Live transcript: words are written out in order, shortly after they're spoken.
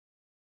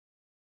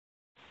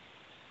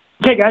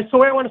Okay, guys, so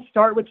what I want to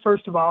start with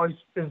first of all is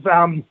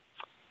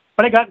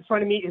what I got in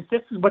front of me is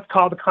this is what's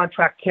called a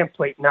contract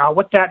template. Now,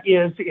 what that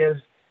is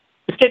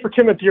the State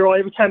Procurement Bureau,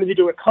 every time they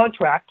do a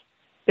contract,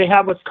 they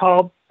have what's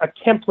called a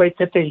template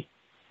that they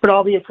put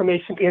all the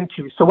information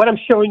into. So what I'm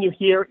showing you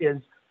here is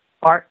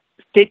our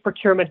State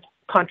Procurement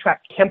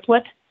contract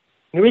template.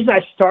 And the reason I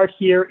start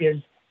here is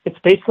it's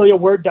basically a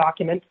Word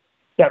document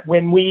that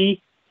when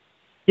we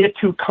get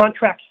to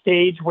contract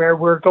stage where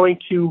we're going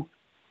to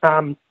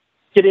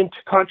get into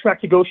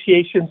contract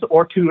negotiations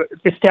or to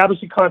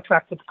establish a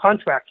contract with the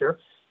contractor,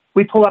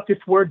 we pull up this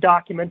Word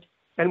document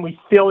and we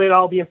fill in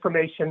all the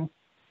information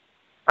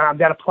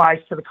that applies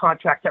to the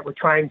contract that we're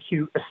trying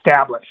to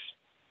establish.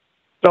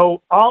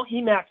 So all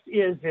eMACS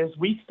is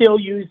we still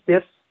use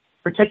this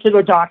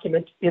particular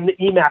document in the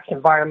eMACS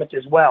environment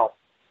as well.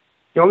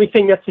 The only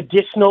thing that's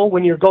additional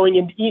when you're going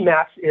into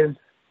eMACS is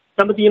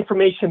some of the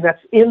information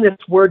that's in this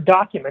Word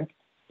document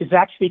is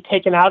actually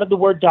taken out of the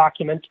Word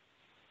document,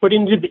 put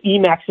into the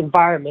eMACS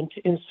environment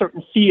in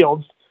certain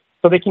fields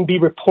so they can be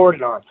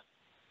reported on.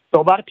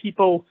 So a lot of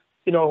people,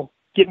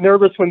 get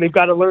nervous when they've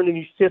got to learn a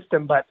new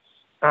system, but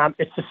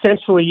it's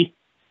essentially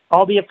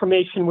all the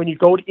information when you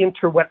go to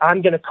enter what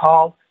I'm going to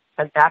call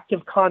an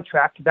active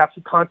contract. That's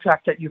a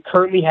contract that you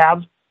currently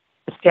have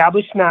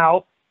established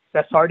now,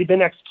 that's already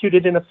been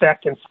executed in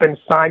effect and it's been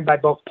signed by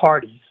both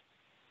parties.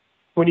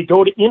 When you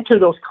go to enter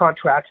those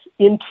contracts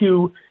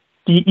into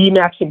the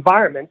eMACS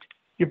environment,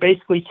 you're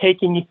basically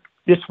taking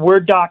this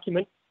Word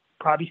document,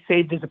 probably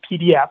saved as a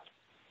PDF,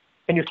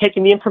 and you're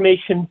taking the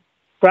information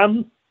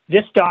from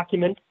this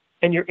document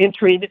and you're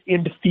entering it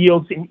into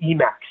fields in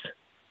eMACS.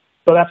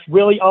 So that's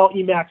really all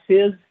eMACS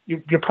is.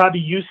 You're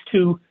probably used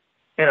to,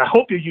 and I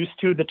hope you're used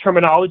to, the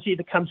terminology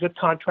that comes with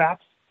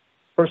contracts: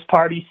 first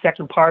party,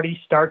 second party,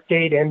 start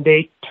date, end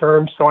date,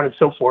 term, so on and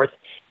so forth.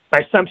 My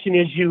assumption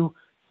is you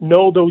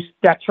know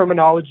that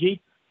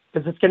terminology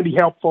because it's going to be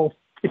helpful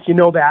if you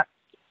know that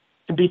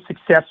and be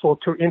successful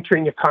to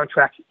entering a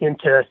contract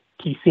into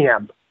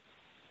TCM.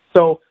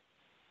 So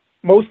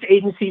most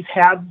agencies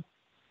have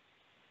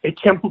a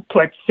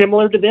template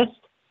similar to this.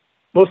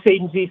 Most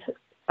agencies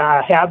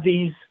have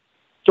these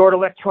stored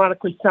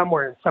electronically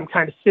somewhere in some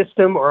kind of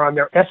system or on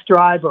their S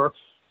drive or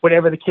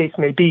whatever the case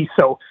may be.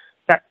 So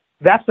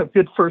that's a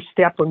good first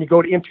step when you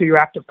go to enter your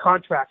active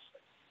contracts,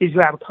 is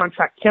you have a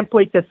contract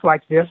template that's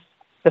like this,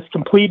 that's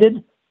completed,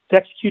 it's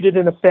executed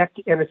in effect,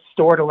 and it's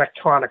stored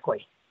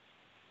electronically.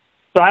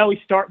 So I always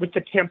start with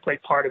the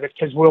template part of it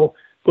because we'll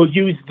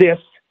use this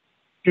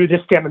through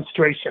this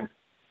demonstration.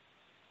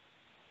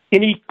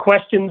 Any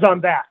questions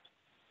on that?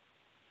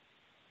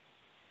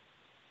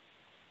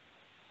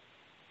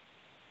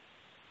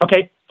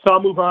 Okay, so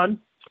I'll move on.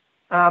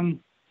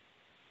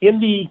 In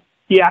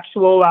the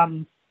actual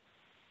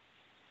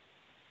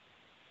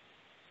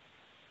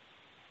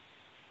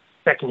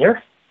second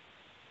here.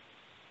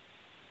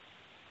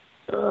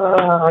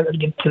 I'm going to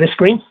get to this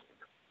screen.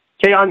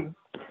 Okay,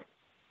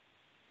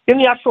 in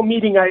the actual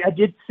meeting, I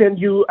did send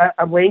you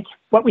a link.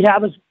 What we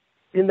have is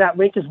in that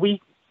link is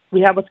we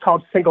have what's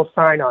called single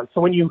sign-on.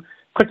 So when you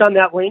click on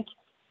that link,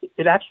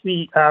 it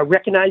actually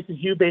recognizes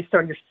you based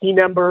on your C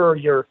number or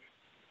your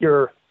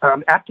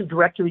Active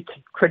Directory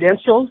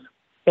credentials,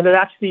 and it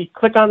actually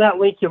click on that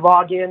link, you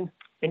log in,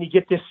 and you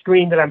get this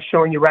screen that I'm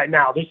showing you right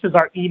now. This is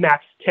our eMACS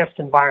test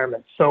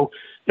environment. So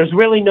there's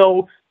really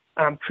no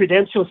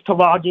credentials to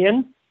log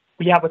in.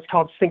 We have what's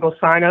called single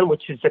sign-on,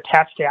 which is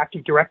attached to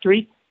Active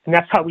Directory, and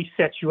that's how we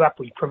set you up.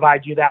 We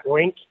provide you that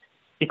link.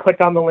 You click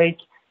on the link,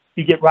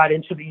 you get right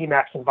into the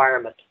eMACS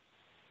environment.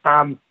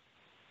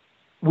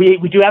 We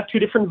do have two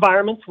different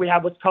environments. We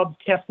have what's called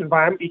the test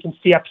environment. You can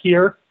see up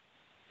here,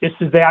 this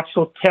is the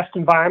actual test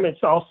environment.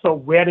 It's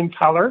also red in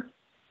color.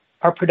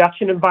 Our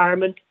production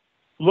environment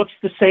looks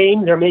the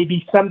same. There may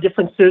be some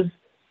differences.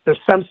 There's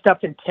some stuff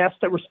in test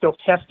that we're still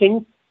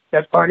testing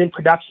that aren't in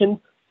production,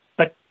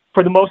 but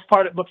for the most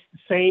part, it looks the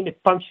same. It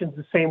functions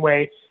the same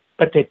way,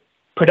 but the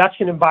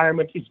production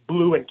environment is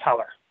blue in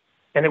color,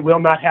 and it will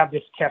not have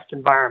this test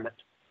environment.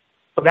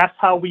 So that's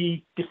how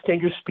we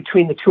distinguish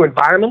between the two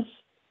environments.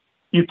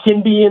 You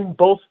can be in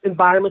both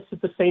environments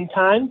at the same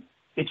time.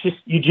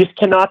 You just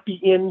cannot be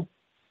in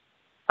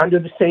under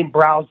the same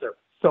browser.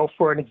 So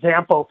for an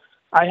example,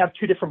 I have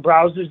two different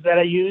browsers that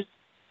I use.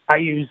 I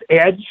use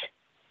Edge.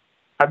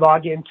 I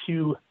log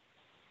into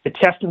the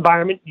test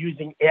environment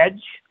using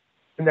Edge,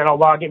 and then I'll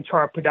log into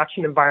our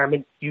production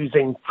environment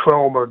using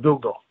Chrome or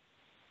Google.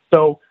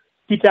 So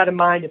keep that in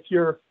mind. If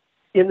you're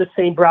in the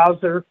same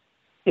browser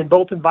in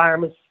both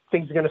environments,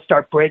 things are going to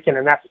start breaking,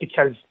 and that's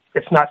because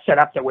it's not set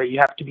up that way. You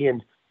have to be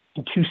in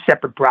two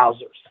separate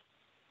browsers.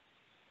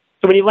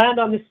 So when you land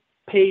on this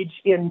page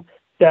in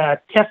the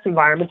test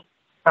environment,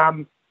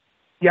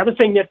 the other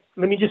thing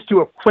let me just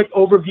do a quick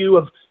overview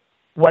of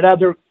what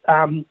other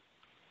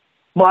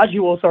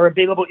modules are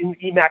available in the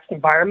eMACS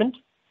environment.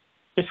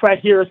 This right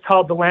here is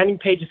called, the landing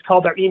page is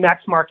called our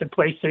eMACS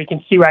Marketplace. So you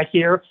can see right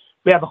here,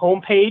 we have a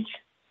home page.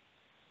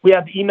 We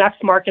have the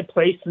eMACS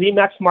Marketplace. The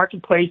eMACS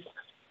Marketplace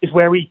is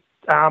where we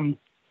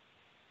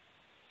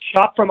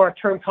shop from our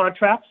term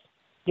contracts.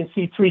 You can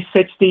see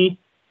 360,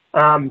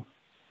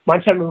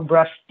 Montana and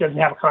Brush doesn't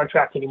have a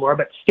contract anymore,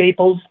 but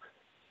Staples,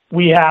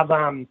 we have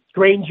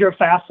Granger,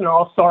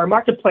 Fastenal. So our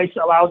marketplace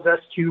allows us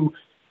to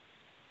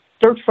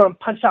search from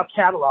punch-out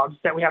catalogs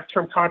that we have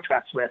term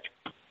contracts with.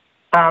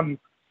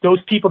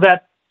 Those people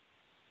that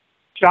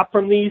shop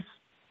from these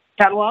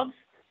catalogs,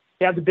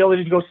 they have the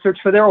ability to go search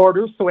for their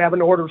orders. So we have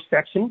an order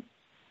section.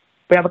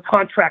 We have a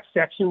contract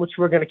section, which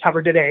we're going to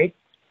cover today.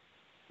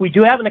 We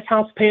do have an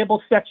accounts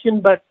payable section,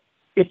 but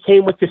it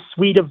came with the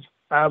suite of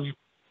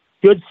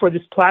goods for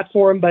this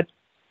platform. But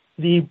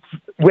the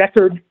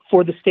record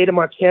for the state of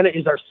Montana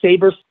is our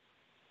Sabres.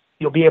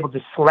 You'll be able to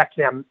select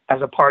them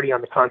as a party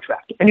on the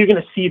contract. And you're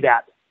going to see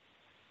that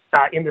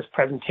in this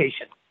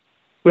presentation.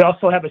 We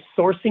also have a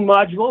sourcing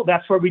module.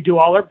 That's where we do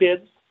all our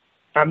bids.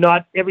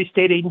 Not every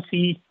state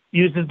agency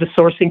uses the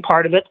sourcing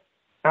part of it,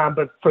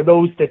 but for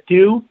those that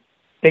do,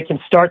 they can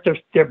start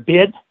their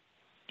bid,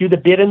 do the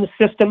bid in the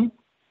system,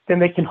 then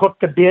they can hook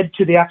the bid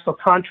to the actual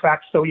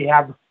contract so you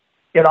have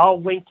it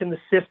all linked in the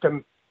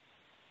system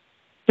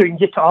so you can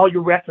get to all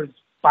your records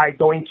by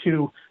going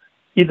to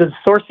either the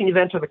sourcing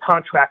event or the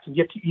contract and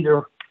get to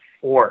either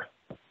or.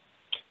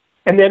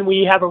 And then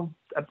we have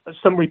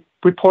some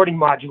reporting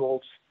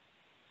modules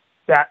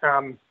that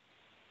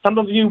some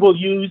of you will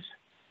use,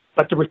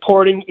 but the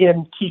reporting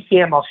in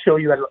TCM I'll show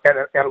you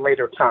at a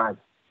later time.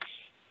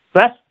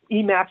 That's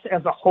eMACS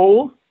as a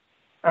whole.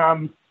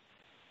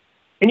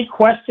 Any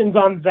questions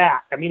on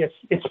that? I mean,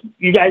 it's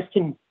you guys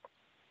can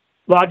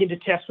log into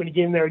tests when you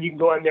get in there. You can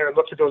go in there and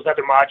look at those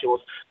other modules.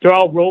 They're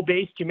all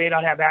role-based. You may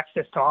not have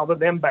access to all of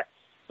them, but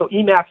so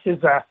eMACS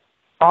is a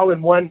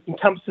all-in-one,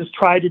 encompasses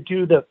try to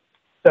do the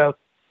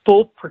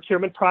full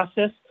procurement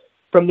process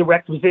from the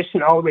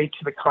requisition all the way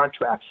to the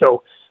contract.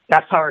 So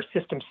that's how our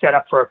system's set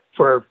up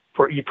for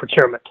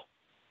e-procurement.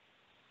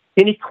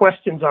 Any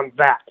questions on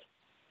that?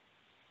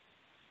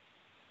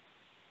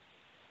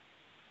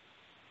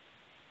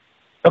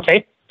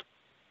 Okay.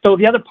 So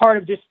the other part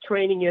of this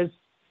training is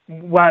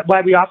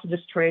why we offer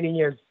this training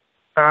is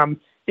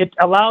it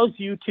allows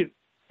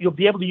you'll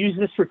be able to use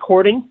this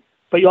recording,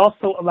 but it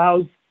also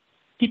allows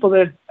people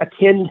that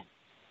attend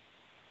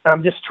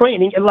this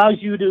training, it allows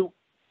you to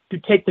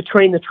take the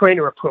train the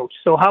trainer approach.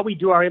 So how we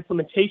do our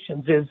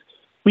implementations is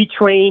we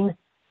train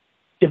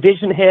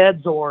division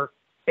heads or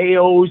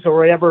AOs or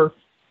whatever,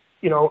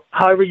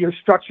 however your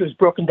structure is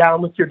broken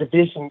down with your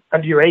division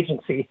under your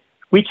agency.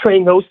 We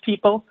train those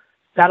people.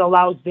 That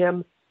allows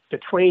them to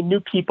train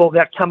new people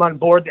that come on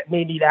board that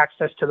may need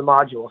access to the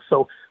module.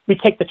 So we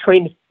take the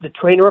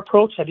trainer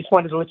approach. I just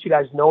wanted to let you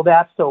guys know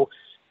that. So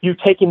you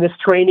taking this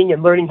training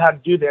and learning how to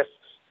do this,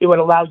 it would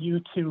allow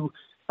you to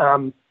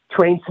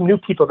train some new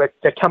people that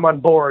come on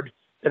board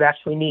that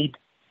actually need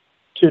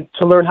to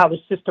learn how the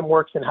system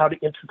works and how to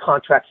enter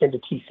contracts into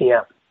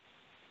TCM.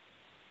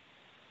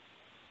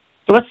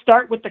 So let's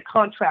start with the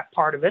contract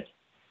part of it.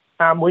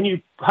 When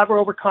you hover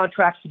over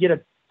contracts, you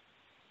get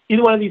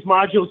either one of these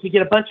modules, you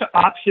get a bunch of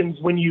options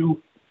when you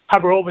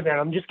hover over them.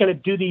 I'm just going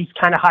to do these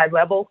kind of high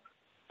level.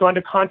 So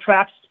under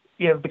contracts,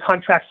 you have the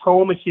contracts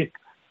home. If you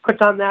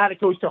click on that, it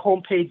goes to a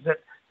home page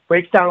that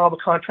breaks down all the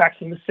contracts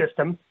in the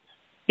system.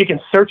 You can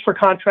search for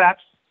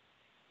contracts.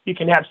 You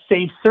can have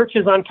saved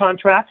searches on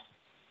contracts.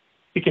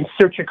 You can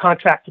search your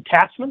contract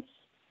attachments.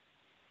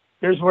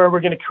 There's where we're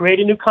going to create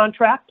a new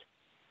contract.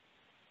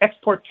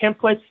 Export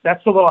templates,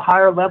 that's a little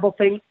higher level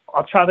thing.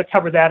 I'll try to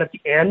cover that at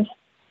the end.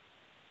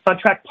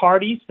 Contract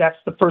parties, that's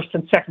the first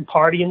and second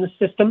party in the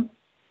system.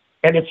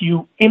 And if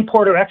you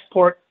import or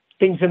export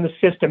things in the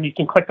system, you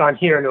can click on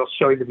here and it'll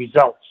show you the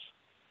results.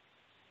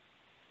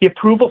 The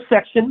approval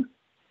section,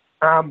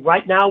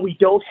 right now we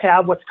don't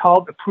have what's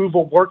called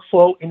approval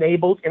workflow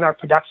enabled in our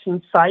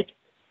production site.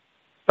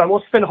 So I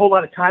won't spend a whole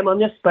lot of time on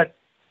this, but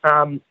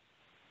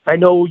I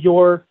know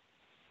your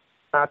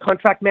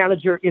contract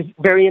manager is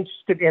very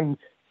interested in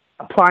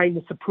applying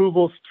this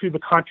approvals to the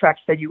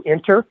contracts that you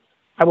enter.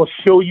 I will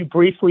show you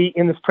briefly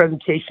in this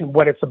presentation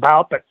what it's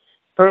about, but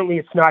currently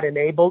it's not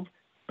enabled.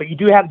 But you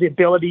do have the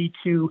ability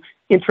to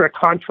enter a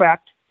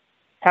contract,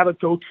 have it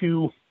go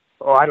to,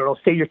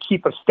 say your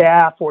chief of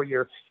staff or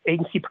your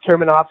agency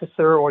procurement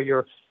officer or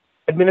your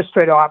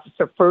administrative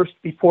officer first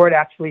before it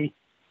actually,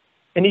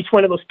 and each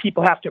one of those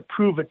people have to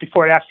approve it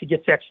before it actually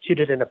gets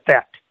executed in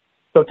effect.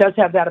 So it does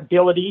have that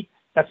ability.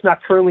 That's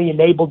not currently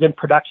enabled in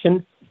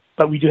production,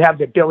 but we do have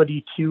the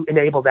ability to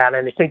enable that,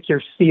 and I think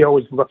your CO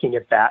is looking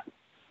at that.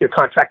 Your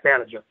contract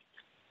manager.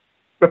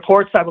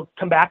 Reports, I will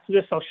come back to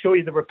this. I'll show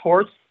you the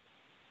reports.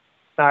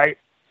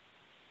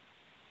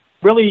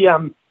 Really,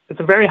 it's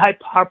a very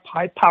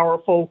high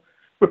powerful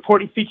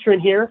reporting feature in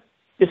here.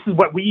 This is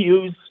what we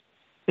use,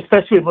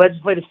 especially with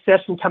legislative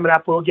session coming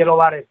up. We'll get a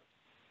lot of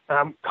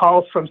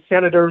calls from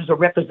senators or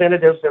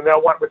representatives, and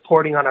they'll want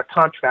reporting on our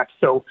contracts.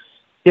 So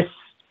this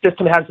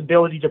system has the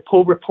ability to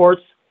pull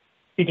reports.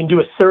 You can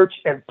do a search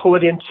and pull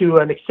it into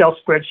an Excel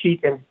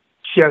spreadsheet and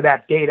share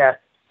that data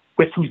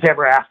with who's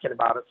ever asking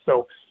about it.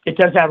 So it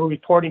does have a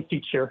reporting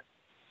feature.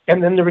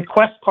 And then the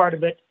request part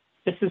of it,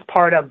 this is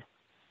part of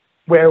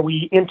where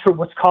we enter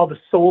what's called a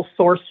sole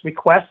source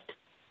request.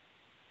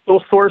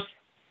 Sole source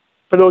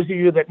for those of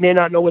you that may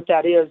not know what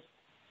that is,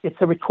 it's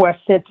a request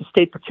sent to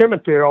State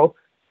Procurement Bureau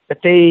that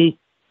they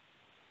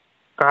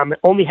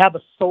only have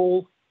a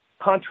sole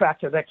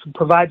contractor that can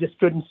provide this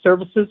goods and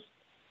services.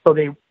 So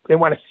they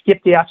want to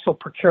skip the actual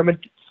procurement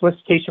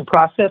solicitation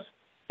process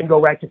and go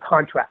right to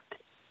contract.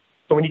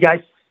 So when you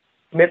guys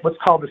submit what's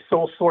called the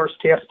sole source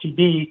to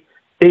STB,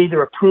 they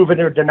either approve it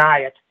or deny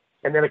it,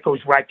 and then it goes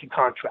right to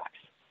contracts.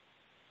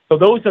 So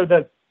those are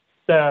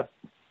the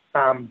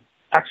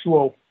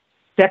actual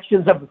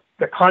sections of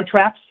the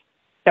contracts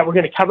that we're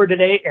going to cover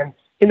today. And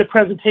in the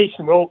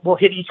presentation, we'll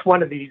hit each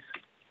one of these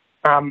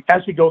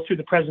as we go through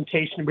the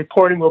presentation.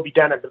 Reporting will be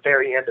done at the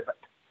very end of it.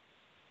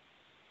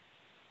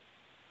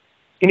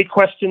 Any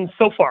questions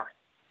so far?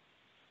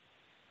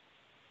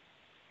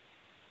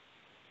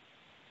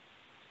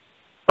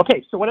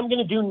 Okay, so what I'm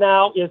going to do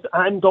now is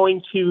I'm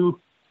going to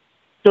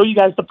show you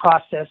guys the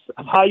process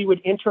of how you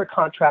would enter a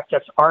contract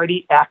that's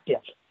already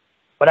active.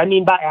 What I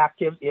mean by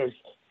active is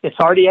it's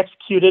already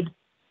executed,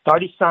 it's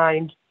already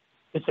signed,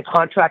 it's a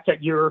contract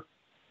that you're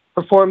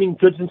performing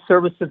goods and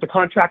services, the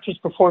contractor's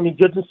performing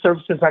goods and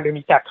services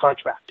underneath that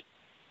contract.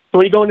 So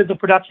when you go into the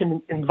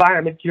production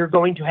environment, you're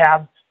going to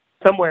have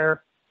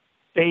somewhere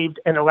saved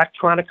an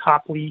electronic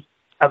copy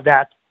of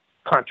that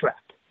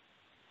contract.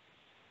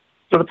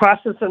 So the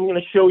process I'm going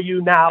to show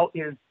you now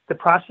is the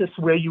process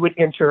where you would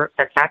enter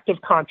an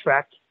active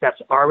contract that's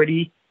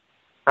already,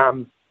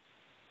 like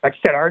I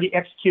said, already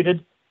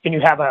executed, and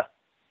you have a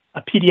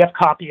PDF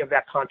copy of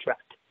that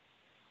contract.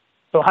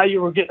 So how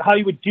you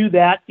would do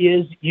that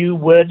is you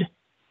would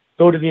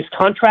go to these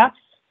contracts,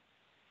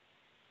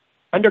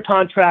 under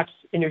contracts,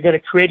 and you're going to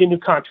create a new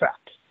contract.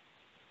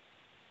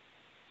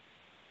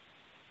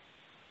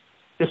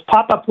 This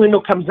pop-up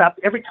window comes up.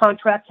 Every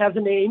contract has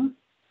a name.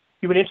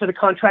 You would enter the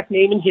contract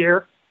name in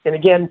here. And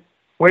again,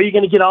 where you're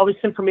going to get all this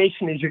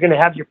information is you're going to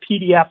have your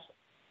PDF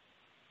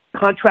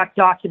contract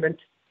document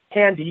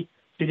handy.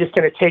 You're just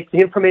going to take the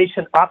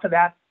information off of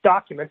that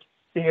document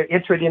and you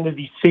enter it into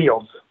these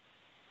fields.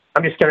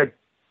 I'm just going to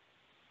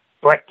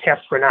select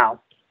test for now.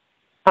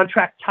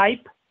 Contract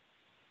type.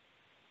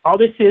 All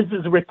this is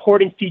a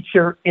reporting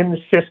feature in the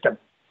system.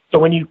 So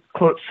when you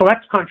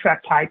select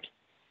contract type,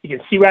 you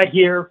can see right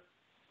here,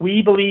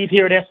 we believe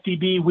here at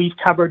SDB, we've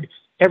covered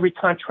every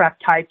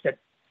contract type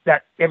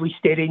that every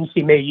state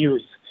agency may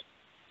use.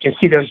 You can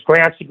see there's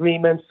grants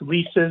agreements,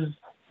 leases,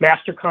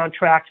 master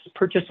contracts,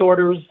 purchase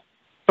orders,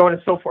 so on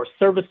and so forth.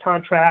 Service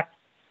contract.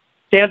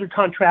 Standard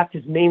contract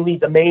is mainly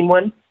the main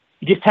one.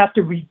 You just have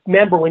to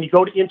remember when you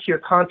go to enter your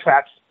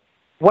contracts,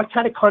 what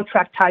kind of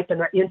contract type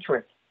am I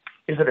entering?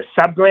 Is it a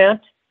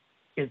sub-grant?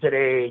 Is it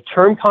a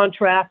term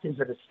contract? Is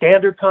it a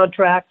standard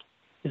contract?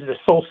 Is it a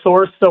sole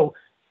source? So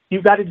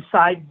you've got to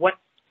decide what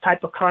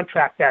type of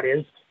contract that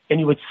is, and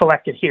you would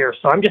select it here.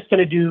 So I'm just going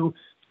to do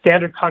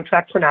standard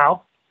contract for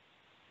now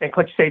and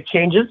click Save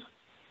Changes.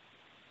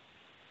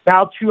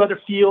 Now 2 other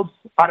fields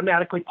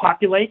automatically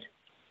populate.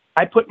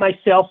 I put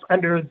myself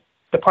under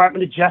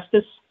Department of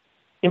Justice,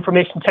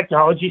 Information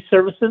Technology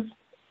Services.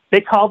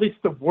 They call this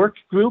the work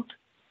group,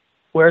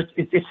 where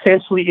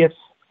it's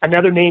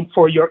another name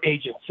for your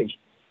agency.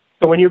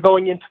 So when you're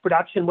going into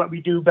production, what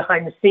we do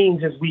behind the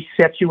scenes is we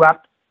set you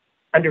up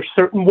under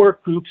certain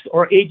work groups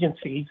or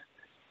agencies.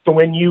 So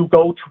when you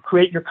go to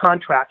create your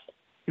contracts,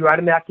 you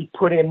automatically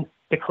put in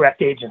the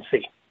correct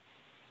agency.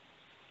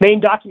 Main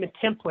document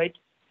template.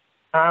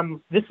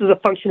 This is a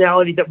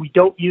functionality that we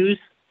don't use.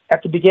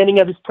 At the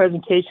beginning of this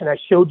presentation, I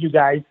showed you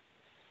guys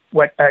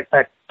what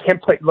a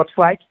template looks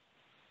like.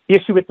 The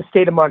issue with the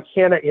state of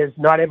Montana is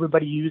not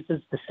everybody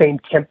uses the same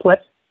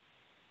template.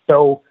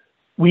 So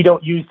we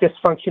don't use this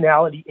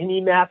functionality in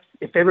eMACS.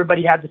 If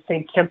everybody had the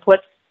same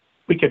template,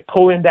 we could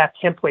pull in that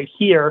template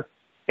here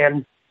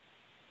and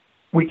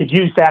we could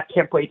use that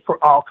template for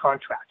all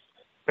contracts.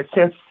 But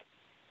since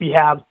we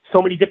have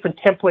so many different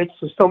templates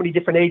for so many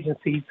different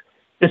agencies,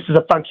 this is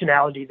a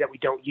functionality that we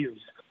don't use.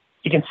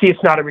 You can see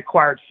it's not a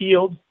required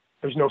field.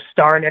 There's no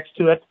star next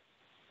to it.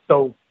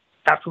 So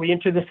after we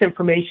enter this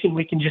information,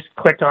 we can just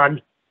click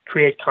on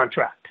Create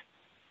Contract.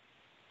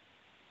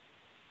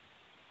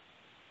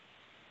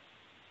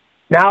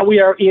 Now we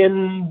are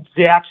in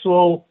the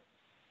actual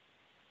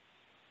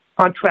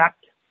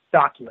contract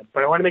document,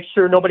 but I want to make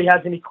sure nobody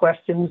has any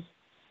questions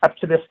up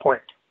to this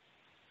point.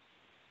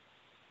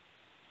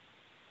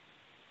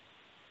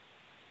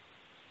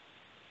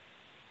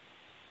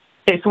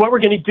 Okay, so what we're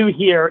going to do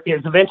here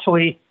is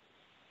eventually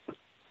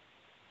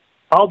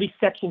all these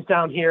sections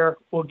down here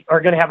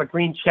are going to have a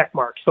green check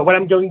mark. So what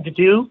I'm going to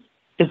do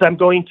is I'm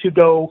going to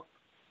go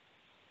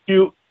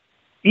to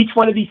each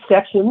one of these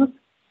sections,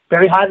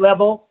 very high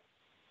level.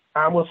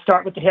 We'll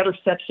start with the header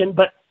section,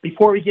 but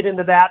before we get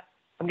into that,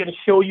 I'm going to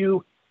show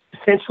you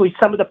essentially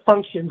some of the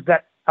functions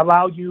that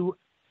allow you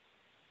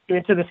to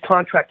enter this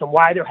contract and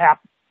why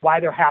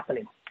they're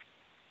happening.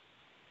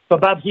 So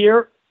above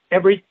here,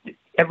 every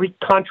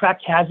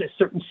contract has a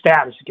certain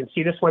status. You can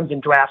see this one's in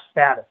draft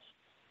status.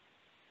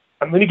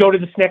 I'm going to go to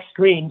this next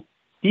screen.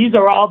 These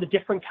are all the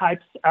different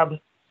types of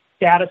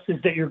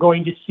statuses that you're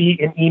going to see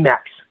in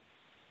eMACS.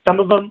 Some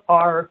of them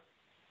are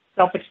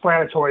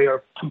self-explanatory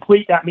or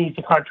complete. That means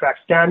the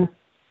contract's done.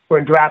 We're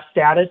in draft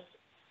status.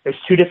 There's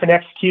two different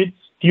executes,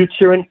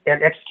 future and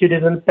execute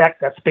is in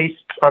effect. That's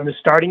based on the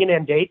starting and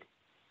end date.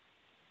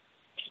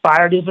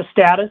 Expired is a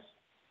status.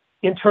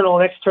 Internal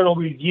and external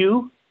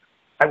review.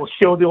 I will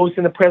show those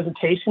in the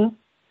presentation.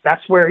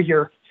 That's where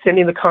you're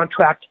sending the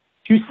contract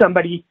to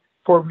somebody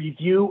for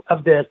review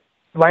of the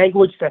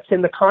language that's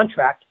in the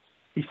contract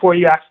before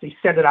you actually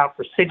send it out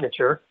for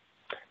signature.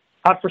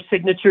 Out for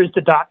signature is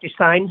the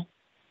DocuSign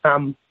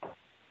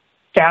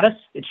status.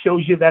 It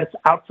shows you that it's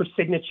out for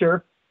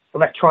signature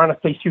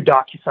electronically through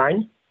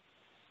DocuSign.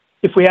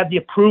 If we had the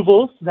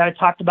approvals that I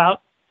talked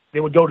about,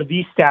 they would go to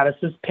these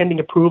statuses, pending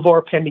approval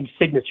or pending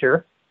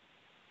signature.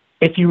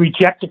 If you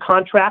reject a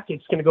contract,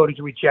 it's going to go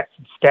to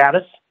rejected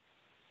status.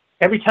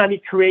 Every time you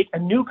create a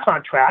new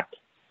contract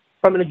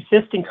from an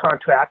existing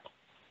contract,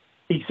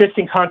 the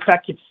existing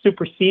contract gets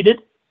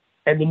superseded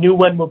and the new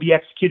one will be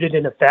executed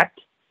in effect.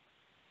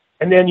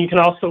 And then you can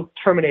also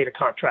terminate a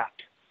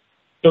contract.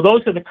 So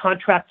those are the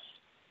contract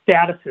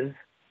statuses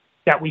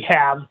that we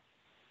have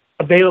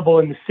available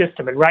in the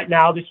system. And right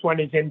now, this one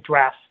is in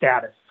draft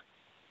status.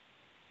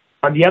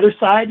 On the other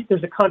side,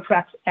 there's a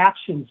contract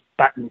actions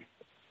button.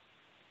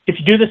 If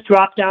you do this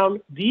drop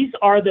down, these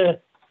are the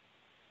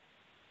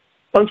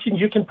functions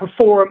you can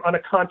perform on a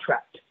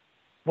contract.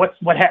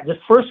 The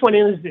first one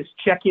is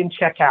check in,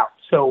 check out.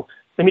 So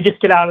let me just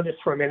get out of this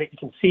for a minute. You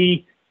can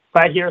see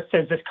right here it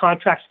says this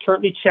contract's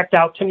currently checked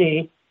out to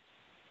me.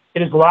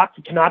 It is locked.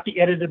 It cannot be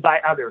edited by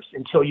others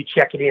until you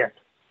check it in.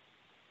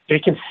 So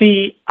you can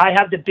see I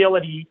have the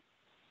ability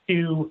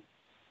to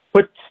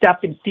put stuff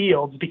in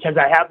fields because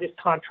I have this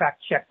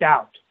contract checked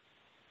out.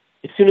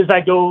 As soon as I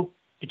go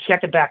to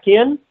check it back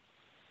in,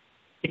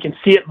 you can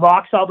see it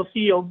locks all the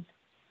fields,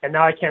 and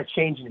now I can't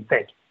change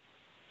anything.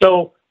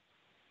 So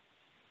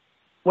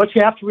what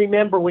you have to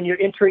remember when you're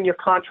entering your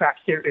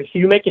contracts here is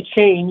you make a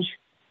change,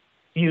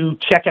 you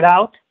check it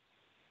out,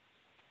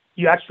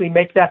 you actually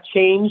make that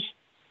change.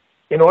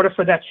 In order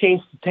for that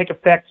change to take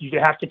effect, you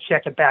have to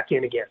check it back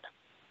in again.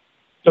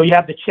 So you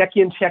have the check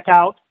in, check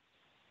out.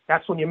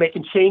 That's when you're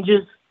making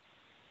changes.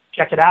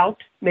 Check it out,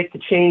 make the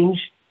change,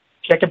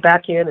 check it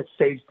back in, it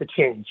saves the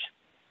change.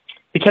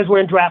 Because we're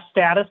in draft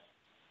status,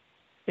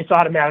 it's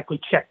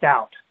automatically checked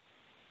out.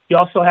 You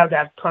also have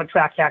that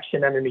contract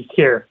action underneath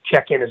here,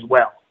 check in as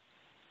well.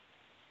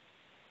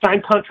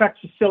 Signed contract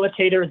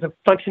facilitator is a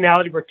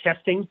functionality we're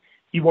testing.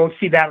 You won't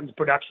see that on the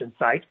production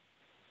site.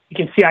 You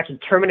can see I can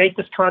terminate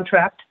this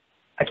contract.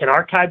 I can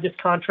archive this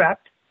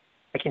contract.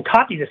 I can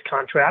copy this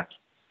contract.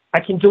 I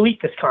can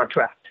delete this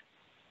contract.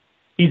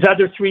 These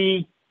other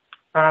three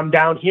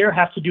down here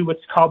have to do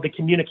what's called the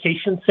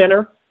communication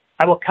center.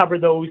 I will cover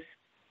those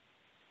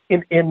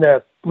in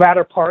the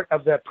latter part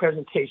of the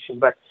presentation,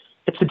 but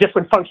it's a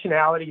different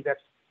functionality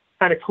that's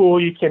kind of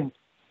cool. You can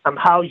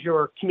house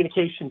your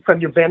communication from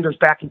your vendors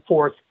back and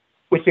forth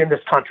within this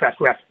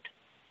contract record.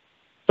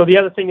 So the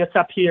other thing that's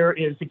up here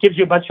is it gives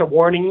you a bunch of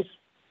warnings.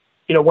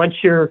 You know, once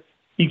you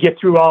get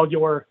through all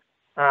your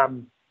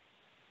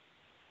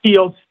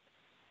fields,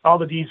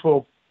 all of these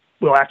will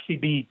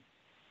actually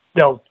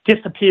they'll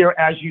disappear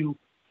as you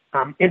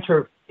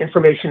enter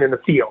information in the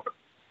field.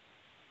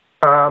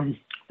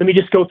 Let me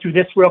just go through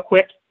this real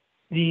quick.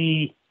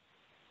 The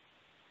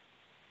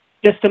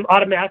system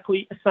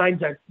automatically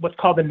assigns what's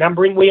called a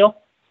numbering wheel.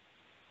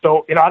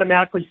 So it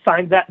automatically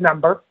assigns that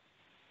number.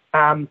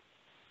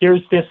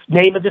 Here's this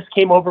name of this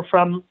came over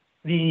from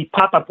the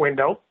pop-up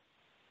window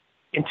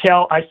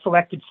until I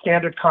selected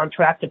standard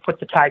contract and put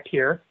the type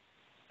here.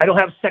 I don't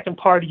have a second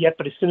party yet,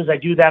 but as soon as I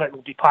do that, it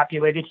will be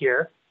populated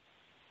here.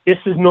 This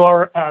is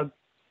not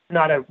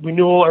a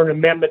renewal or an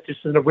amendment. This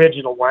is an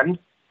original one.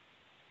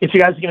 If you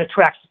guys are going to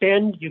track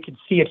spend, you can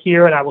see it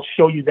here, and I will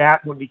show you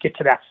that when we get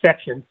to that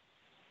section.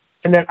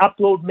 And then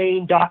upload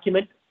main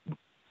document.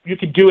 You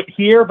could do it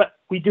here, but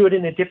we do it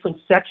in a different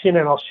section,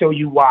 and I'll show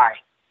you why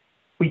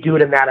we do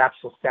it in that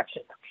actual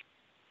section.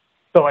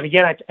 So, and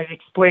again, I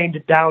explained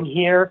it down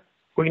here.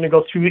 We're going to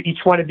go through each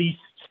one of these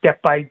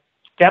step by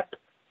step.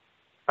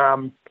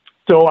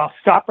 So I'll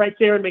stop right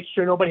there and make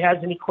sure nobody has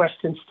any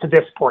questions to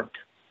this point.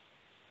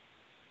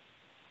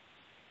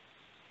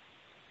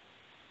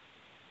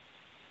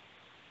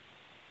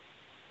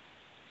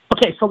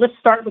 Okay, so let's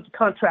start with the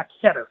contract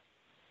header.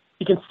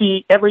 You can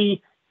see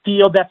every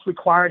field that's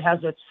required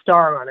has a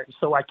star on it.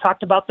 So I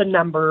talked about the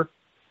number,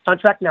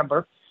 contract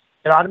number.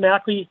 It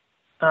automatically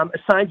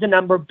assigns a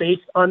number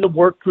based on the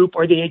work group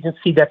or the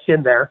agency that's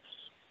in there.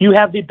 You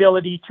have the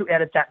ability to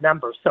edit that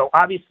number. So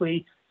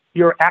obviously,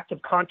 your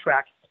active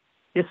contracts,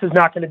 this is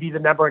not going to be the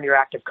number in your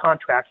active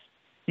contracts.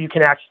 You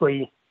can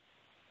actually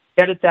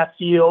edit that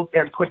field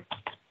and put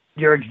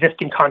your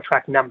existing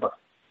contract number.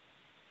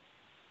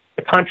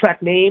 The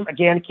contract name,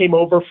 again, came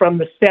over from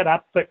the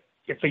setup, but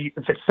if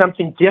it's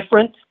something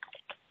different,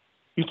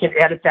 you can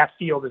edit that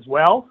field as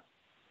well.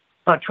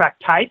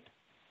 Contract type,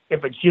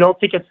 if you don't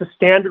think it's a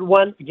standard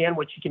one, again,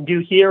 what you can do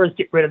here is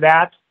get rid of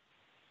that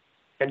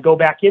and go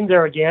back in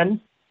there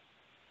again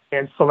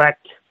and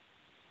select,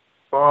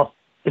 well,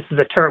 this is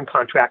a term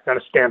contract, not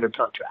a standard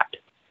contract.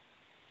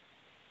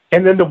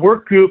 And then the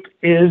work group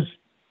is,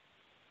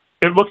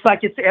 it looks like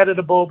it's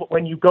editable, but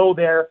when you go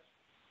there,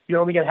 you're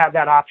only going to have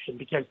that option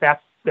because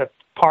that's the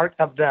part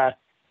of the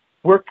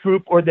work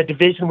group or the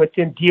division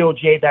within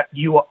DOJ that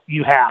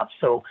you have.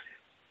 So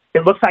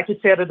it looks like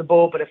it's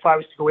editable, but if I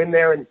was to go in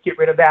there and get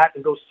rid of that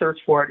and go search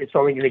for it, it's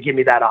only going to give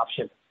me that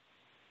option.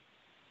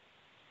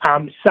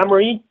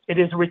 Summary, it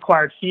is a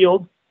required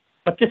field.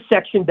 What this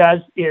section does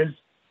is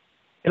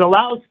it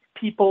allows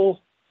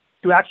people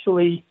to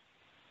actually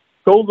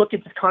go look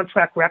at the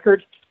contract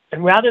record,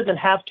 and rather than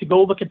have to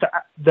go look at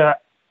the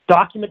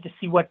document to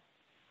see what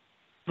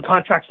the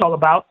contract's all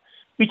about,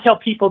 we tell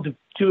people to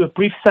do a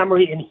brief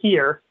summary in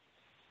here.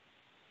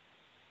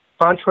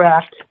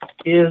 Contract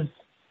is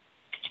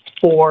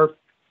for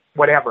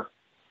whatever.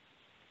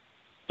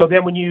 So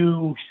then when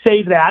you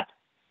save that,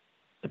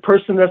 the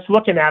person that's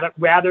looking at it,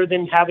 rather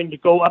than having to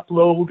go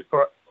upload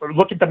or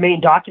look at the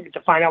main document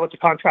to find out what the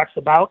contract's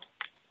about,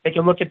 they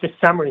can look at this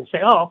summary and say,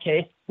 oh,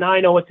 okay, now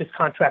I know what this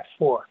contract's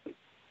for.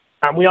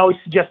 We always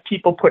suggest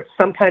people put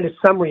some kind of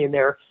summary in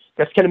there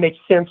that's going to make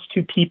sense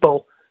to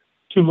people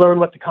to learn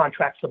what the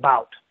contract's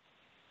about.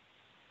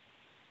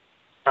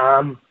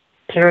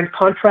 Parent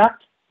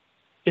contract.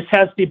 This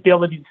has the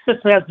ability, the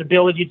system has the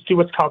ability to do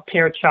what's called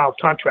parent-child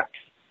contracts.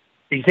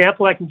 The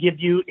example I can give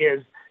you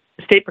is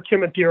the State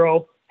Procurement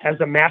Bureau has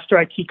a master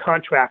IT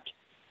contract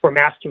for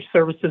master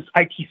services,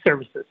 IT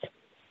services.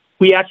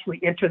 We actually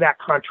enter that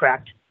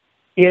contract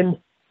in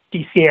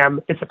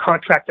DCM. It's a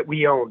contract that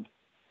we own.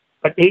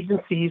 But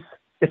agencies,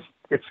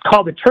 it's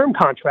called a term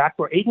contract,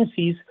 where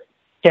agencies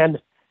can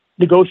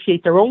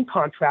negotiate their own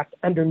contract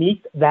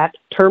underneath that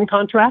term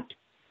contract,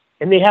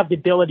 and they have the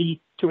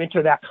ability to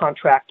enter that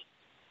contract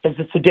because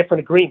it's a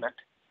different agreement.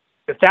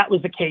 If that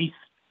was the case,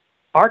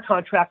 our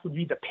contract would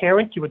be the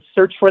parent. You would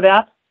search for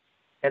that,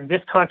 and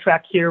this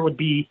contract here would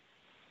be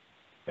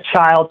a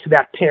child to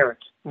that parent.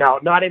 Now,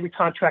 not every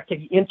contract that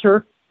you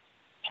enter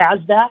has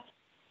that,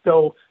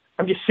 so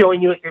I'm just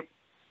showing you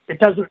it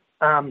doesn't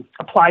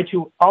apply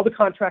to all the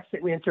contracts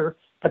that we enter,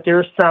 but there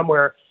are some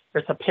where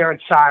there's a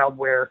parent-child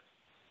where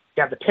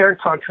you have the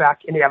parent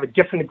contract and you have a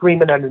different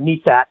agreement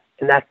underneath that,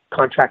 and that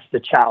contract's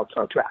the child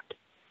contract.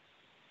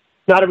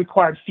 Not a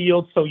required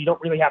field, so you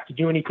don't really have to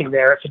do anything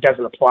there if it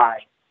doesn't apply.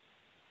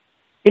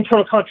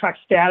 Internal contract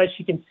status,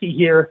 you can see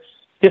here,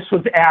 this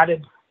was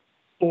added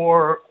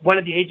for one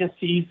of the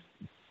agencies.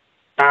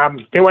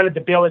 They wanted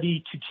the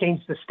ability to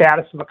change the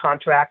status of a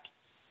contract.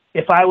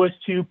 If I was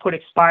to put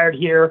expired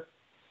here,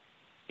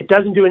 it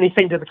doesn't do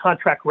anything to the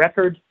contract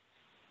record.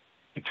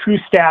 The true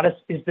status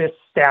is this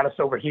status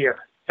over here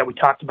that we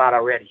talked about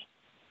already.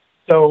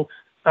 So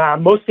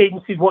most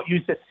agencies won't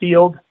use this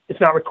field.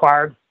 It's not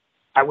required.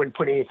 I wouldn't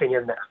put anything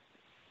in there.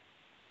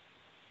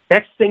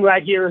 Next thing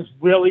right here is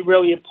really,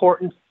 really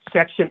important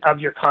section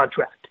of your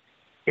contract.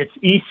 It's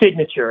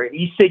e-signature.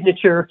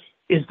 E-signature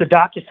is the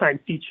DocuSign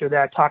feature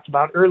that I talked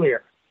about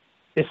earlier.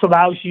 This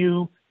allows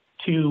you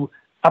to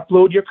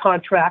upload your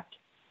contract,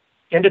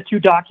 send it through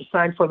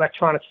DocuSign for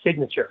electronic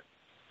signature.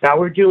 Now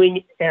we're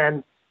doing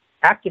an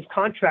active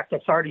contract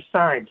that's already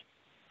signed.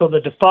 So the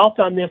default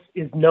on this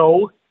is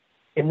no.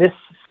 In this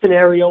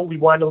scenario, we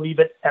want to leave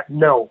it at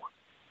no.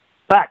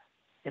 But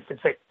if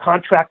it's a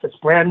contract that's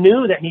brand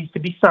new that needs to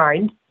be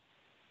signed,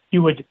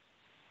 you would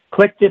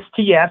click this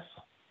to yes,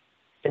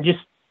 and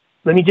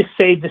let me just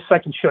save this so I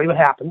can show you what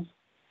happens.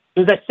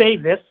 As soon as I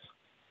save this,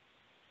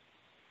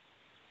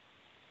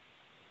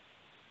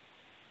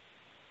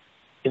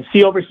 you can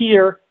see over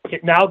here,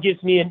 it now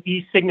gives me an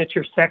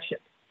e-signature section.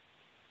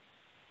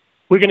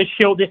 We're going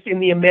to show this in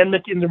the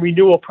amendment in the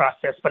renewal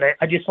process, but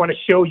I just want to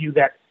show you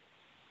that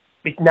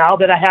now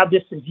that I have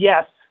this as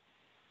yes,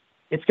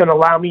 it's going to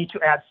allow me to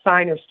add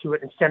signers to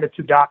it and send it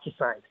to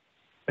DocuSign.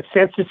 But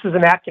since this is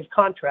an active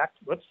contract,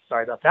 whoops,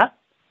 sorry about that.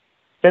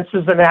 Since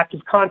this is an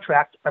active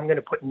contract, I'm going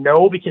to put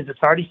no because it's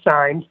already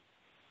signed,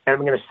 and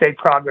I'm going to save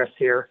progress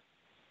here,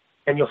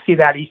 and you'll see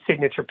that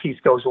e-signature piece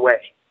goes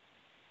away.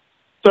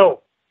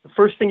 So the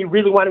first thing you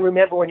really want to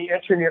remember when you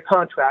enter in your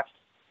contract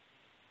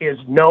is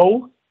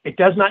no, it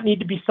does not need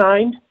to be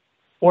signed,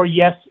 or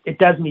yes, it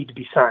does need to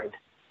be signed.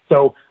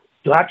 So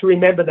you'll have to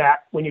remember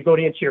that when you go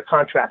to enter your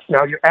contracts.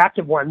 Now, your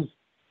active ones,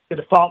 the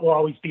default will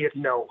always be at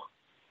no.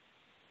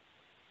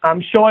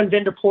 Show on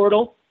vendor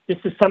portal. This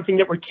is something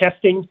that we're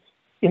testing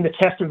in the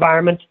test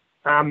environment.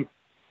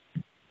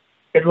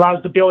 It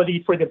allows the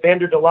ability for the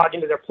vendor to log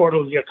into their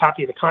portal to get a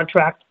copy of the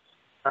contract.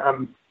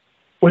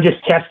 We're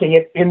just testing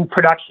it in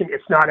production.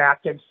 It's not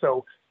active,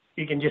 so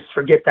you can just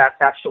forget that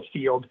actual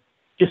field.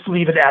 Just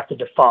leave it at the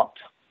default.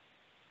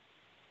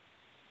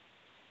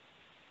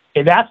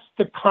 Okay, that's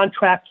the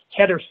contract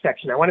header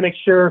section. I want to make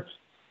sure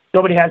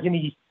nobody has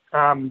any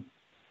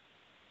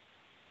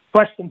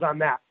questions on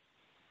that.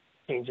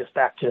 Change this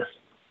back to,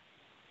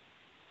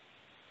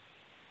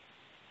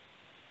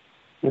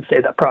 let's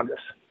say that progress.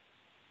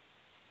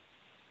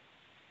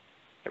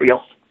 There we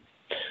go.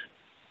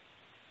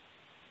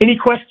 Any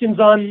questions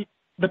on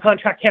the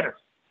contract header?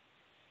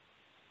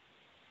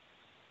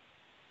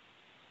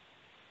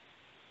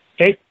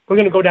 Okay, we're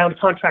going to go down to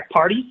contract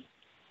parties.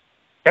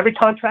 Every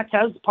contract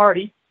has a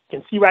party, You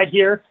can see right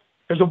here,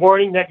 there's a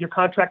warning that your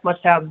contract must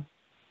have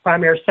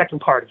primary second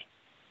party.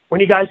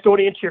 When you guys go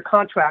to enter your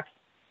contracts,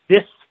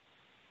 this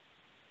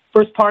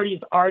first party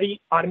is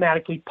already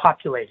automatically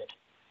populated.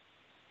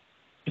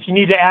 If you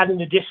need to add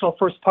an additional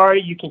first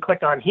party, you can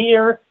click on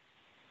here.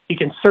 You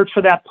can search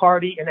for that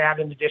party and add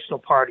an additional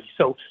party.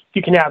 So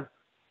you can have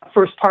a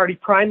first party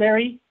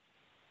primary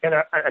and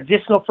an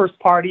additional first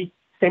party,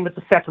 same with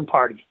the second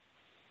party.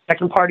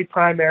 Second party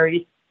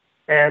primary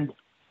and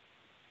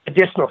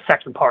additional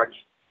second party.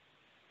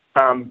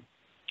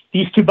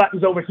 These two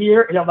buttons over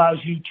here, it allows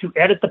you to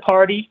edit the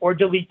party or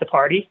delete the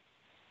party.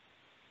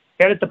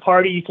 Edit the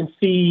party, you can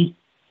see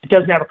it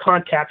doesn't have a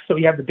contact, so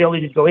you have the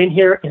ability to go in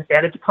here and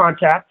edit the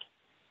contact.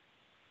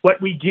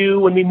 What we do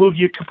when we move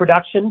you to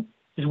production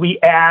is we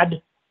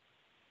add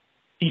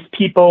these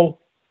people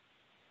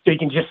so you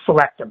can just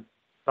select them.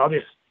 So I'll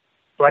just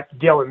select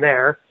Dylan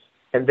there,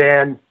 and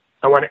then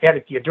I want to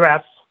edit the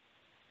address.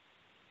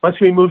 Once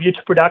we move you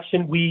to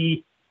production,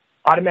 we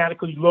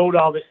automatically load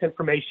all this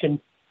information.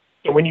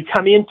 And when you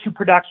come into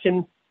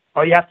production,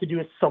 all you have to do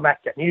is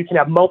select it. And you can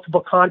have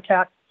multiple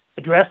contact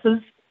addresses.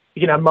 You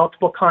can have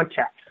multiple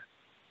contacts.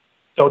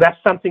 So that's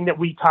something that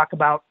we talk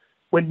about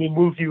when we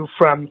move you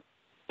from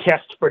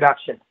test to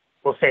production.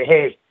 We'll say,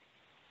 hey,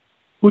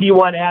 who do you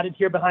want added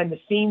here behind the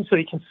scenes so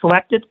you can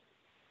select it?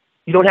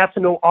 You don't have to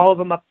know all of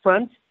them up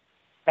front.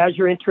 As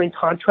you're entering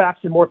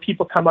contracts and more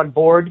people come on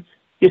board,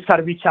 you just got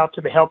to reach out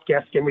to the help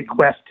desk and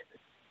request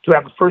to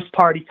have a first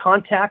party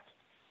contact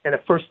and a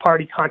first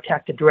party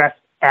contact address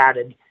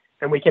added,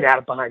 and we can add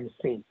it behind the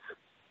scenes.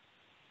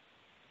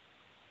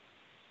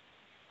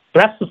 So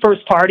that's the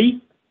first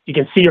party. You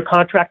can see your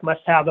contract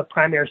must have a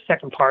primary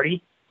second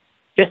party.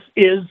 This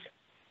is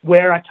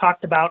where I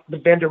talked about the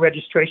vendor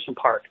registration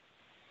part.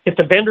 If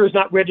the vendor is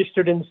not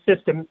registered in the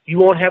system, you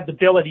won't have the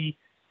ability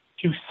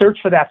to search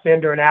for that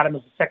vendor and add them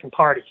as a second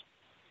party.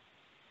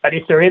 But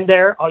if they're in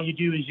there, all you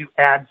do is you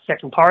add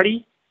second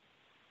party.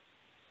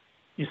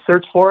 You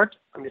search for it.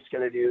 I'm just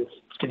going to do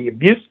city of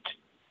Butte.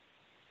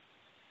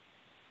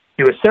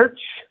 Do a search.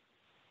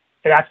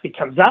 It actually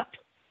comes up.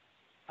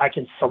 I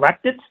can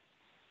select it.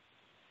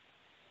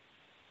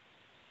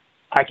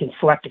 I can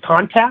select a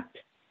contact.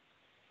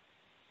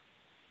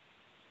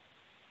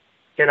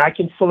 And I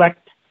can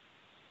select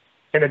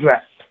an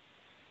address.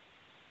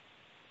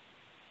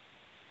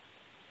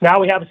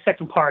 Now we have a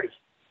second party.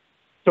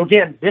 So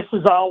again, this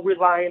is all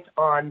reliant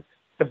on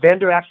the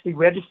vendor actually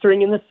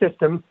registering in the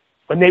system.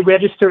 When they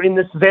register in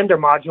this vendor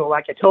module,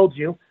 like I told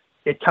you,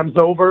 it comes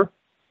over.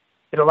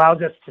 It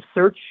allows us to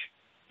search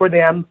for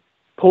them,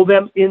 pull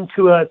them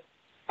into a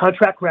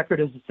contract record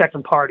as a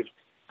second party.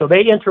 So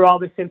they enter all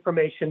this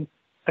information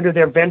under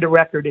their vendor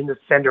record in this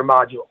vendor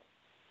module.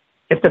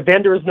 If the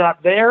vendor is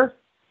not there,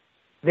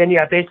 then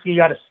yeah, basically you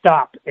got to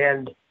stop,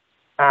 and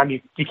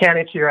you can't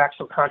enter your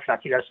actual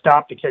contract. You got to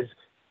stop because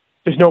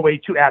there's no way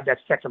to add that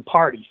second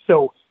party.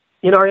 So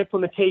in our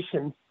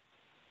implementation,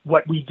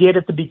 what we did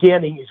at the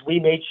beginning is we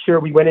made sure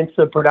we went into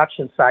the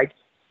production site,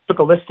 took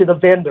a list of the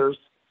vendors,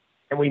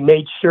 and we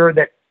made sure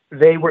that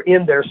they were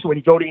in there. So when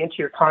you go to enter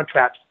your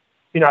contract,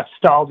 you're not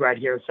stalled right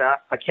here. So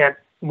I can't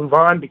move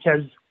on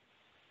because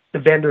the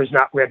vendor is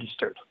not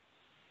registered.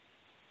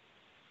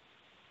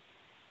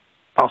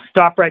 I'll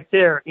stop right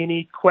there.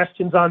 Any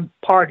questions on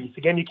parties?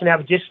 Again, you can have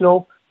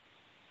additional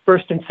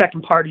first and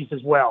second parties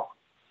as well.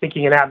 I think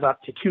you can have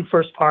up to 2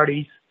 first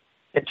parties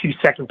and 2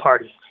 second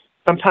parties.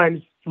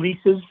 Sometimes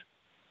leases,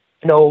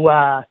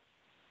 General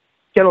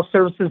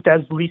Services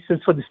does leases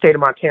for the state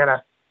of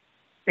Montana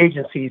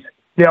agencies.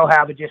 They'll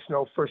have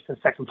additional first and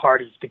second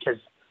parties because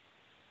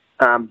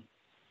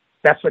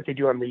that's what they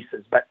do on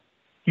leases. But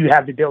you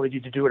have the ability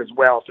to do it as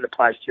well if it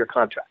applies to your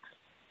contracts.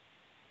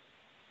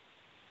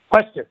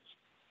 Questions?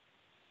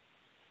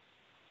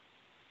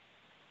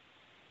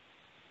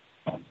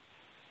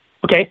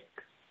 Okay,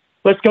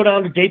 let's go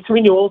down to dates and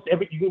renewals.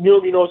 You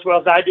know as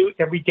well as I do,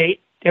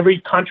 every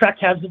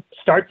contract has a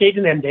start date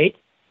and end date.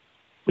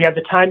 We have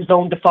the time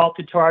zone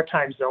defaulted to our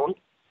time zone.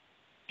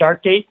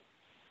 Start date,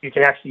 you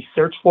can actually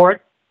search for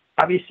it.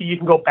 Obviously, you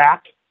can go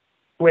back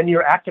when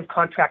your active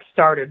contract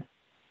started.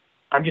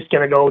 I'm just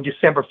going to go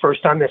December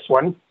 1st on this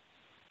one.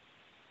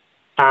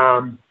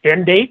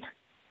 End date.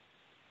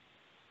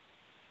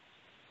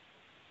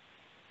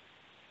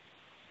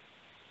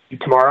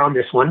 Tomorrow on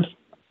this one.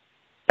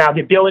 Now,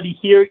 the ability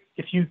here,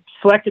 if you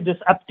selected this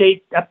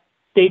update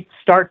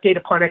start date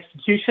upon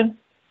execution,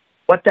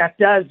 what that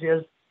does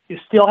is you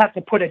still have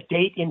to put a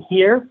date in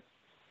here.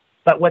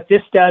 But what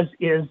this does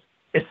is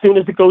as soon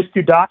as it goes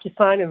through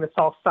DocuSign and it's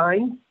all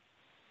signed,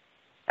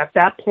 at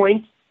that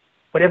point,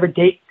 whatever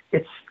date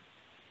it's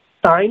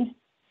signed,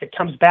 it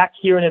comes back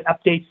here and it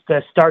updates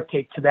the start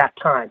date to that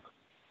time.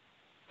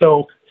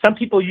 So some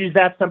people use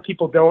that, some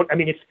people don't. I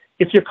mean,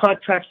 if your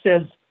contract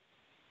says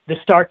the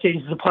start date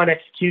is upon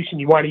execution,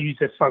 you want to use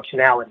this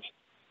functionality.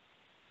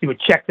 You would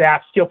check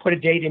that, still put a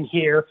date in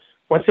here.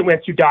 Once it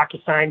went through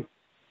DocuSign,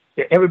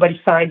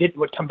 everybody signed it,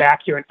 would come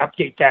back here and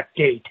update that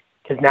date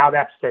because now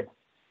that's the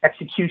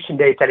execution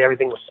date that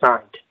everything was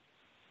signed.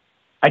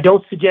 I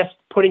don't suggest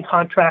putting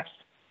contracts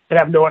that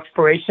have no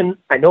expiration.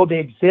 I know they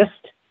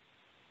exist,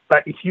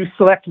 but if you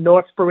select no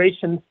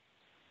expiration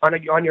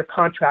on your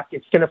contract,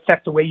 it's going to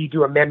affect the way you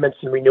do amendments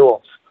and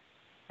renewals.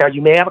 Now,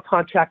 you may have a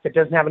contract that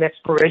doesn't have an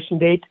expiration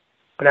date,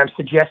 but I'm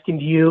suggesting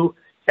to you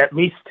at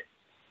least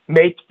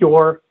make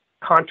your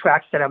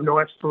contracts that have no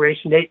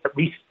expiration date, at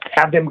least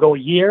have them go a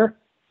year,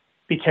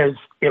 because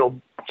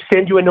it'll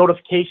send you a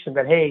notification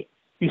that, hey,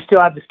 you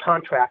still have this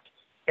contract,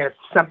 and if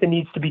something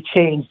needs to be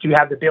changed, you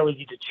have the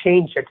ability to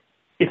change it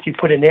if you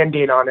put an end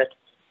date on it.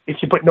 If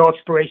you put no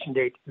expiration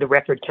date, the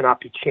record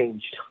cannot be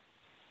changed.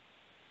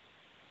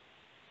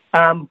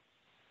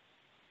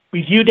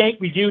 Review date,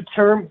 review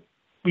term,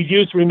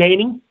 reviews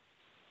remaining.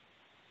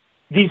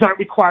 These aren't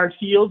required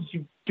fields.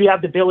 You do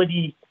have the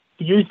ability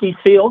to use these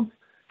fields.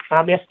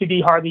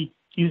 STD hardly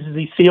uses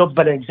these fields,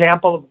 but an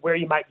example of where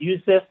you might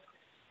use this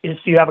is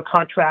if you have a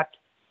contract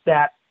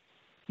that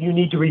you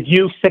need to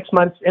review 6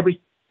 months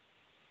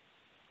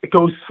it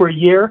goes for a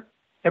year.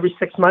 Every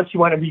 6 months you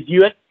want to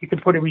review it. You can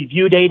put a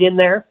review date in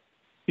there.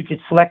 You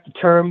could select the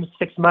term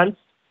 6 months,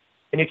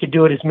 and you could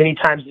do it as many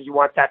times as you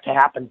want that to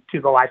happen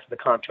through the life of the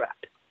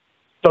contract.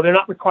 So they're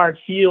not required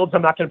fields.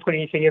 I'm not going to put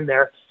anything in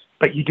there,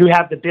 but you do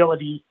have the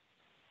ability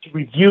to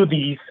review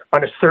these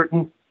on a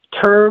certain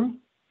term,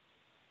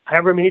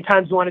 however many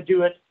times you want to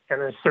do it,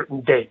 and a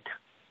certain date.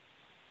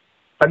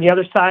 On the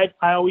other side,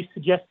 I always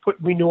suggest put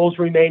renewals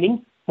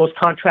remaining. Most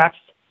contracts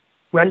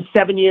run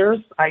 7 years.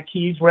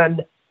 ITs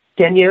run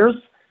 10 years.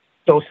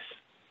 So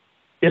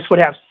this would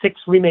have 6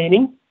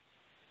 remaining.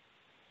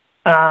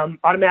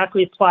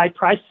 Automatically applied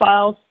price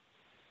files.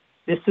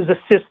 This is a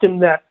system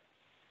that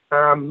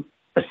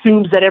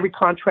assumes that every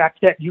contract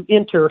that you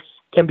enter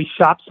can be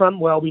shopped from.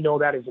 Well, we know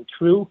that isn't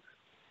true.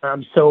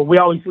 So we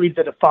always leave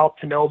the default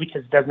to no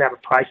because it doesn't have a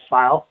price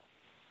file.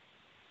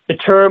 The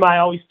term I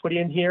always put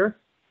in here.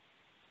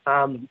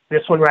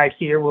 This one right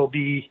here will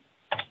be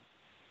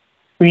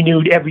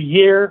renewed every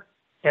year.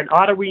 And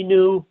auto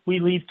renew, we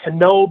leave to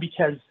no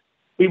because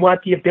we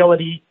want the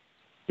ability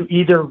to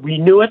either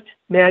renew it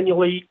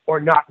manually or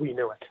not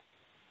renew it.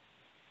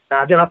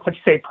 Then I'll click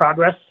Save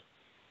Progress.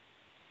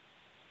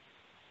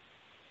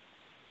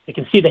 You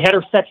can see the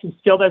header section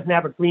still doesn't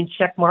have a green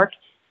check mark.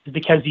 It's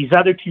because these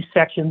other 2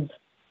 sections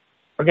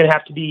are going to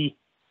have to be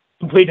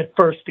completed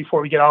first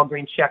before we get all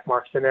green check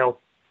marks, and I'll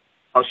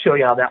show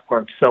you how that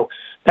works. So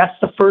that's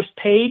the first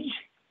page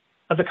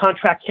of the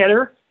contract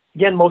header.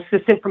 Again, most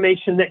of this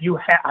information that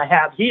I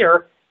have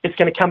here is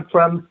going to come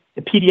from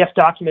the PDF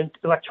document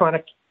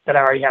electronic that I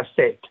already have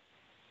saved.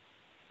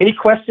 Any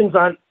questions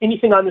on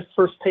anything on this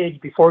first page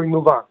before we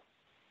move on?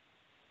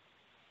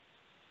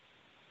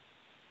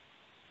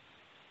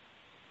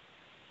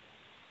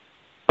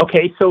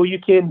 Okay, so you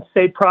can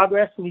save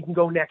progress and you can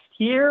go next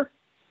here,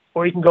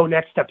 or you can go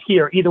next up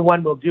here. Either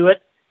one will do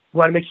it. You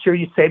want to make sure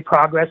you save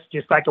progress,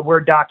 just like a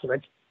Word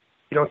document.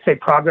 You don't save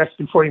progress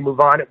before you move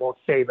on, it won't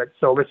save it.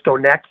 So let's go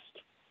next.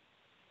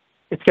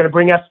 It's going to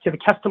bring us to the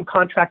custom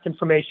contract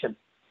information.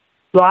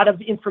 A lot of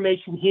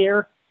information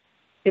here.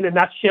 In a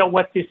nutshell,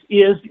 what this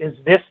is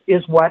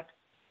what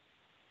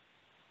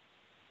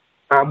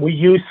we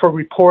use for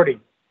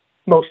reporting,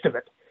 most of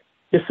it.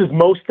 This is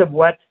most of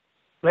what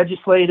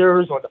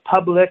legislators or the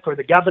public or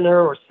the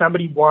governor or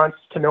somebody wants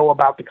to know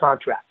about the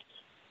contract.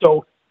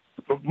 So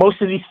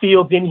most of these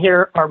fields in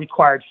here are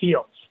required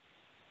fields.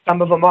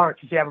 Some of them aren't.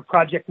 If you have a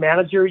project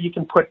manager, you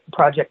can put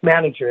project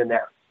manager in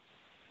there.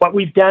 What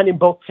we've done in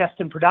both test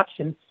and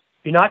production,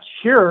 if you're not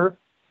sure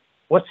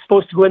what's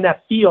supposed to go in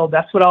that field,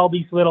 that's what all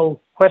these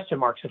little question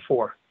marks are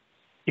for.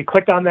 You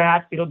click on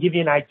that, it'll give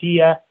you an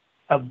idea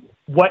of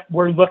what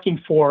we're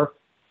looking for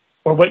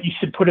or what you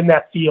should put in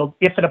that field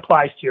if it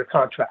applies to your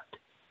contract.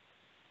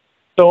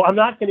 So I'm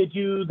not going to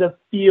do the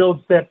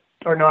fields that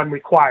are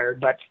non-required,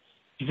 but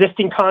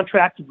existing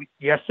contract,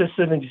 yes, this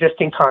is an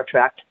existing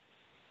contract.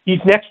 These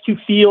next 2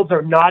 fields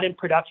are not in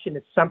production.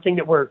 It's something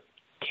that we're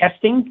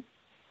testing.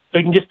 So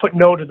you can just put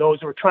no to those.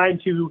 We're trying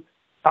to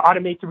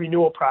automate the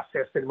renewal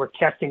process, and we're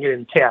testing it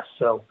in tests.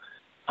 So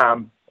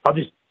I'll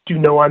just do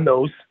no on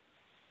those.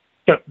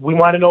 So we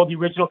want to know the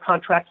original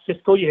contract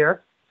fiscal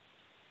year.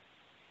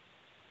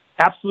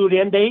 Absolute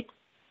end date.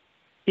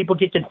 People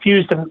get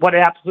confused on what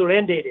an absolute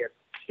end date is.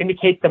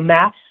 Indicate the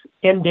max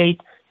end date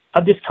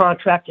of this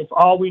contract if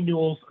all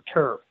renewals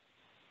occur.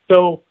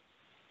 So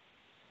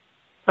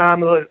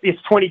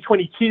it's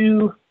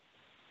 2022.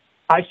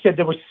 I said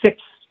there were 6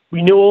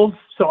 renewals,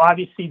 so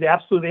obviously the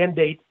absolute end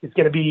date is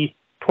going to be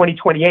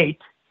 2028.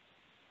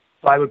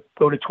 So I would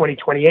go to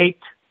 2028,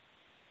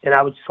 and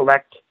I would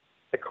select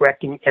the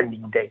correcting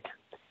ending date.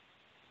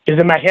 Because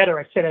in my header,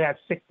 I said it had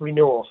 6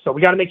 renewals. So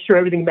we got to make sure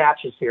everything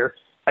matches here.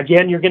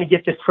 Again, you're going to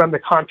get this from the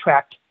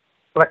contract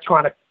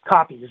electronic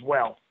copy as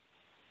well.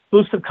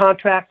 Exclusive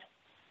contract,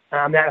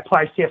 that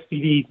applies to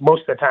SPV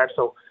most of the time,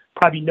 so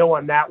probably no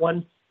on that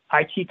one.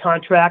 IT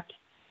contract,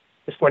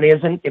 this one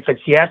isn't. If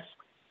it's yes,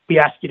 we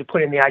ask you to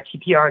put in the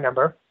ITPR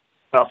number.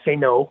 I'll say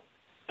no.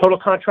 Total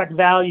contract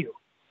value.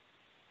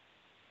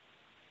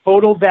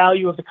 Total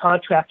value of the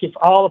contract if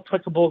all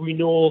applicable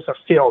renewals are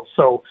filled.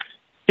 So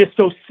this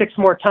goes 6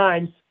 more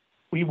times.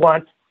 We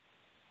want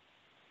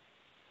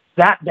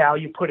that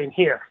value put in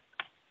here.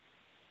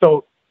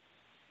 So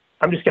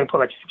I'm just going to put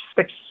like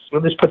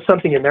we'll just put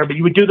something in there, but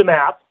you would do the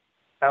math,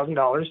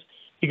 $1,000.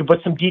 You can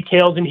put some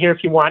details in here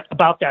if you want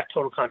about that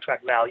total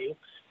contract value.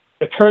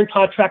 The current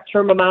contract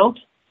term amount,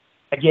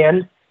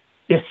 again,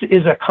 this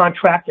is a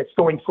contract that's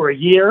going for a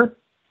year.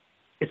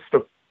 It's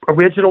the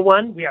original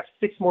one. We have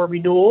 6 more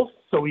renewals,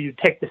 so we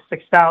take the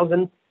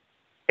 6,000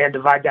 and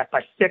divide that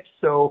by 6,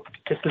 so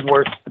this is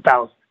worth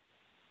 1,000.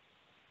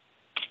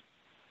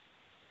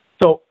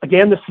 So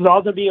again, this is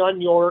all going to be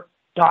on your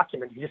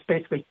document. You just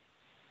basically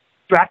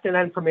extract that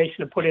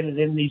information and put it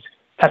in these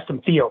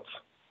custom fields.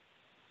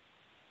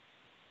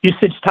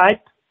 Usage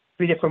type,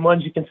 3 different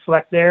ones you can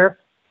select there.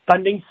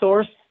 Funding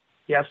source,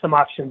 you have some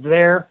options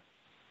there.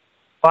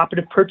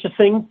 Cooperative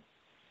purchasing,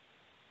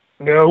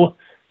 no.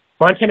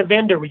 Montana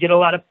vendor, we get a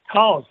lot of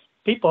calls.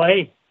 People,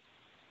 hey,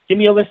 give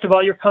me a list of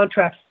all your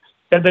contracts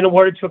that have been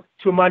awarded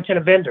to a Montana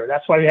vendor.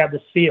 That's why we have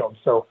this field.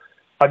 So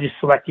I'll just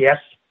select yes.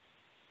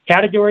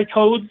 Category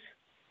codes,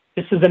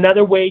 this is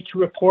another way to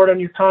report on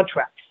your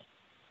contracts.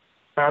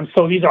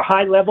 So these are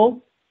high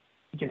level.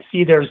 You can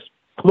see there's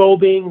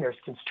clothing, there's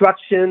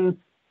construction,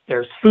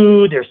 there's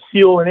food, there's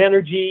fuel and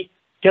energy,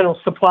 general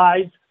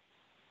supplies.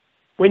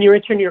 When you're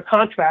entering your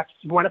contracts,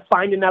 you want to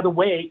find another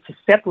way to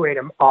separate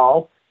them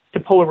all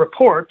to pull a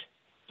report,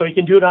 so you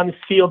can do it on this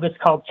field that's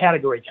called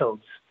category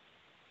codes.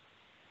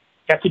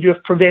 You have to do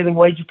if prevailing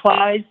wage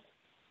applies.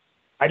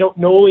 I don't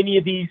know any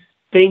of these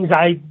things.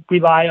 I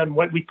rely on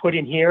what we put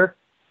in here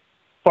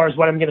as far as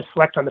what I'm going to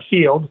select on the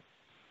field.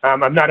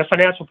 I'm not a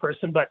financial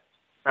person, but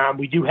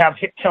we do have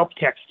help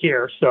text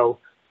here. So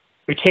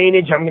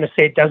retainage, I'm going to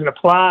say it doesn't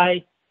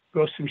apply.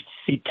 Gross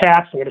receipt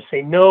tax, I'm going to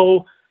say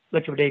no.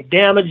 Liquidated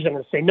damage, I'm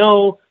going to say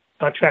no.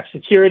 Contract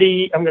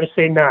security, I'm going to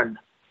say none.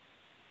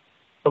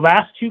 The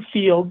last 2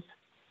 fields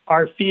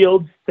are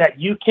fields that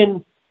you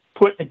can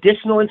put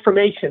additional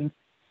information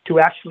to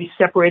actually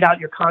separate out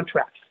your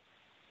contracts.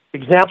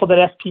 The example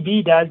that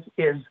SPB does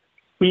is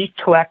we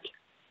collect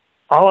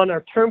all on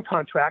our term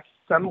contracts.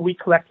 Some we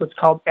collect what's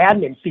called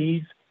admin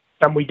fees,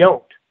 some we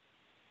don't.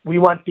 We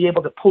want to be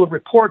able to pull a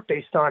report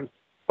based on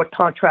what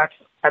contracts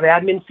have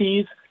admin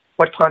fees,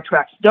 what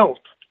contracts don't.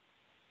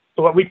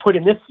 So what we put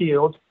in this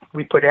field,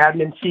 we put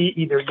admin fee,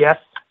 either yes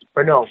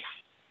or no.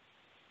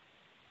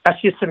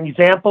 That's just an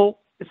example.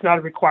 It's not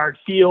a required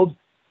field.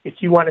 If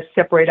you want to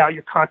separate out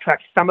your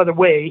contract some other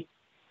way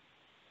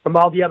from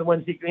all the other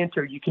ones that you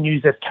enter, you can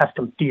use this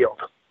custom field.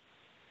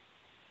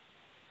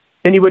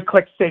 Then you would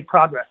click Save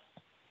Progress.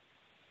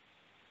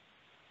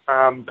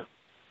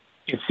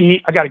 You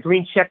see, I got a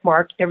green check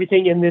mark.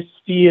 Everything in this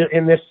field,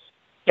 in this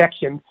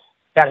section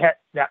that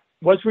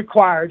was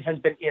required has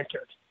been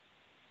entered.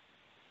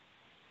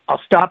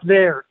 I'll stop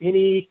there.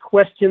 Any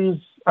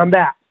questions on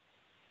that?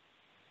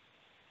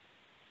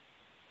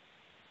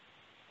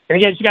 And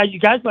again, you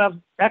guys will have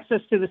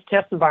access to this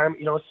test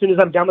environment. You know, as soon as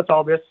I'm done with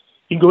all this,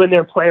 you can go in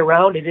there and play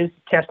around. It is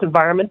a test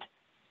environment.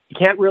 You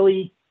can't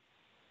really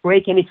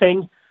break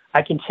anything.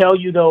 I can tell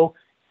you, though,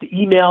 the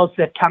emails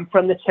that come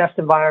from the test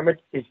environment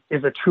is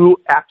a true,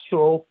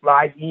 actual,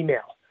 live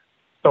email.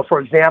 So,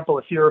 for example,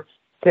 if you're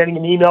sending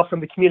an email from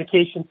the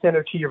communication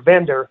center to your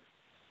vendor,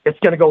 it's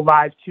going to go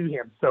live to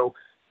him. So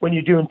when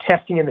you're doing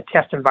testing in the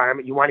test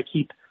environment, you want to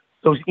keep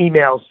those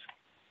emails,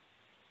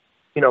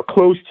 you know,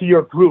 close to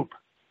your group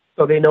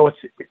so they know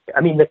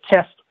the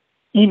test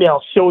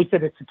email shows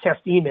that it's a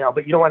test email,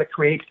 but you don't want to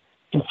create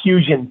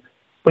confusion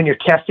when you're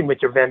testing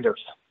with your vendors.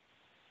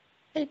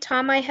 Hey,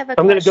 Tom, I have a question.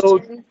 I'm going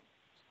to go.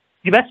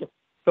 You betcha.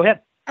 Go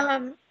ahead.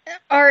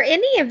 Are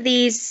any of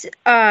these,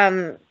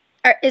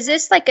 is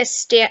this like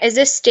is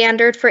this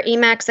standard for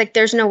eMACS? Like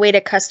there's no way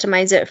to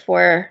customize it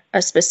for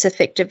a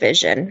specific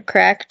division,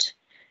 correct?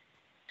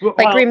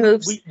 Like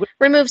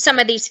remove some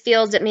of these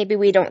fields that maybe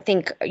we don't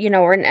think, you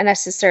know, or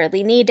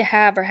necessarily need to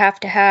have or have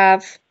to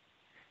have.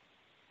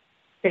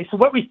 Okay, so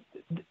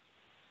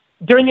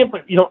during the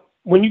input, you know,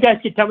 when you guys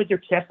get done with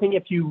your testing,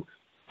 if you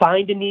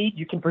find a need,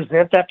 you can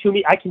present that to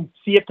me. I can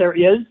see if there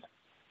is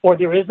or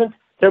there isn't.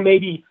 There may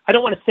be, I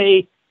don't want to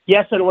say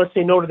yes, I don't want to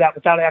say no to that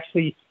without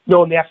actually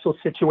knowing the actual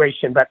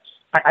situation, but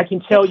I can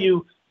tell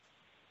you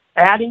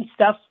adding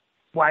stuff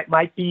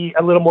might be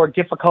a little more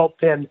difficult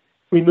than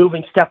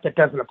removing stuff that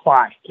doesn't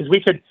apply. Because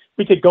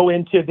we could go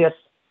into this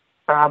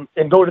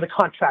and go to the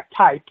contract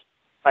type,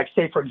 like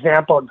say, for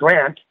example, a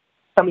grant.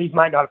 Some of these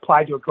might not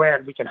apply to a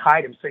grant. We can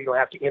hide them so you don't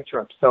have to enter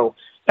them. So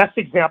that's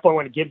the example I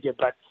want to give you.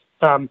 But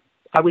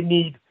I would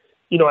need,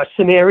 you know, a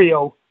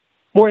scenario,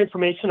 more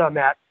information on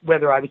that,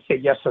 whether I would say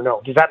yes or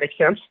no. Does that make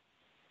sense?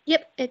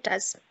 Yep, it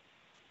does.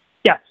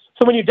 Yeah.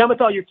 So when you're done with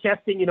all your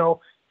testing, you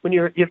know, when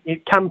you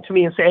come to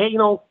me and say, hey, you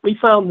know, we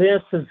found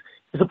this, is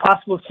it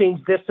possible to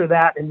change this or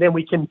that? And then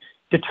we can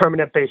determine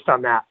it based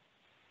on that.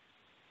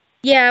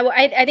 Yeah, well,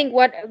 I think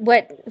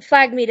what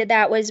flagged me to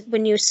that was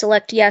when you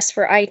select yes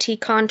for IT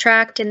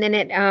contract, and then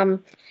it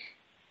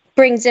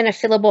brings in a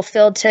fillable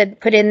field to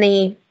put in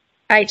the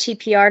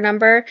ITPR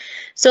number.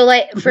 So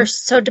like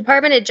so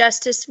Department of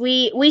Justice,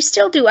 we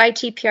still do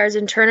ITPRs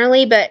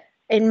internally, but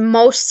in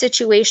most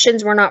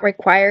situations, we're not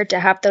required to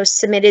have those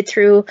submitted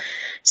through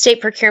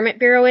State Procurement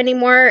Bureau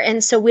anymore.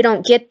 And so we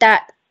don't get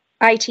that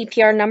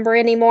ITPR number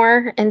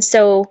anymore. And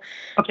so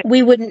Okay.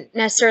 we wouldn't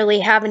necessarily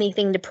have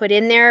anything to put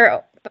in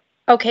there.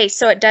 Okay,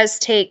 so it does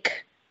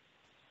take,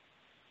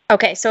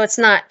 okay, so it's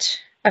not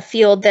a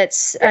field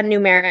that's a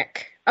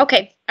numeric.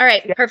 Okay, all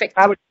right, Yeah, perfect.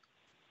 I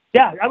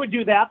would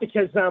do that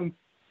because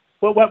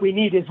what we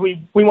need is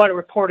we want to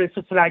report if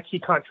it's an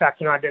IT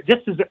contract or not.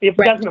 Just as if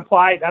it doesn't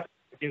apply, that's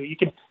what you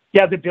do. You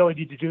have the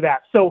ability to do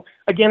that. So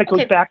again, it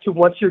goes back to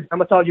once you're done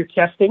with all your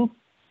testing,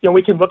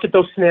 we can look at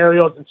those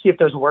scenarios and see if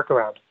there's a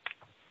workaround.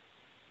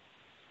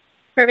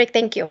 Perfect,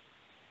 thank you.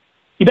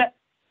 You bet.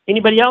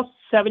 Anybody else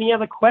have any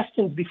other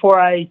questions before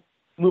I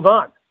move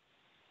on?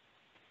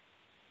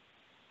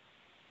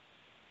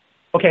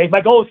 Okay,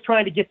 my goal is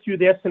trying to get through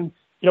this, and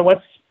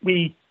once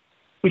we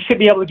should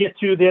be able to get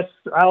through this,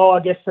 I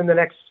guess in the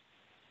next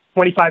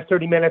 25,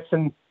 30 minutes,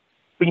 and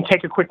we can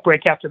take a quick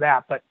break after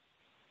that. But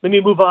let me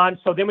move on.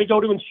 So then we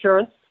go to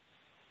insurance.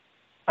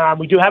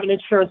 We do have an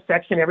insurance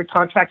section. Every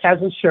contract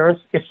has insurance.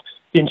 If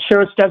the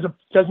insurance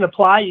doesn't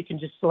apply, you can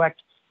just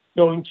select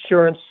no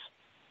insurance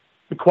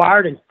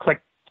required and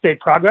click Save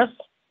Progress.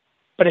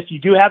 But if you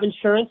do have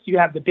insurance, you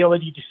have the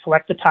ability to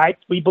select the type.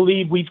 We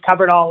believe we've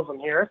covered all of them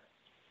here.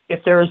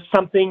 If there is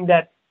something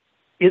that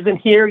isn't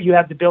here, you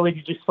have the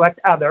ability to select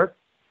other.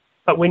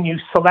 But when you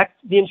select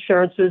the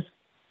insurances,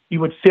 you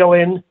would fill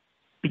in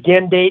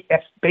begin date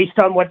based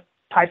on what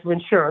type of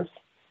insurance,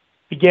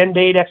 begin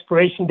date,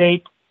 expiration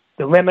date,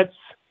 the limits.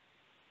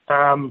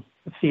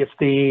 Let's see if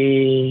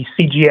the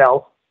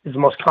CGL is the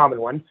most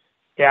common one.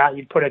 Yeah,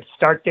 you'd put a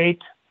start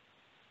date,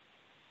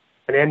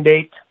 an end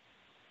date.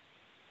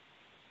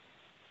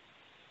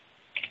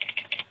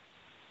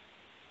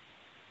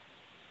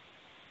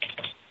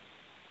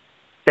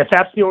 If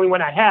that's the only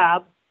one I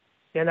have,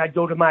 then I'd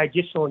go to my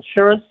additional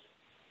insurance.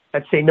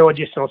 I'd say no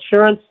additional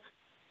insurance.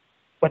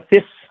 But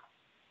this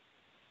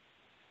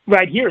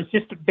right here is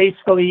just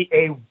basically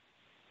a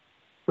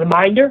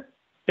reminder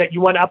that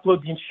you want to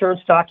upload the insurance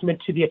document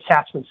to the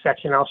attachment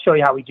section. I'll show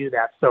you how we do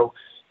that. So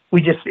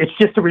it's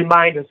just a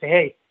reminder, say,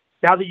 hey,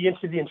 now that you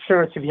enter the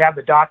insurance, if you have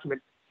the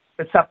document,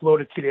 let's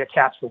upload it to the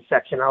attachment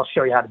section. I'll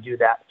show you how to do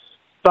that.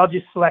 So I'll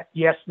just select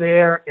yes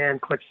there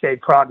and click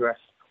Save Progress.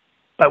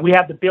 But we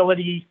have the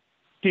ability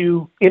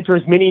to enter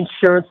as many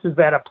insurances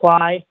that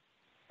apply.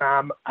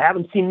 I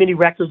haven't seen many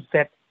records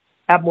that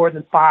have more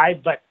than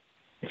 5, but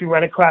if you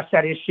run across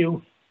that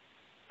issue,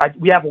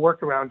 we have a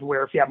workaround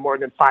where if you have more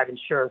than 5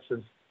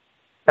 insurances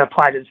that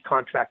apply to this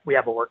contract, we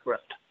have a workaround.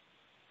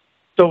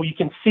 So you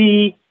can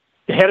see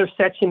the header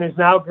section is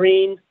now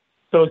green,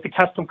 so is the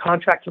custom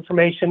contract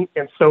information,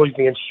 and so is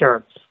the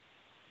insurance.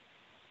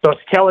 So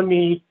it's telling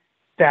me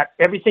that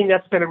everything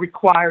that's been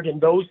required in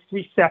those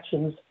 3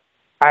 sections,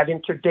 I've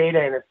entered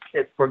data,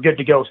 and we're good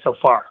to go so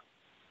far.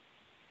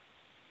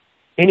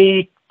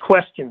 Any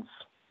questions?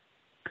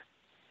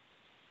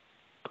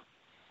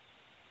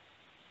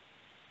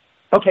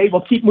 Okay,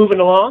 we'll keep moving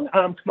along.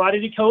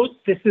 Commodity codes,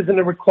 this isn't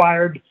a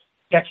required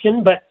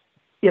section, but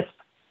if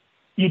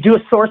you do a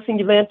sourcing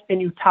event and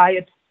you tie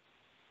it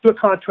to a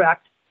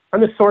contract,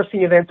 on the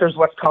sourcing event, there's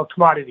what's called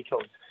commodity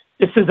codes.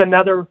 This is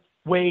another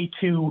way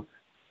to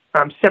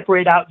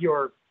separate out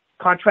your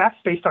contracts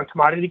based on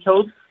commodity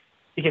codes.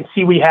 You can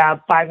see we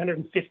have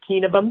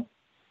 515 of them.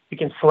 You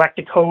can select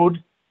a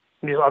code.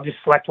 I'll just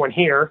select one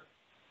here.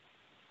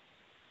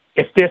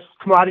 If this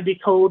commodity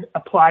code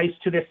applies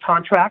to this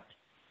contract,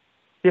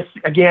 this,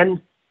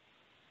 again,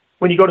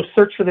 when you go to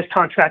search for this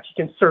contract,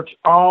 you can search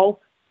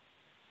all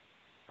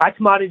by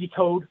commodity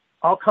code,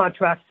 all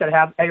contracts that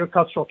have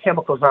agricultural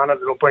chemicals on it.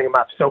 It'll bring them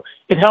up. So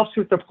it helps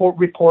with the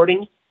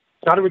reporting.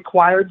 It's not a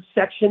required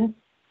section.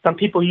 Some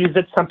people use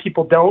it, some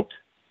people don't.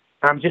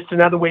 Just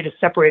another way to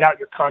separate out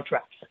your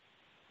contracts.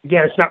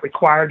 Again, it's not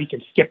required. You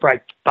can skip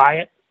right by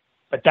it,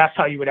 but that's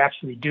how you would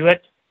actually do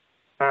it.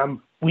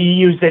 We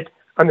use it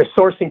on the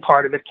sourcing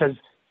part of it because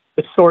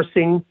the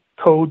sourcing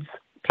codes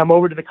come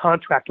over to the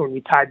contract when we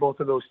tie both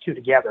of those two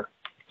together.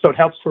 So it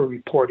helps for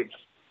reporting.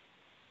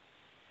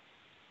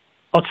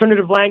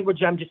 Alternative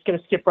language, I'm just going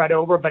to skip right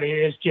over, but it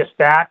is just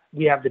that.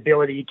 We have the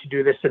ability to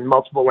do this in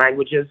multiple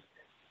languages.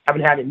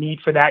 Haven't had a need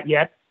for that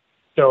yet.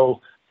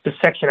 So this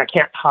section I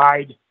can't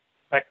hide,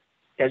 but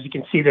as you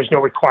can see, there's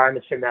no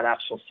requirements in that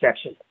actual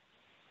section.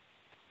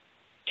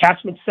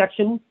 Attachment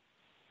section,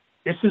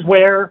 this is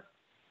where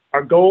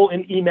our goal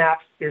in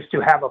eMACS is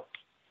to have a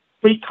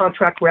complete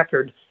contract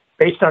record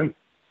based on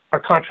our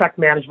contract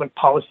management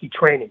policy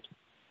training.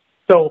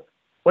 So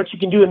what you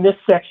can do in this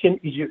section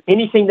is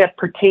anything that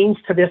pertains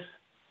to this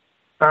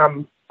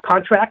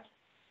contract,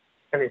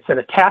 and it's an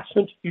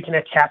attachment, you can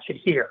attach it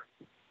here.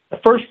 The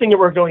first thing that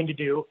we're going to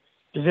do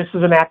is this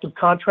is an active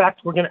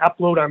contract. We're going to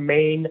upload our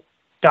main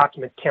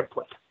document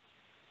template.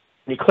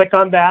 When you click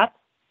on that,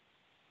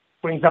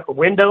 it brings up a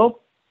window.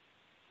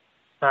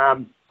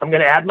 I'm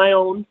going to add my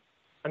own.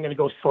 I'm going to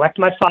go select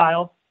my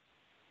file.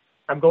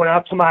 I'm going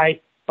out to my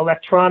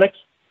electronic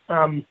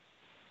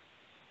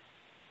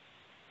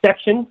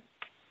section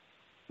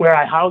where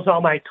I house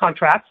all my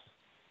contracts.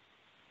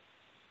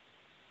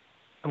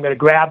 I'm going to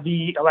grab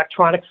the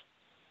electronic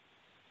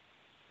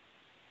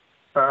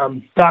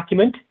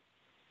document.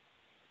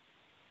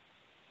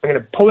 I'm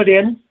going to pull it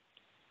in.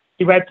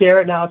 See right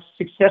there, now it's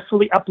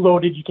successfully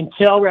uploaded. You can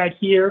tell right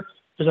here,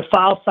 there's a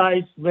file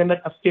size limit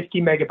of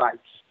 50 megabytes.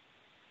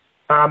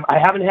 I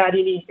haven't had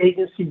any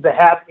agencies that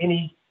have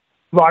any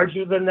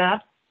larger than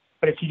that,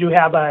 but if you do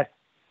have a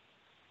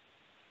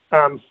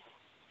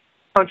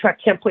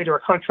contract template or a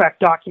contract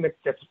document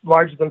that's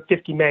larger than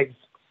 50 megs,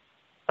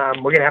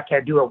 we're going to have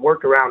to do a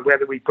workaround,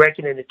 whether we break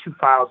it into 2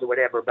 files or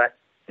whatever, but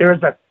there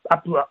is a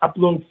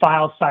upload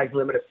file size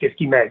limit of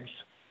 50 megs.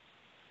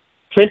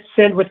 Click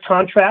send with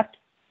contract.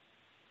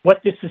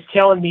 What this is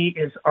telling me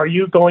is, are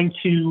you going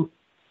to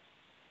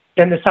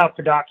send this out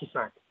for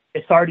DocuSign?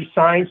 It's already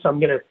signed, so I'm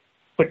going to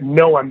put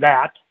no on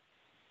that.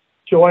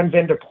 Join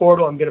vendor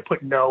portal, I'm going to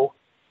put no.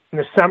 And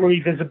the summary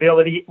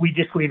visibility, we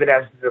just leave it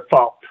as the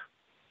default.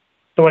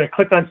 So when I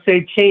click on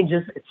Save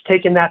Changes, it's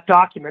taking that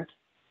document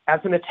as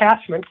an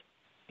attachment.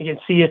 You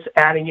can see it's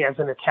adding as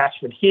an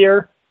attachment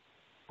here.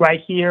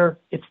 Right here,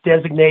 it's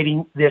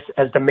designating this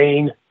as the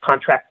main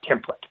contract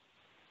template.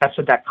 That's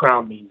what that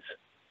crown means.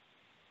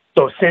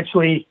 So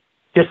essentially,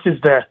 this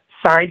is the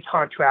signed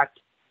contract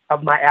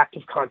of my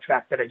active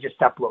contract that I just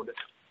uploaded.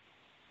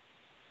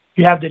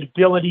 You have the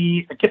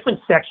ability, a different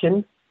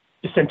section,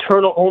 this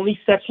internal only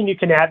section, you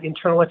can add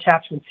internal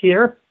attachments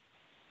here.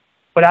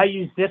 What I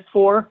use this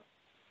for, a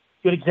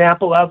good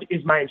example of,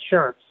 is my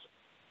insurance.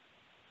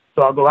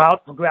 So I'll go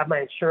out, I'll grab my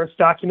insurance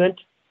document.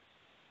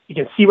 You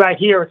can see right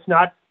here, it's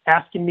not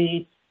asking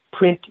me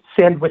print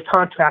send with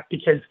contract,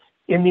 because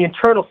in the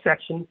internal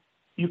section,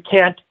 you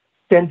can't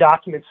send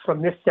documents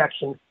from this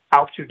section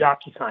out through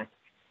DocuSign.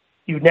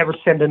 You would never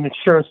send an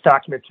insurance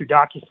document through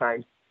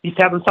DocuSign. You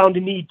haven't found a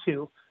need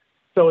to,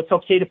 so it's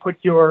okay to put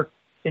your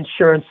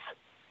insurance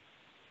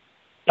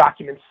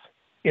documents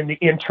in the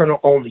internal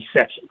only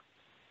section.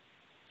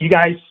 You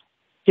guys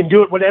can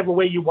do it whatever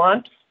way you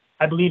want.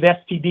 I believe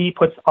SPB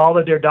puts all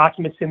of their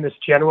documents in this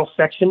general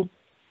section,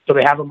 so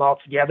they have them all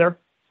together.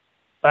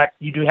 But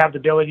you do have the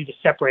ability to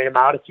separate them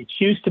out if you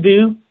choose to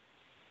do.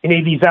 Any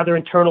of these other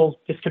internal,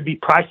 this could be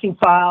pricing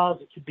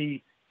files, it could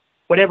be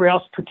whatever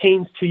else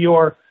pertains to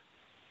your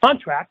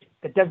contract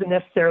that doesn't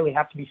necessarily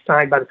have to be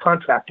signed by the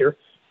contractor.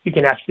 You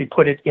can actually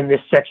put it in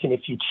this section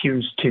if you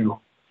choose to.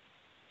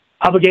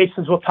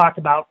 Obligations we'll talk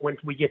about when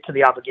we get to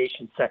the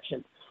obligation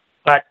section.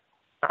 But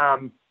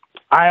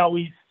I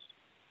always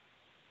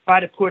try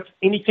to put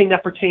anything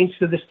that pertains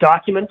to this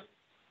document,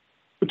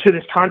 to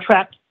this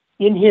contract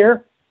in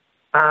here.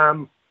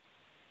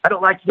 I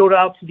don't like to go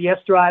out to the S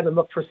drive and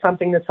look for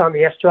something that's on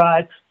the S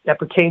drive that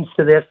pertains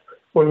to this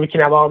when we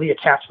can have all the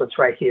attachments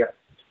right here.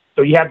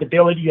 So you have the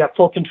ability, you have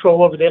full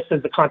control over this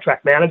as the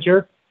contract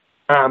manager.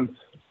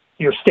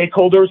 Your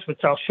stakeholders, which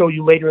I'll show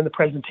you later in the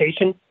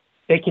presentation,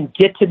 they can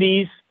get to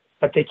these,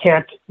 but they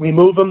can't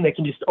remove them. They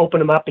can just open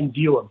them up and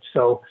view them.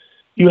 So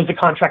you as a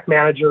contract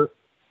manager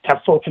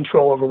have full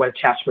control over what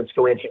attachments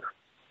go in here.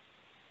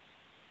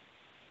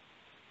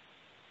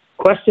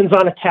 Questions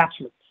on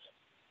attachments?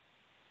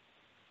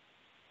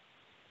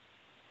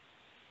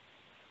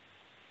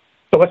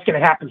 So what's going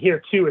to happen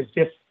here too is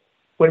this,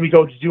 when we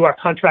go to do our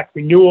contract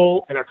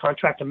renewal and our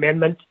contract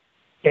amendment,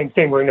 same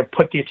thing, we're going to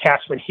put the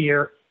attachment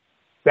here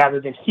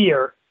rather than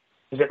here,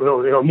 because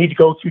it'll need to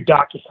go through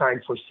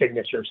DocuSign for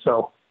signature.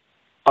 So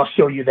I'll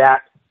show you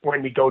that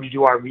when we go to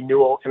do our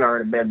renewal and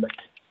our amendment.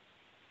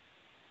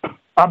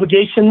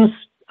 Obligations,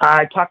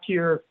 I talked to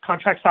your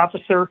contracts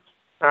officer.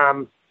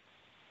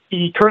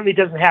 He currently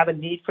doesn't have a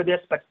need for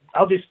this, but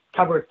I'll just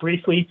cover it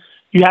briefly.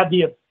 You have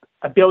the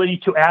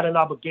ability to add an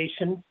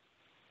obligation.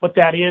 What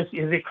that is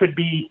it could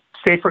be,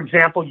 say, for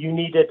example, you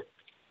needed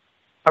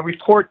a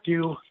report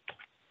due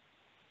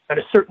at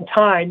a certain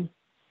time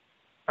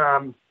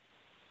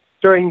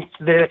during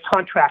the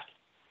contract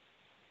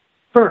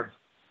term.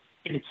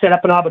 You could set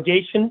up an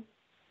obligation.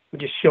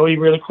 We'll just show you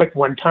really quick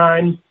one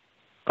time.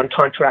 On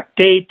contract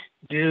date,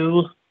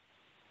 due,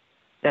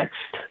 next.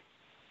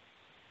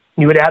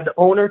 You would add the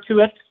owner to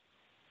it.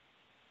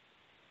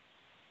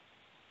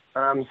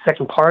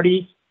 Second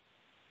party.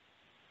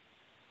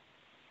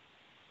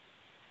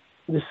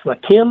 Just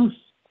select him.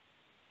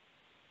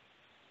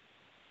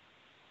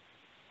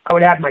 I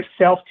would add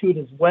myself to it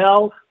as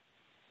well.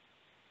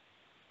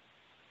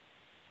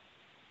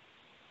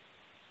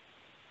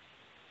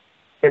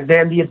 And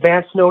then the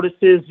advance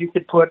notices, you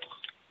could put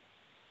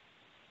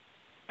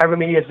however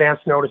many advance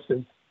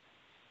notices.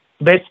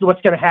 Basically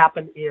what's going to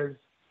happen is,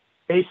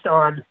 based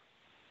on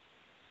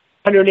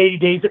 180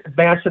 days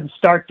advance of the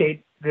start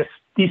date,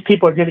 these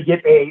people are going to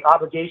get a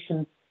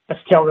obligation that's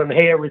telling them,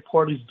 hey, a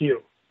report is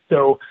due.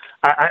 So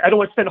I don't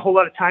want to spend a whole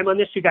lot of time on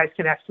this. You guys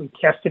can actually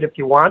test it if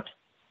you want.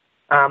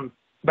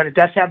 But it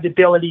does have the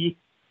ability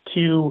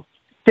to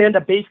send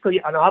basically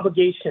an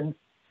obligation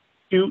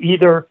to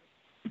either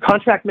the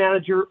contract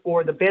manager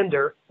or the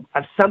vendor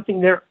of something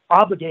they're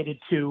obligated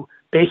to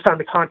based on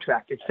the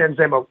contract. It sends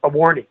them a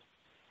warning.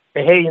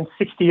 Hey, in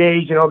 60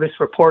 days, this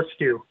report's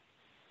due.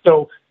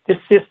 So this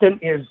system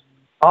is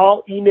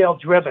all email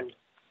driven.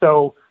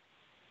 So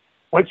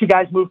once you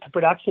guys move to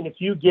production, if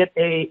you get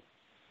a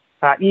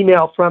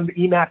email from the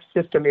eMACS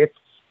system,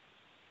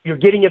 you're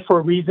getting it for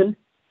a reason.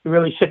 You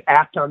really should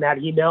act on that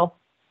email.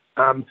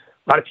 A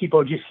lot of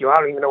people just, I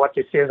don't even know what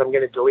this is. I'm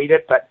going to delete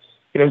it, but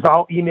it is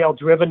all email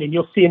driven, and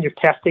you'll see in your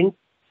testing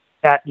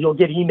that you'll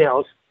get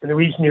emails. And the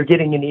reason you're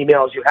getting an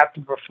email is you have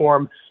to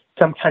perform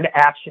some kind of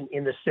action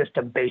in the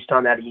system based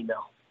on that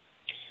email.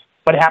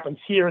 What happens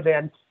here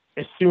then,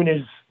 as soon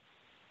as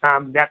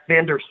that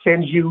vendor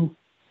sends you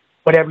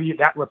whatever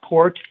that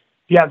report,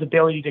 you have the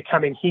ability to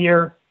come in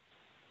here.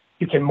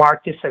 You can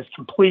mark this as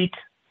complete.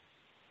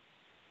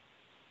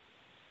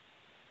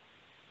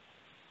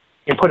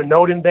 You can put a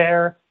note in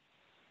there.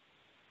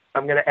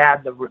 I'm going to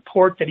add the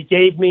report that he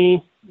gave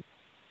me.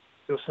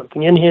 Do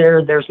something in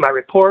here. There's my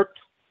report.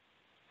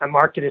 I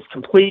marked it as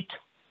complete.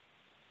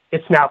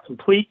 It's now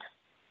complete.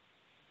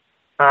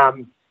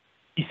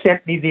 He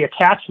sent me the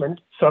attachment.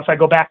 So if I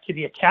go back to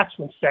the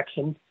attachment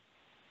section,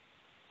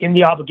 in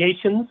the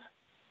obligations,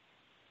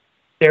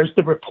 there's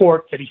the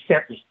report that he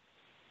sent me.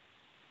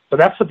 So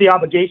that's what the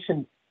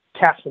obligation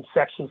attachment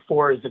section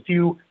for is. If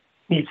you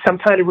need some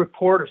kind of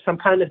report or some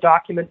kind of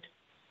document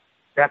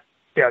that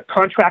the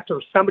contractor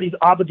or somebody's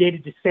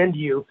obligated to send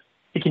you,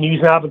 you can use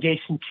an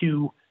obligation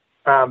to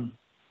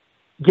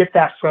get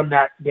that from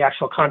the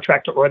actual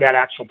contractor or that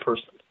actual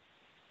person.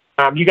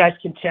 You guys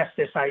can test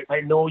this.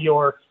 I know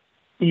your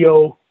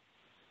CEO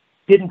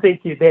didn't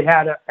think they'd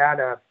had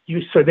a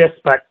use for this,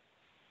 but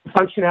the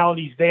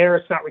functionality is there.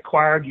 It's not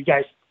required. You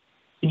guys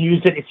can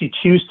use it. If you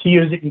choose to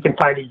use it, you can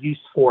find a use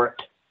for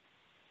it.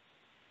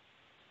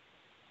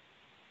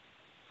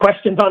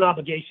 Questions on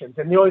obligations.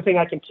 And the only thing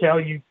I can tell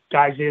you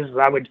guys is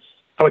I would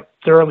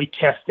thoroughly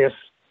test this.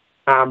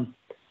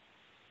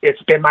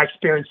 It's been my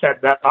experience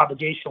that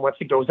obligation, once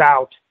it goes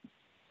out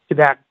to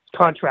that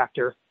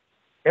contractor,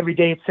 every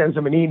day it sends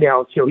them an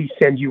email until he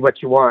sends you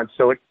what you want.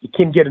 So it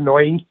can get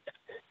annoying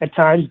at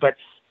times, but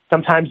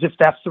sometimes if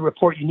that's the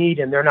report you need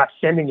and they're not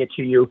sending it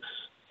to you,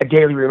 a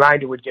daily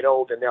reminder would get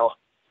old, and as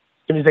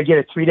soon as they get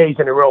it 3 days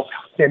in a row,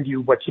 they'll send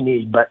you what you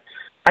need. But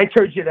I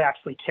encourage you to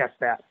actually test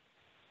that.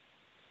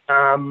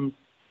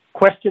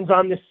 Questions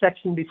on this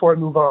section before I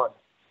move on?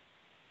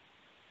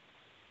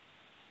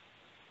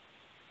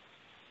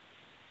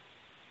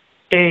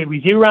 Okay,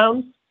 review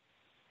rounds.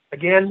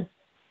 Again,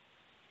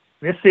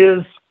 this is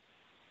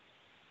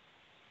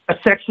a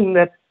section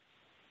that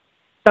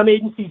some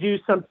agencies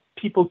use, some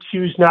people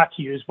choose not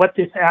to use. What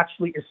this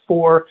actually is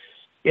for,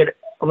 it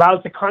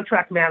allows the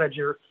contract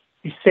manager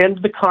to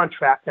send the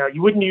contract. Now,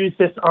 you wouldn't use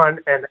this on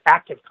an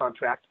active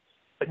contract,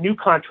 but new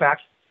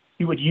contracts,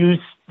 you would use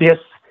this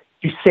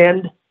to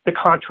send the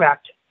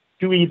contract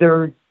to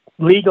either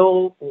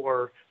legal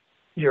or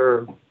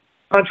your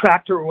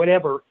contractor or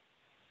whatever,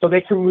 so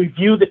they can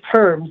review the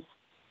terms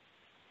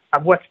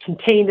of what's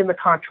contained in the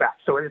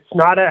contract. So it's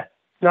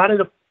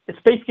it's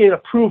basically an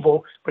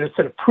approval, but it's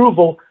an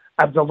approval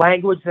of the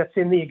language that's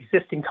in the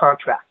existing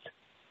contract.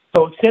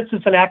 So since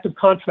it's an active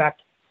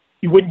contract,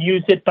 you wouldn't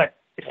use it, but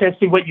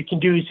essentially what you can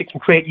do is you can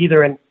create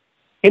either an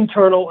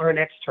internal or an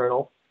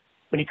external.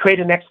 When you create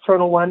an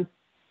external one,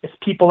 it's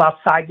people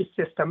outside the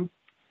system.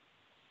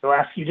 They'll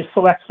ask you to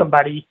select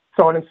somebody,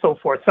 so on and so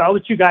forth. So I'll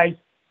let you guys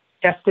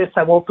test this.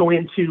 I won't go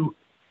into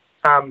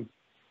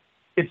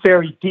it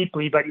very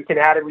deeply, but you can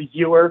add a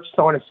reviewer,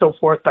 so on and so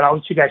forth, but I'll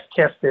let you guys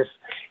test this,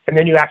 and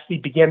then you actually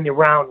begin the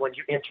round when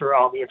you enter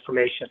all the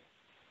information.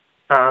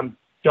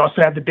 You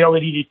also have the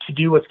ability to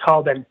do what's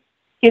called an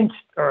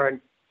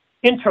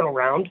internal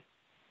round,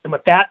 and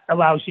what that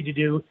allows you to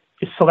do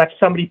is select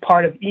somebody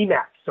part of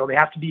eMACS. So they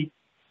have to be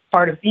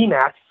part of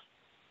eMACS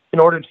in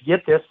order to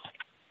get this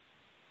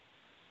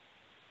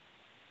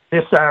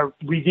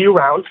review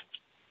round.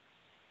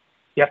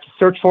 You have to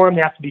search for them.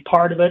 They have to be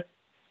part of it.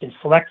 You can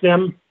select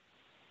them.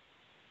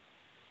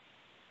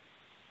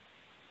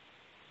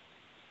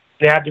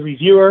 You add the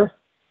reviewer.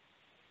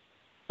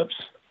 Oops.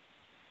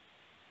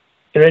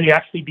 And then you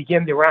actually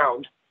begin the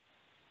round.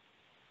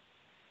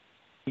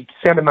 You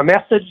send them a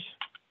message.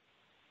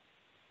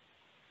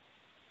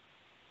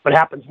 What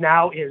happens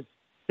now is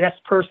this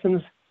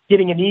person's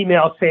getting an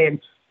email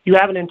saying, you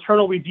have an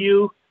internal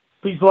review,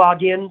 please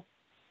log in,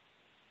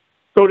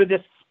 go to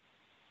this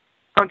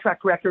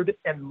contract record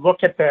and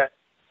look at the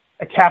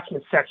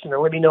attachment section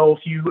and let me know if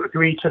you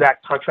agree to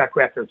that contract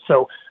record.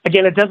 So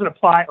again, it doesn't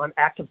apply on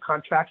active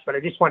contracts, but I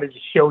just wanted to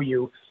show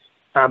you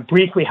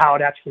briefly how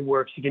it actually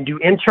works. You can do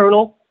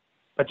internal,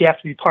 but they have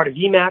to be part of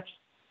eMACS,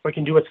 or you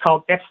can do what's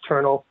called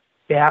external.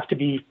 They have to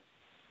be,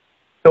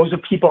 those are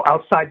people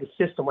outside the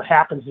system. What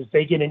happens is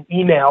they get an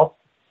email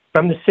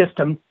from the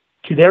system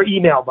to their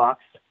email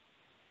box,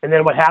 and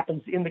then what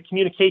happens in the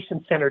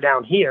communication center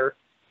down here,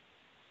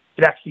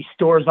 it actually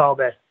stores all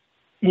the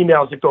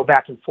emails that go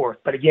back and forth.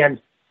 But again,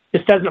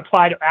 this doesn't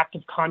apply to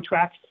active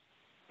contracts,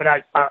 but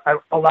I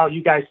allow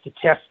you guys to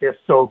test this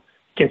so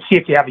you can see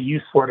if you have a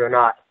use for it or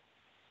not.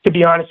 To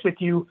be honest with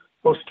you,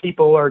 most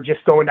people are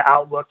just going to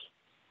Outlook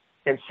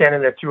and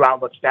sending it through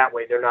Outlook that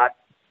way. They're not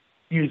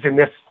using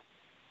this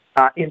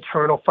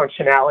internal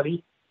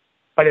functionality,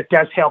 but it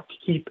does help to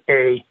keep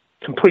a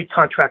complete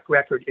contract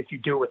record if you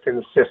do it within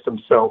the system.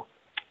 So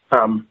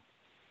I'll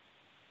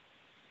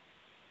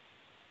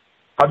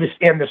just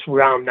end this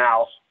round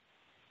now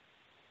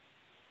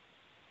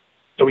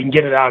so we can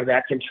get it out of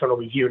that internal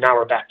review. Now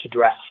we're back to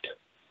draft.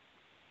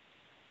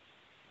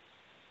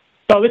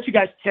 So I'll let you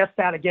guys test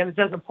that again. It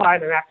doesn't apply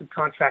to an active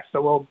contract,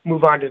 so we'll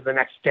move on to the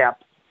next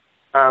step.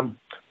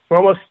 We're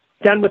almost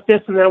done with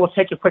this, and then we'll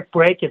take a quick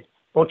break. It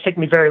won't take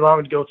me very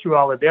long to go through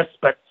all of this,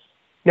 but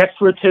next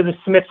we're to the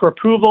submit for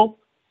approval.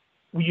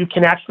 You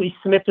can actually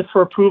submit this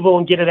for approval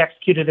and get it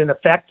executed in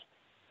effect,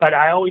 but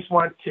I always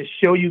want to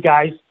show you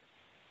guys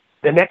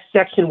the next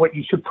section, what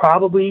you should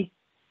probably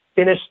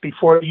finish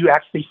before you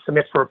actually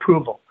submit for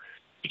approval.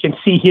 You can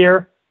see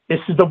here, this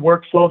is the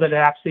workflow that it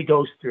actually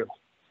goes through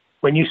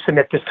when you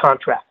submit this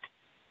contract.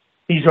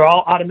 These are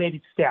all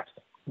automated steps.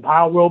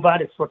 Compile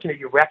robot, it's looking at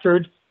your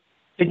record.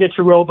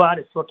 Signature robot,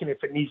 it's looking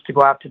if it needs to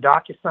go out to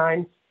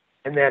DocuSign.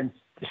 And then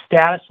the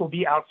status will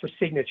be out for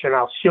signature. And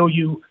I'll show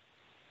you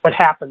what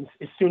happens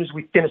as soon as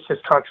we finish this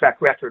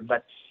contract record.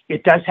 But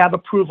it does have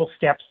approval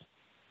steps.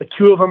 The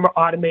 2 of them are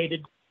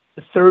automated.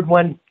 The 3rd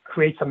one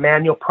creates a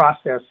manual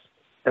process,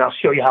 and I'll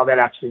show you how that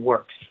actually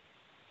works.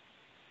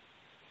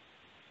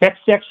 Next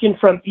section,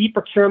 from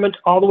e-procurement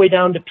all the way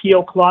down to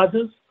PO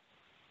clauses.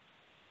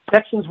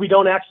 Sections we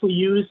don't actually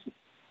use,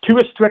 too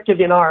restrictive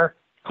in our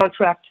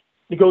contract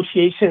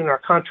negotiation and our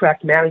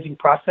contract managing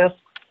process.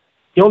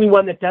 The only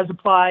one that does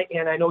apply,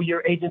 and I know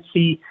your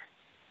agency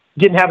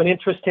didn't have an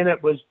interest in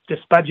it, was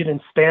just budget and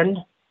spend.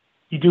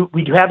 We do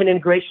have an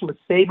integration with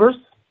Sabres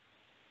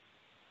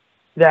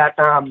that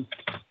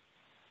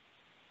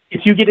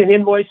if you get an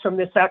invoice from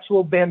this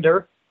actual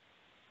vendor,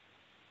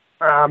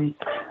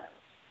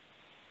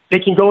 they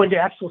can go into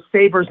actual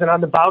Sabres, and on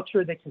the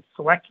voucher, they can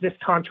select this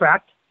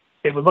contract.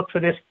 They would look for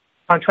this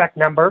contract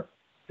number,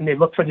 and they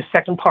look for the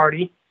second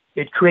party.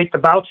 They'd create the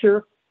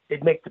voucher.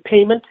 They'd make the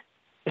payment.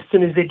 As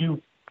soon as they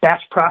do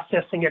batch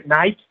processing at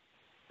night,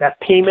 that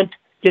payment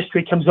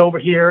history comes over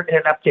here, and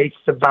it updates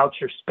the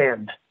voucher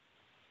spend.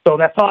 So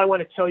that's all I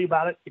want to tell you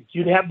about it. If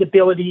you have the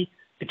ability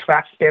to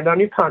track spend on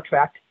your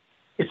contract,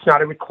 it's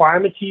not a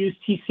requirement to use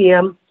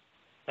TCM.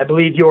 I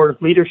believe your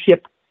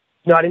leadership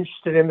is not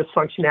interested in this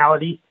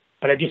functionality,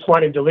 but I just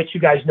wanted to let you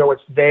guys know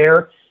it's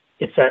there.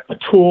 It's a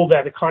tool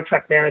that a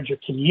contract manager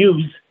can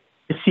use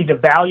to see the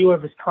value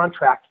of his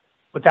contract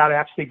without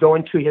actually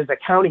going to his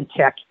accounting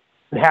tech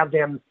and have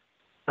them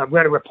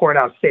run a report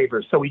out of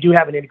Sabres. So we do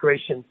have an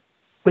integration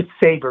with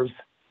Sabres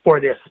for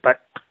this,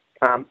 but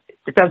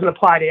it doesn't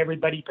apply to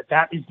everybody, but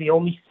that is the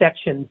only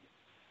section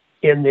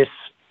in this,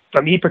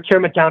 from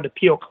e-procurement down to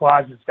PO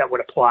clauses, that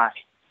would apply.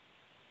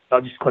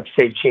 I'll just click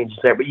Save Changes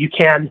there, but you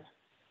can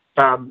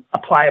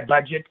apply a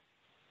budget,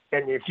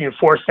 and if you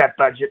enforce that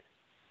budget,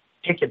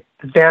 take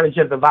advantage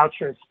of the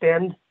voucher and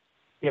spend.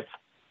 If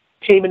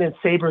payment in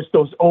Sabres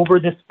goes over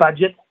this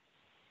budget,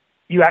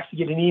 you actually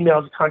get an email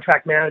as a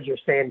contract manager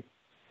saying,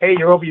 hey,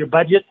 you're over your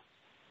budget.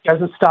 It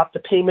doesn't stop the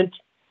payment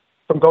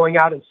from going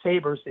out in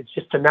Sabres. It's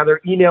just another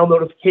email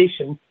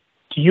notification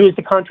to you as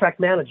the contract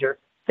manager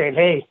saying,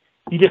 hey,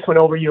 you just went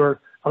over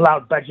your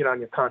allowed budget on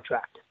your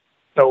contract.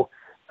 So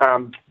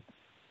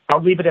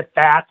I'll leave it at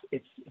that.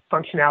 It's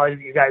functionality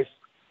that you guys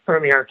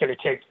currently aren't going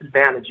to take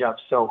advantage of.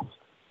 So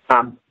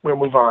we'll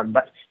move on.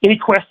 But any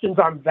questions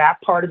on that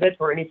part of it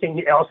or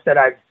anything else that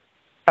I've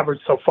covered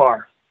so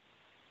far?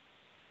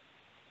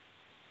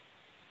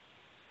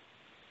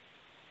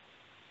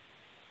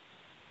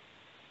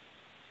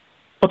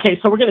 Okay,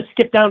 so we're going to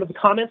skip down to the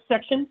comments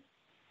section.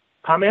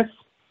 Comments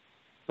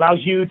allows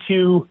you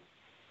to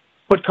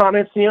put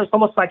comments in here. It's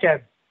almost like a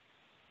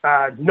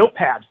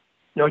notepad.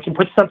 You know, you can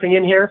put something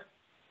in here.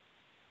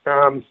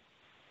 And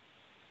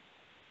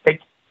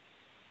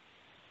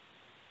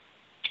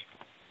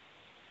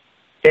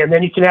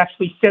then you can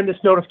actually send this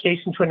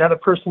notification to another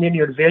person in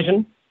your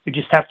division. You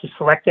just have to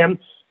select them.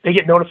 They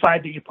get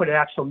notified that you put an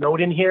actual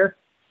note in here.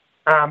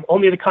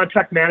 Only the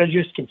contract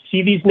managers can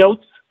see these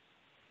notes.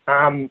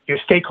 Your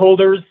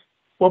stakeholders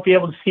won't be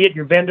able to see it.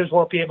 Your vendors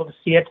won't be able to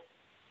see it.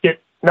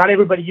 Not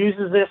everybody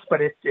uses this, but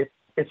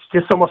it's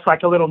just almost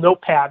like a little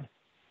notepad,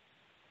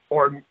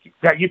 or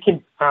that you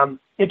can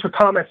enter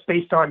comments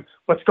based on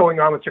what's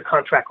going on with your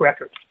contract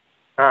record.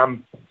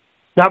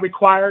 Not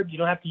required. You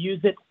don't have to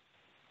use it.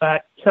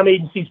 But some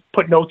agencies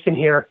put notes in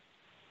here.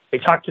 They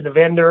talk to the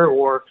vendor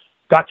or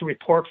got the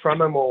report from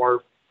them,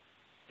 or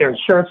their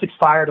insurance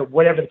expired, or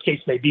whatever the case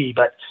may be.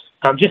 But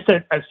just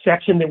a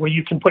section where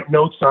you can put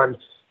notes on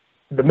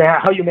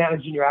how you're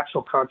managing your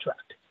actual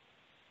contract.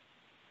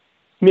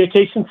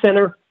 Communication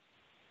center.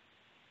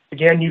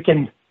 Again, you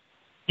can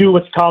do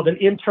what's called an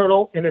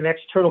internal and an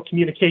external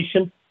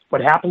communication.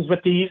 What happens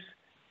with these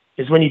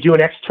is when you do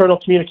an external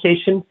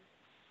communication,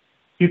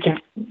 you can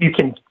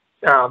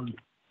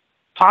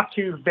talk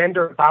to your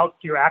vendor about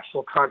your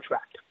actual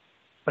contract.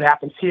 What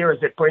happens here is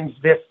it brings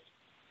this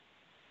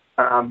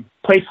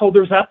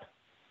placeholders up.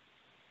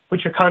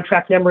 Put your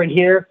contract number in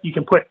here. You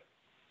can put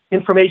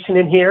information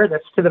in here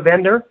that's to the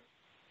vendor.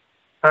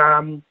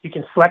 You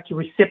can select your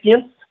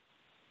recipients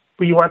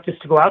who you want this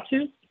to go out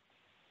to.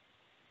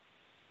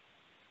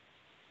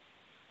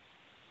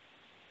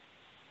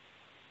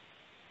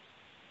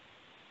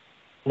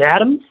 and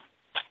add them.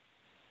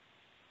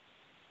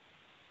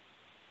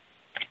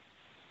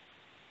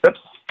 Oops.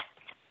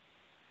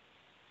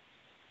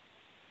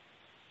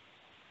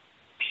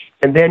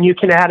 And then you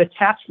can add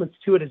attachments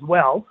to it as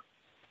well.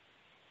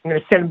 I'm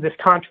going to send them this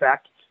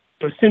contract.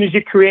 So as soon as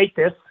you create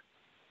this,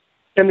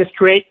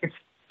 it's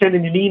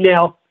sending an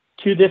email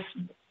to this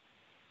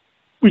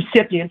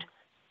recipient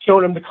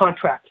showing them the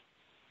contract.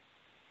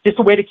 Just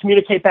a way to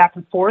communicate back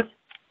and forth.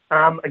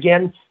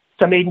 Again,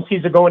 some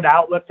agencies are going to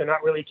Outlook. They're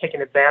not really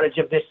taking advantage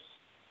of this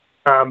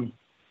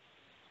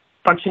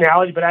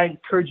functionality, but I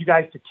encourage you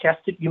guys to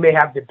test it. You may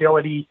have the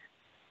ability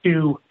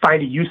to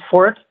find a use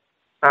for it.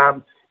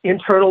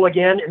 Internal,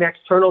 again, and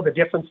external, the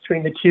difference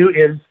between the two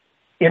is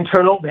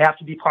internal, they have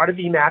to be part of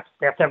eMACS.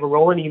 They have to have a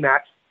role in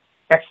eMACS.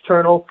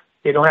 External,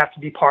 they don't have to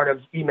be part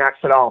of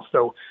eMACS at all.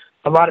 So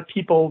a lot of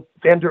people,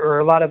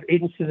 a lot of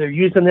agencies are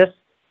using this.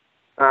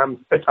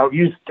 I'll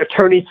use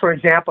attorneys, for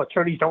example.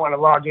 Attorneys don't want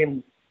to log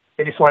in.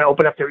 They just want to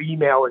open up their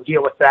email and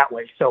deal with it that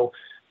way. So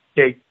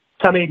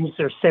some agencies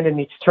are sending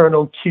the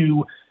external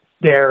to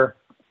their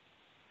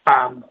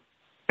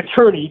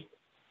attorney.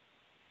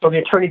 So the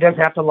attorney doesn't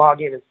have to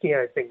log in and see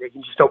anything. They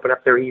can just open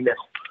up their email.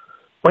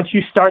 Once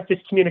you start this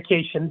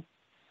communication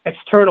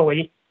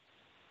externally,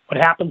 what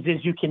happens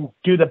is you can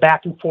do the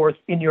back and forth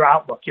in your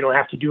Outlook. You don't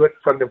have to do it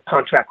from the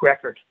contract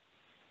record.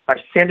 I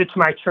send it to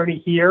my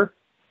attorney here.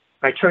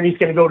 My attorney's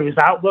going to go to his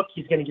Outlook.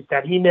 He's going to get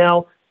that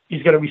email.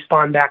 He's going to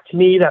respond back to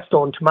me. That's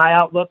going to my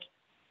Outlook.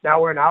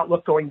 Now we're in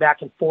Outlook going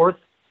back and forth,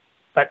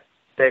 but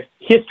the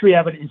history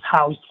of it is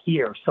housed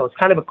here. So it's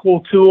kind of a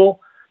cool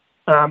tool.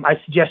 I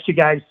suggest you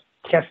guys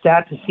test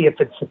that to see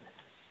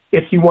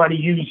if you want to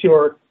use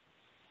your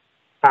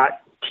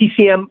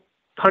TCM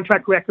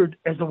contract record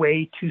as a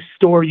way to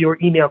store your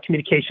email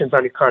communications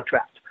on your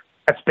contract.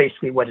 That's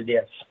basically what it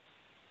is.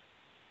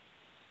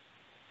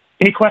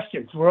 Any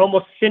questions? We're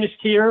almost finished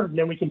here, and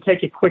then we can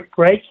take a quick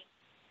break.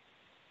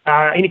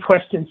 Any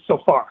questions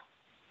so far?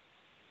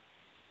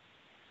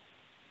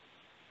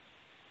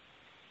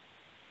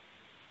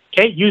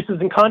 Okay, uses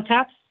and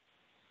contacts.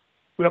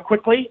 Real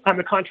quickly, I'm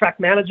the contract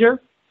manager.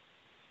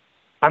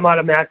 I'm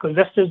automatically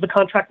listed as the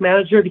contract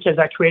manager because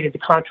I created the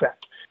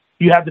contract.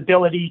 You have the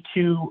ability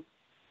to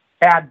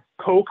add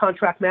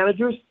co-contract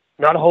managers.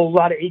 Not a whole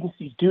lot of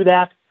agencies do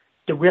that.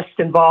 The risk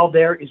involved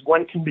there is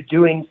one can be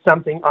doing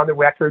something on the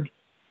record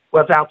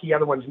without the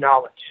other one's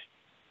knowledge.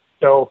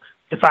 So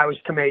if I was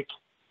to make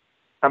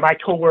my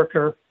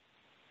coworker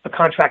a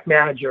contract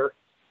manager,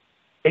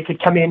 they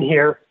could come in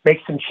here, make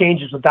some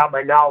changes without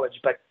my knowledge,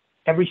 but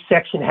every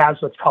section has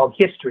what's called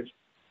history.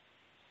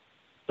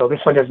 So this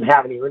one doesn't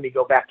have any. Let me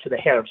go back to the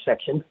header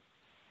section.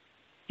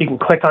 You can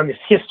click on this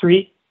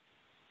history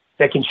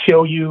that can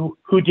show you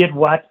who did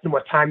what and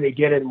what time they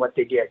did it and what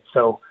they did.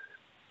 So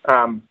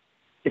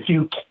if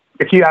you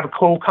have a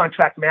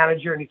co-contract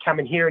manager and you come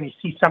in here and you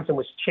see something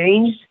was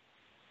changed,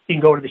 you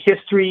can go to the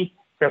history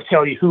and it'll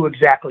tell you who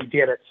exactly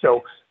did it.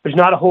 So there's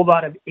not a whole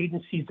lot of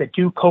agencies that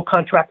do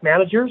co-contract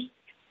managers.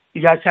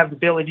 You guys have the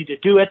ability to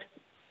do it.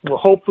 Well,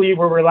 hopefully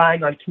we're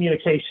relying on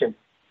communication.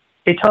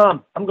 Hey,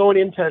 Tom, I'm going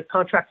into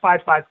contract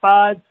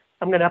 555.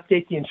 I'm going to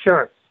update the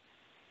insurance.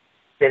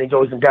 Then he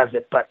goes and does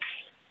it. But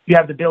you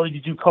have the ability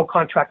to do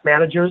co-contract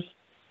managers.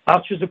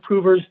 Vouchers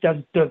approvers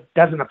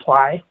doesn't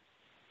apply.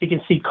 You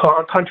can see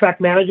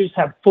contract managers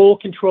have full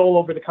control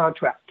over the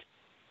contract.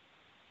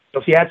 So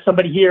if you add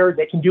somebody here,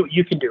 they can do what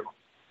you can do.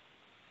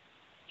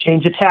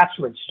 Change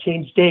attachments,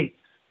 change dates,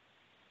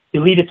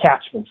 delete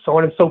attachments, so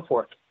on and so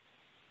forth.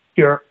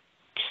 Your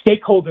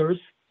stakeholders,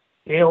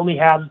 they only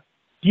have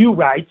view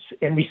rights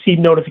and receive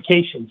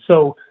notifications.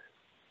 So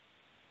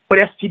what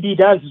STB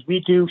does is we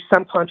do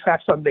some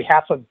contracts on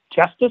behalf of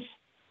justice.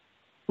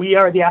 We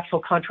are the actual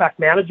contract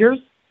managers,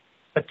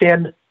 but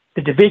then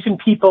the division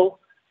people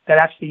that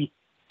actually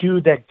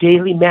do the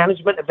daily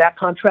management of that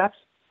contract,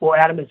 we'll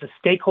add them as a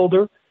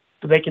stakeholder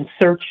so they can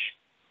search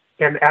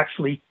and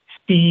actually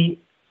see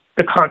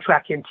the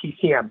contract in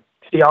TCM,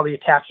 see all the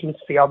attachments,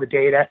 see all the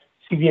data,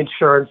 see the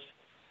insurance,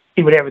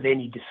 see whatever they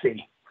need to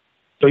see.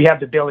 So you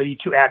have the ability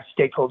to add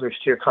stakeholders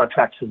to your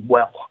contracts as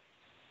well.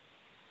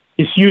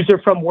 This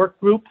user from work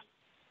group,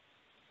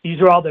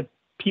 these are all the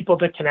people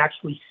that can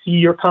actually see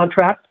your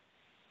contract.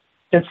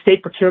 Since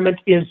state procurement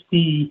is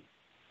the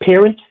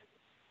parent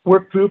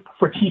work group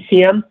for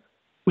TCM,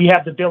 we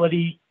have the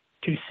ability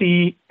to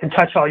see and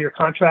touch all your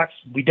contracts.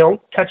 We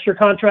don't touch your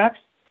contracts.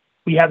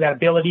 We have that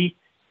ability.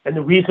 And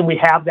the reason we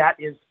have that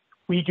is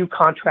we do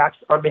contracts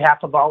on behalf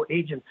of all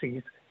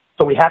agencies.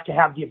 So we have to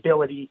have the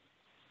ability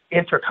to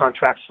enter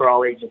contracts for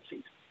all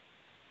agencies.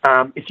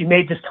 If you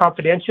made this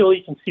confidential,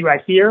 you can see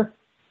right here,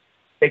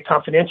 make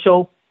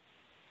confidential.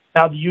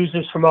 Now the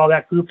users from all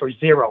that group are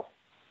 0.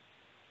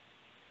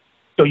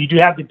 So you do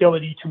have the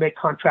ability to make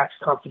contracts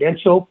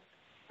confidential.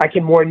 I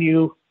can warn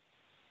you,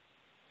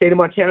 state of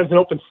Montana is an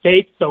open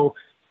state, so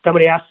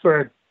somebody asks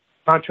for a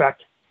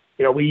contract.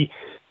 You know, we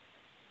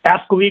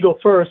ask legal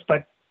first,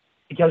 but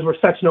because we're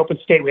such an open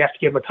state, we have to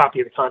give them a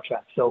copy of the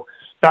contract. So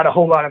not a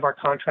whole lot of our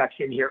contracts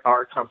in here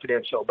are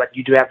confidential, but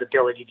you do have the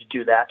ability to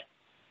do that.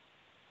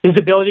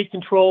 Visibility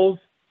controls.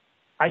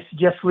 I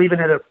suggest leaving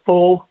it at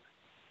full.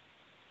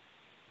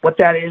 What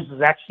that is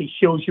actually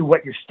shows you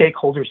what your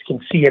stakeholders can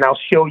see, and I'll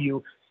show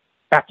you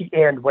at the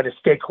end what a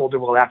stakeholder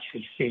will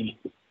actually see.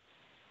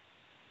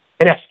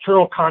 In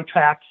external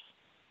contracts,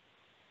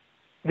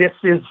 this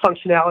is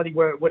functionality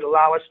where it would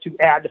allow us to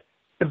add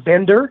the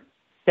vendor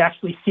to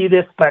actually see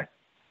this, but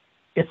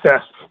it's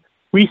a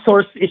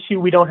resource issue.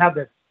 We don't have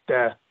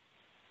the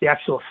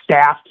actual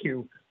staff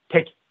to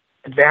take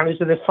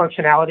advantage of this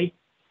functionality.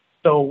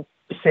 So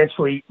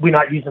essentially, we're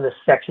not using this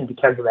section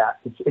because of that.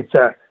 It's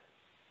a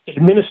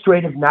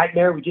administrative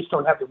nightmare. We just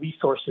don't have the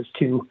resources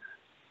to,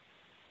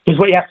 because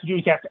what you have to do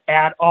is you have to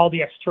add all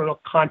the external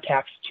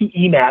contacts to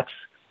eMACS,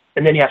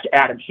 and then you have to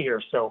add them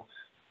here. So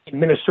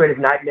administrative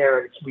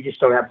nightmare, we just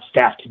don't have the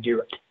staff to do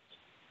it.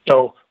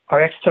 So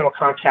our external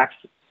contacts,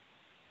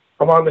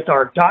 along with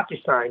our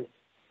DocuSign,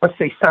 once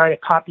they sign a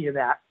copy of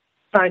that,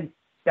 sign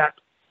that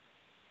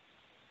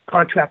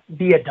contract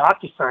via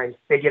DocuSign,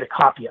 they get a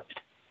copy of it.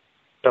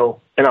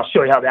 So, and I'll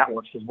show you how that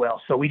works as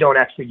well. So we don't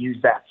actually use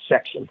that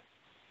section.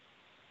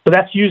 So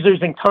that's users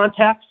and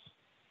contacts.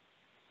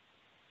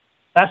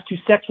 Last two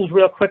sections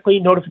real quickly,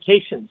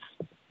 notifications.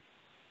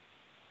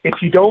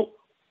 If you don't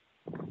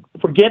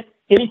forget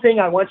anything,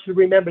 I want you to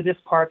remember this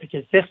part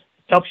because this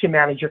helps you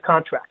manage your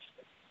contracts.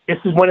 This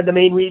is one of the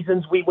main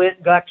reasons we went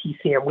and got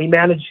TCM. We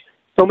manage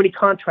so many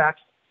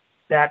contracts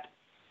that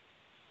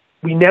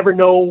we never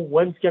know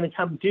when's going to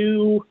come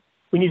due.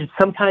 We needed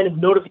some kind of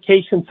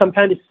notification, some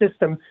kind of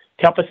system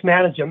to help us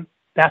manage them.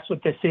 That's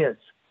what this is.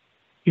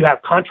 You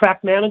have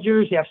contract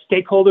managers, you have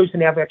stakeholders,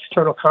 and you have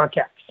external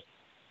contacts.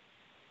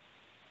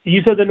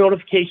 These are the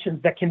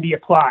notifications that can be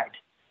applied.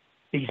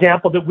 The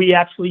example that we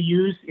actually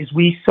use is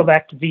we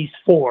select these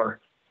four.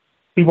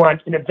 We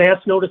want an advance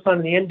notice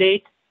on the end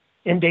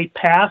date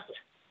passed,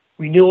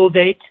 renewal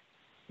date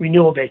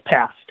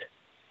passed.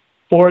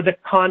 For the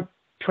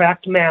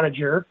contract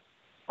manager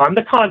on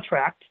the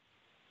contract,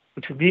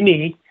 which would be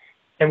me,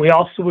 and we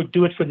also would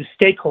do it for the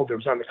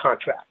stakeholders on the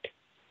contract.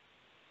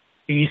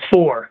 These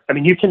four. I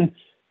mean, you can,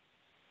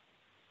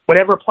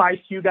 whatever applies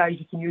to you guys,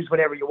 you can use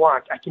whatever you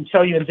want. I can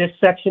tell you in this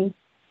section,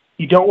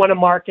 you don't want to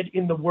mark it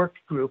in the work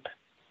group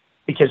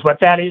because what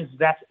that is,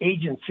 that's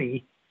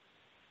agency.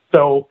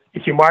 So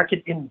if you mark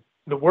it in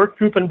the work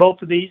group in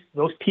both of these,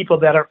 those people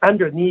that are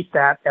underneath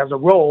that as a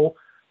role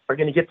are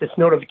going to get this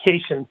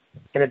notification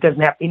and it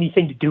doesn't have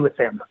anything to do with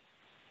them.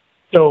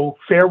 So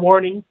fair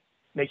warning,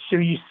 make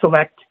sure you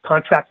select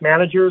contract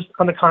managers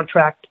on the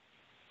contract,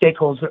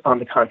 stakeholders on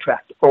the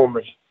contract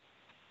only.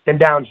 Then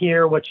down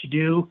here, what you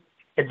do,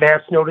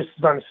 advance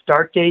notices on the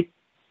start date.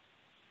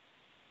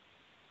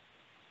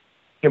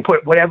 You can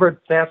put whatever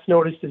advance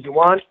notices you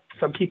want.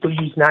 Some people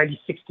use 90,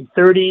 60,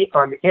 30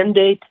 on the end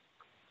date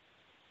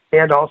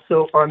and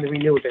also on the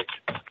renewal date.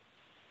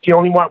 If you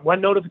only want one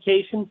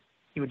notification,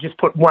 you would just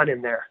put one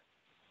in there.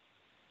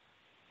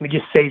 Let me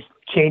just say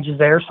changes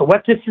there. So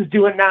what this is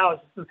doing now is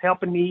this is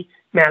helping me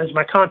manage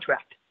my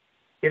contract.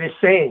 It is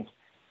saying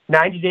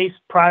 90 days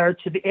prior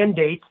to the end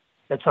date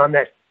that's on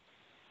that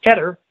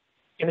header,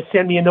 going to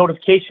send me a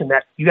notification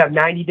that you have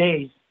 90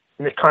 days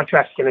and this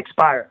contract's going to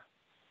expire.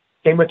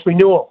 Same with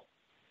renewal.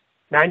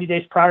 90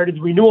 days prior to the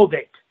renewal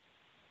date,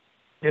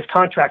 this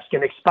contract's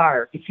going to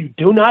expire. If you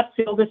do not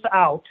fill this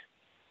out,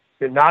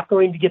 you're not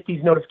going to get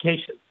these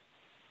notifications.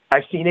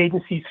 I've seen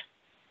agencies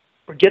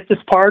forget this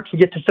part,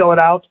 forget to fill it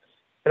out,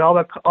 and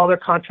all their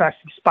contracts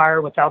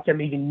expire without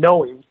them even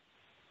knowing.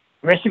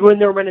 Unless you go in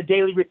there and run a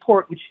daily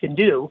report, which you can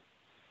do,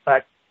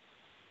 but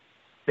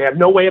they have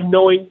no way of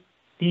knowing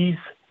these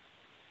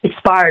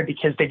expired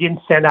because they didn't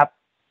send up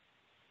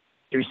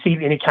to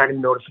receive any kind of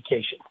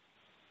notification.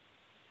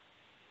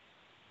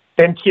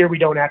 Then here we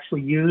don't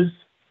actually use.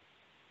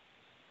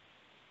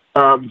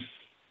 So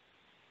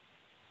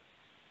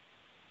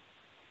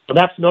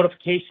that's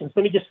notifications.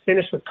 Let me just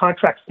finish with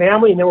contract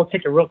family and then we'll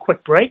take a real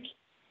quick break.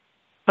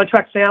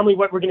 Contract family,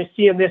 what we're going to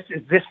see in this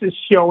is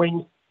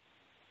showing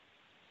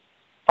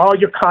all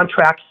your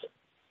contracts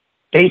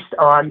based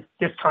on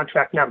this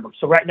contract number.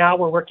 So right now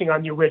we're working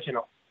on the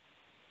original.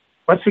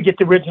 Once we get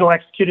the original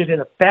executed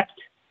in effect,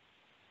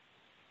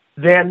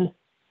 then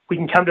we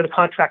can come to the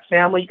contract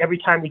family. Every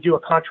time we do a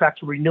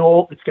contract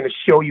renewal, it's going to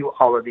show you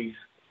all of these.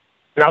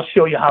 And I'll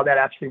show you how that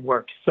actually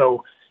works.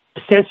 So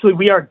essentially,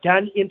 we are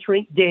done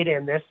entering data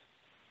in this.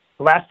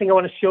 The last thing I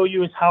want to show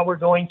you is how we're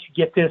going to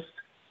get this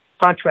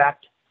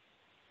contract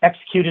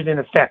executed in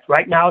effect.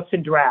 Right now, it's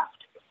in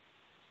draft.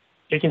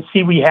 You can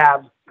see we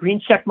have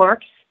green check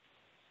marks.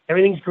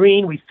 Everything's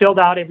green. We filled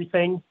out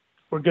everything.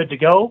 We're good to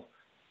go.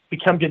 We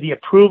come to the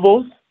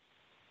approvals.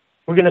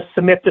 We're going to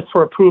submit this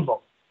for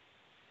approval.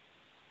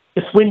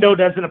 This window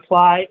doesn't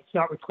apply. It's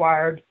not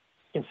required.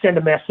 You can send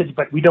a message,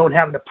 but we don't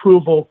have an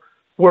approval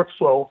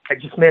workflow. I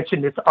just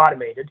mentioned it's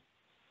automated.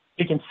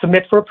 You can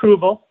submit for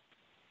approval.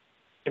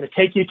 It's going to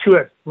take you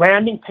to a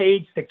landing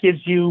page that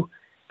gives you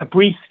a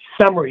brief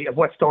summary of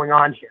what's going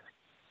on here.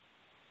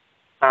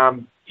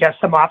 You have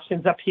some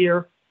options up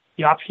here.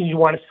 The option you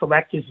want to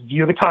select is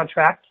view the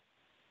contract.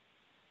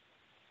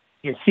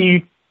 You can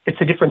see it's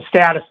a different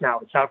status now.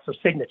 It's out for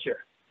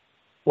signature.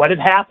 What had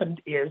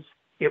happened is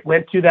it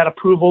went through that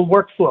approval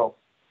workflow.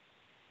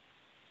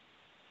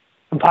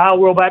 Compile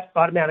robot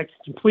automatic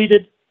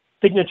completed,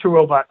 signature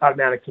robot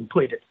automatic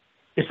completed.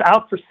 This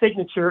out for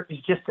signature is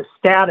just a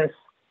status.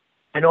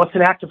 I know it's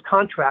an active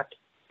contract,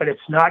 but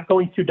it's not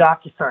going through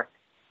DocuSign.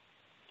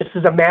 This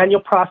is a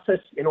manual process.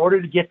 In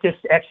order to get this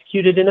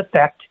executed in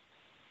effect,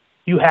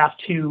 you have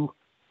to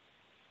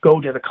go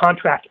to the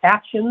contract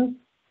actions.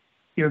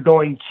 You're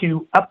going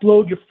to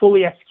upload your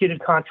fully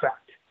executed contract.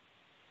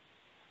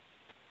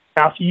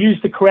 Now, if you use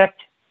the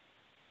correct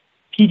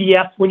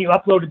PDF when you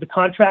uploaded the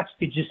contracts,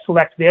 you just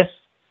select this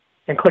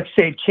and click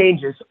Save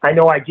Changes. I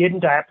know I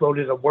didn't. I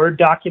uploaded a Word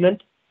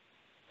document,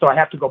 so I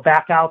have to go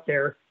back out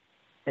there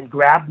and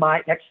grab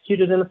my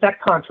executed in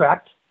effect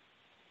contract.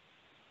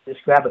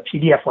 Just grab a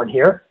PDF one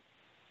here.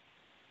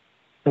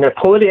 I'm going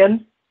to pull it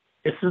in.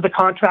 This is the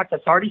contract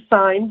that's already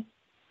signed.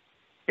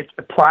 It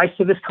applies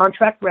to this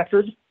contract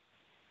record.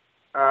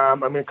 I'm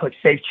going to click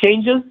Save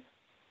Changes.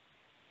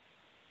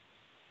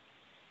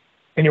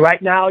 And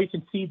right now you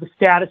can see the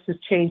status has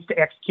changed to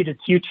executed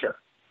future.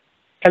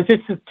 As this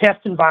is a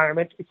test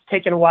environment, it's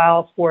taken a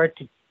while for it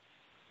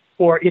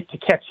to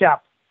catch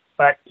up,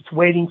 but it's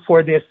waiting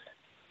for this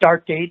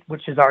start date,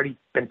 which has already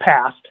been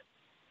passed,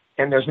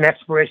 and there's an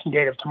expiration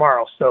date of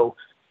tomorrow. So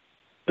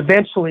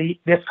eventually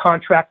this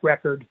contract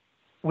record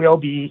will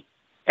be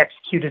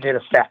executed in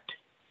effect.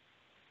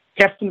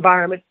 Test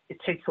environment, it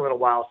takes a little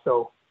while.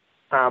 So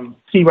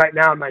see right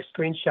now in my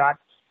screenshot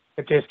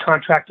that this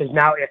contract is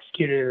now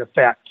executed in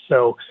effect.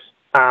 So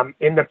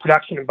in the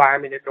production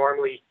environment, it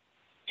normally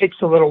takes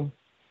a little,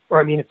 or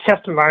I mean, a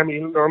test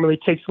environment, it normally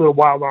takes a little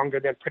while longer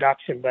than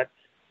production, but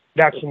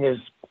production is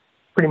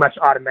pretty much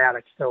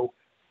automatic. So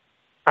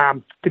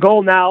the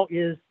goal now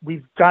is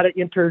we've got to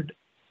enter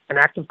an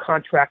active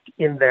contract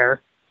in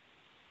there.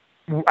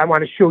 I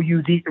want to show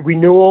you the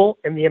renewal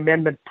and the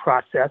amendment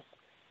process,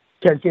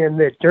 because during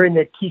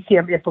the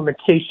TCM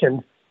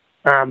implementation,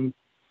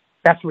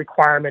 that's a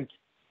requirement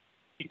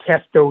to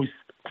test those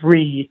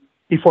three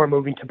before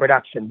moving to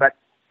production. But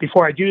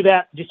before I do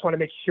that, I just want to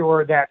make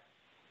sure that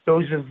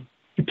those of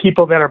the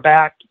people that are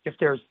back, if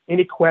there's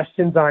any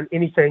questions on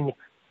anything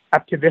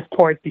up to this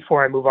point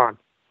before I move on.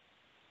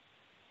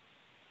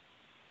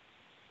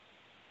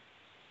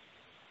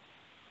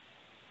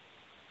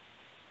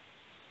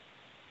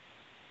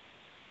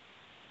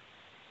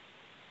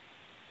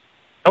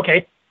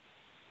 Okay,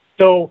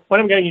 so what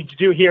I'm going to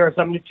do here is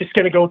I'm just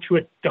going to go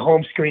to the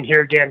home screen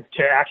here again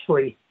to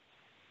actually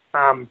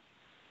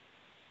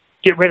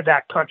get rid of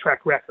that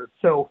contract record.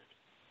 So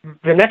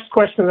the next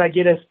question that I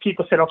get is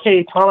people said,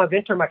 okay, Tom, I've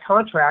entered my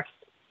contracts.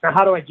 Now,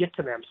 how do I get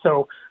to them?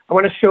 So I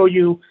want to show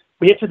you,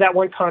 we entered that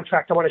one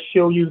contract. I want to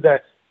show you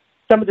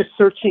some of the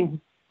searching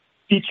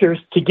features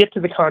to get to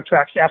the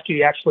contracts after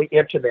you actually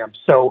enter them.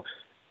 So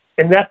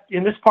in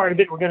this part of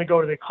it, we're going to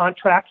go to the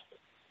contracts.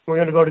 We're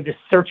going to go to the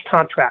search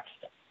contracts.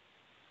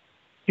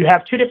 You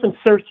have two different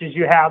searches.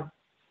 You have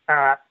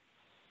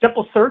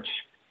simple search,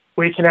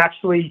 where you can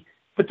actually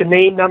put the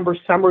name, number,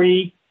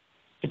 summary,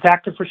 it's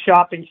active for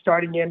shopping,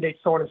 starting end date,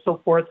 so on and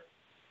so forth.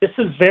 This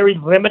is very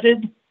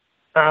limited.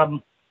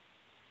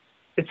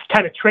 It's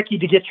kind of tricky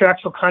to get your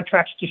actual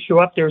contracts to show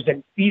up. There's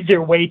an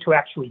easier way to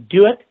actually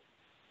do it.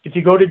 If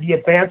you go to the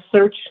advanced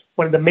search,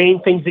 one of the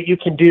main things that you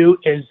can do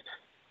is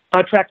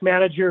contract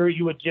manager,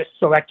 you would just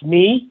select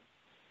me.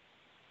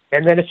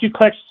 And then if you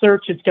click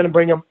search, it's going to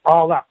bring them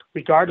all up,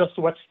 regardless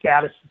of what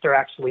status they're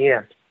actually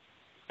in.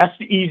 That's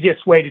the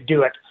easiest way to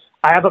do it.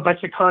 I have a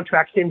bunch of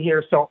contracts in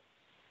here, so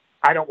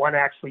I don't want to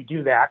actually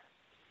do that.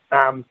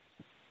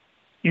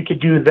 You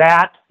could do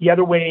that. The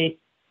other way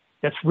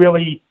that's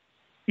really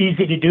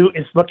easy to do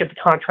is look at the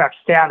contract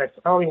status.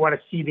 I only want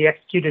to see the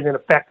executed in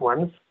effect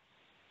ones.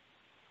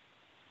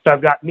 So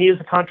I've got me as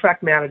a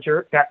contract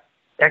manager, got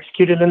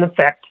executed in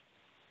effect.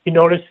 You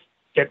notice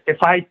that if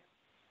I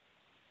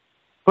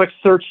click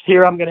search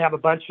here, I'm going to have a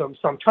bunch of them.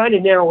 So I'm trying to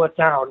narrow it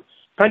down,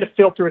 trying to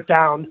filter it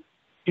down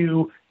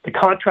to the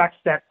contracts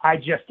that I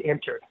just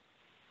entered.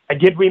 I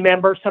did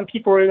remember, some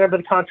people remember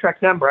the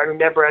contract number. I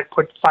remember I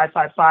put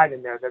 555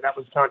 in there, that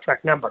was the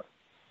contract number.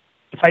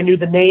 If I knew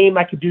the name,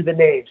 I could do the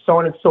name, so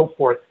on and so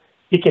forth.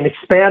 You can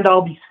expand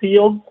all these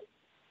fields,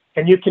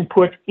 and you can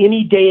put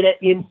any data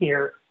in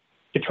here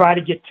to try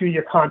to get through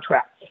your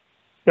contracts.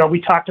 Now,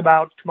 we talked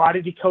about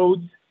commodity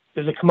codes.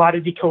 There's a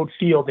commodity code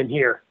field in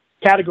here.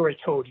 Category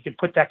code, you can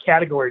put that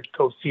category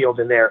code field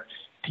in there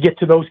to get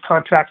to those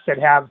contracts that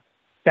have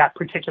that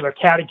particular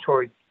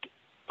category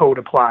code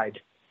applied.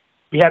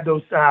 We had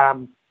those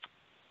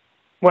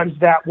ones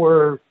that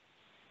were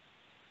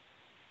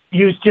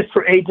used just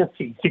for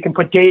agencies. You can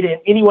put data in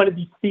any one of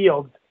these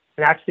fields,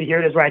 and actually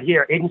here it is right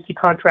here, agency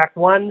contract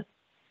 1,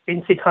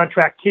 agency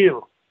contract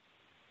 2,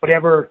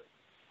 whatever,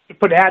 you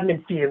put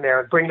admin fee in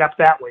there and bring it up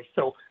that way.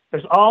 So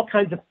there's all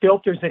kinds of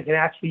filters that you can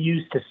actually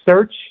use to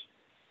search.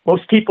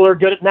 Most people are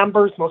good at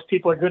numbers. Most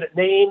people are good at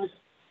names.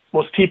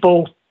 Most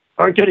people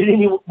aren't good at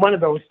any one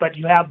of those, but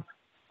you have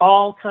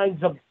all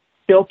kinds of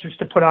filters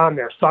to put on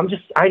there. So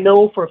I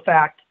know for a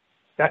fact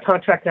that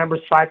contract number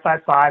is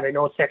 555. I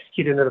know it's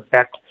executed in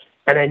effect,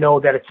 and I know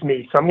that it's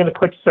me. So I'm going to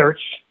click search.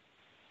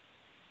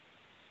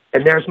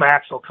 And there's my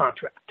actual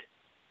contract.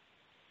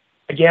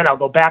 Again, I'll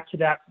go back to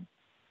that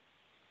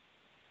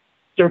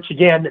search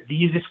again. The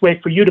easiest way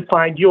for you to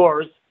find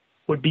yours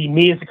would be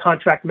me as a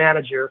contract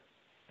manager.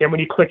 Then when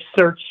you click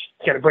search,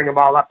 it's going to bring them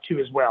all up too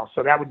as well.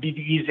 So that would be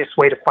the easiest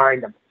way to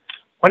find them.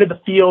 One of the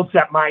fields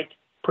that might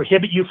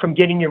prohibit you from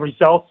getting your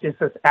results is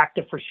this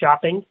active for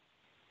shopping.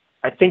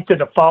 I think the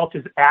default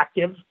is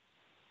active.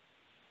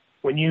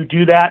 When you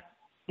do that,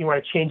 you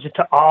want to change it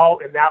to all,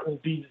 and that will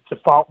be the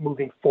default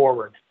moving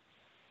forward.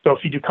 So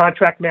if you do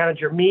contract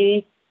manager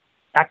me,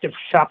 active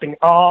shopping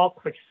all,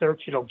 click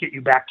search, it'll get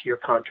you back to your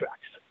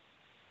contracts.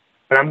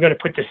 And I'm going to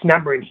put this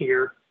number in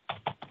here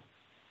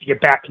to get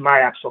back to my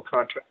actual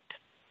contract.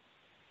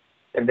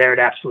 And there it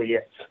actually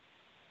is.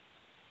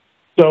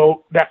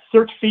 So that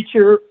search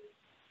feature,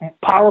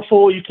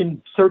 powerful. You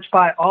can search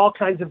by all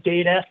kinds of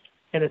data,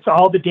 and it's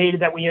all the data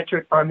that we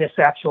entered on this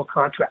actual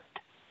contract.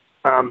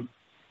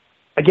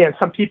 Again,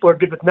 some people are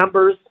good with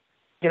numbers.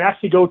 You can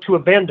actually go to a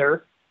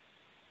vendor.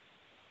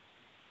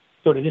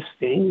 Go to this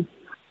thing.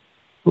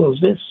 Close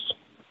this.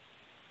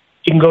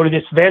 You can go to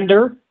this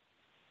vendor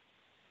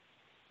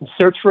and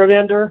search for a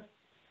vendor.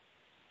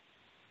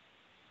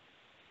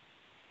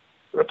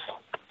 Oops.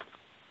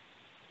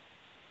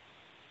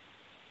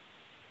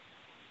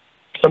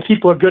 Some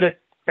people are good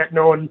at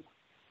knowing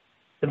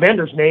the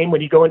vendor's name.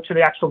 When you go into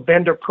the actual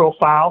vendor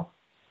profile,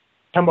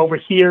 come over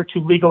here to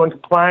legal and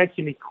compliance,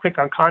 and you click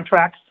on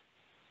contracts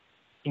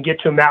and get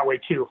to them that way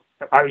too.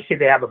 Obviously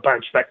they have a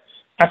bunch, but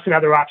that's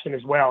another option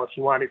as well. If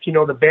you want, if you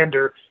know the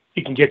vendor,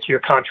 you can get to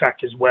your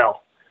contract as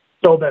well.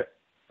 So the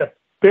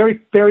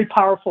very, very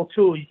powerful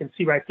tool you can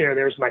see right there,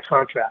 there's my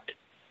contract.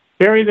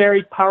 Very,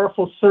 very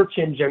powerful search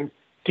engine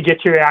to get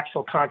to your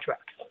actual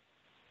contracts.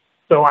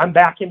 So I'm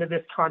back into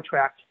this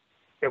contract.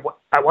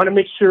 I want to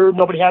make sure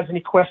nobody has any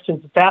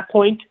questions at that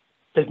point,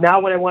 because now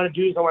what I want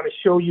to do is I want to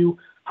show you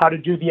how to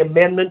do the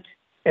amendment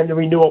and the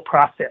renewal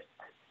process.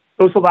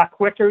 It goes a lot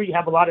quicker. You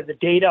have a lot of the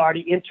data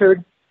already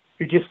entered.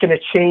 You're just going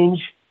to change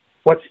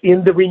what's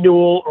in the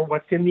renewal or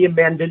what's in the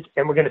amendment,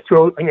 and I'm going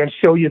to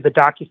show you the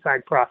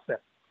DocuSign process.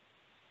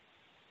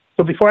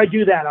 So before I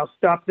do that, I'll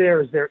stop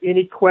there. Is there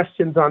any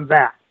questions on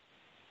that?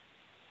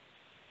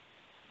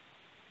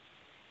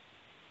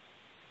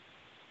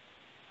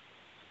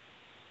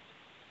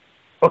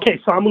 Okay,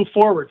 so I'll move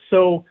forward.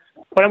 So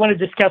what I want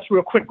to discuss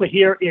real quickly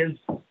here is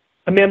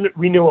amendment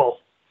renewal.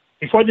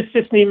 Before the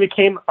system even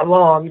came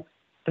along,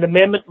 an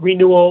amendment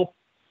renewal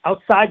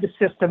outside the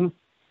system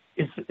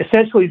is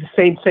essentially the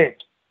same thing.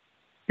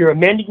 You're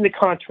amending the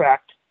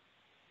contract,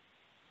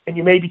 and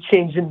you may be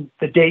changing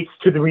the dates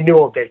to the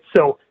renewal date.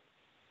 So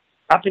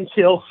up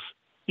until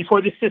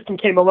before the system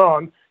came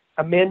along,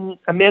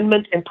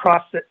 amendment and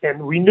process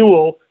and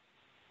renewal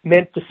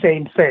meant the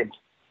same thing.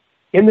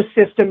 In the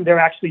system, they're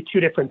actually two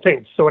different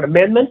things. So an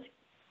amendment,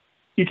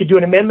 you could do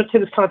an amendment to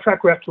this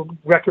contract record,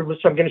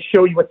 which I'm going to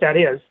show you what that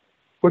is.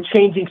 We're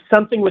changing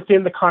something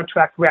within the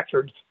contract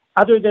record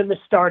other than the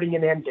starting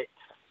and end dates.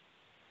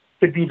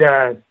 Could be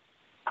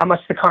how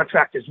much the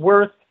contract is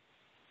worth.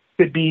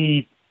 Could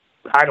be,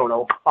 I don't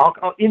know,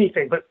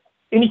 anything, but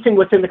anything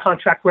within the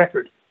contract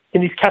record.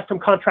 In these custom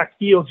contract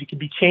fields, you could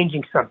be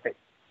changing something.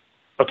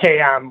 Okay,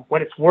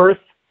 what it's worth.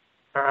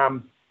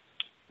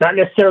 Not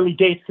necessarily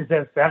dates,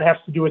 because that has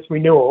to do with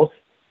renewals.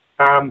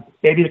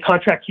 Maybe the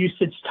contract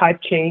usage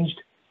type changed.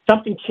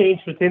 Something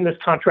changed within this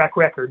contract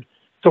record.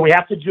 So we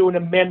have to do an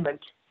amendment,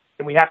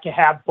 and we have to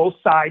have both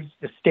sides,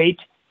 the state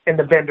and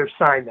the vendor,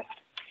 sign that.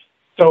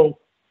 So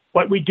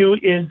what we do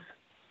is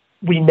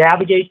we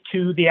navigate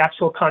to the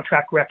actual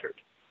contract record.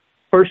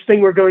 First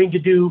thing we're going to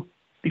do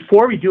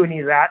before we do any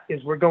of that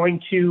is we're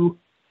going to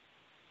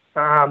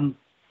have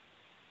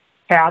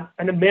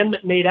an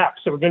amendment made up.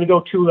 So we're going to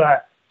go to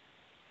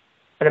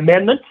an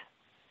amendment.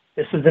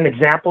 This is an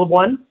example of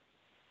one.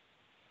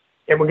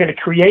 And we're going to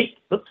create,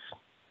 oops,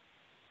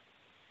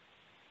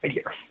 right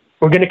here.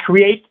 We're going to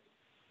create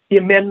the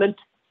amendment,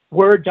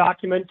 Word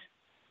document,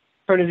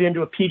 turn it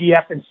into a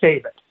PDF and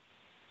save it.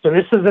 So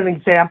this is an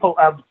example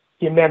of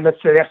the amendments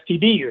that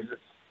STB uses.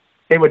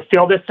 They would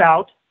fill this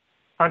out,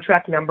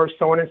 contract number,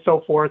 so on and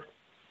so forth,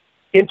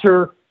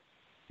 enter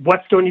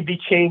what's going to be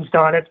changed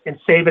on it, and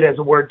save it as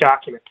a Word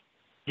document.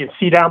 You can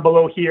see down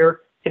below here,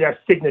 it has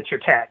signature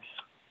tags.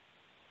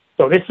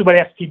 So this is what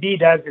STB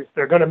does, is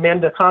they're going to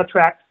amend the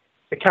contract.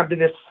 They come to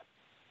this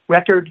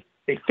record,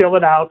 they fill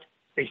it out,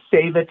 they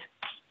save it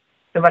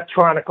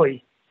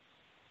electronically.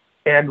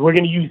 And we're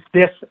going to use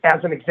this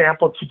as an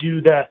example to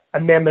do the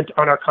amendment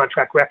on our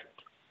contract record.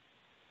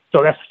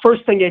 So that's the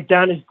first thing they've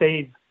done, is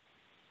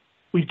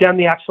we've done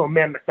the actual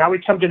amendment. Now we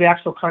come to the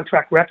actual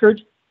contract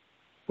record.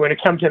 We're going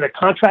to come to the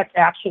contract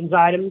actions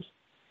items,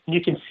 and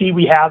you can see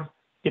we have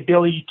the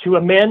ability to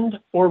amend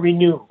or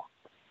renew.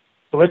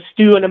 So let's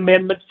do an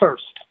amendment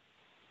first.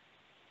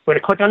 We're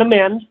going to click on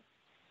amend.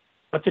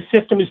 What the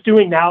system is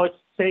doing now, it's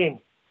saying,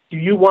 do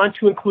you want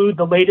to include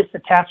the latest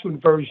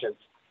attachment versions?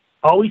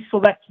 Always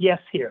select yes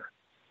here.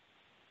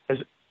 As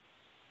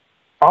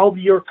all of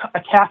your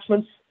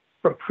attachments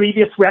from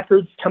previous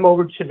records come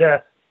over to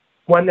the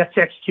one that's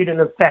executed in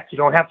effect. You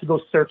don't have to go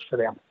search for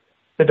them.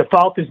 The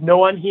default is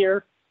no on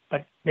here,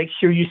 but make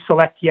sure you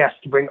select yes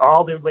to bring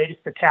all the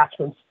latest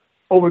attachments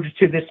over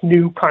to this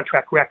new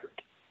contract record.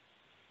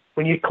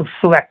 When you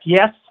select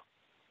yes,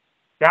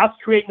 now it's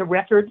creating a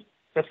record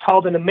that's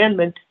called an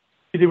amendment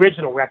to the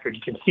original record.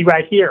 You can see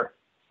right here.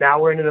 Now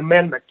we're in an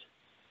amendment.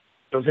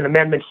 Shows an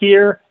amendment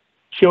here,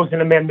 shows an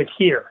amendment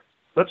here.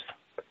 Whoops.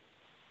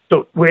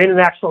 So we're in an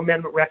actual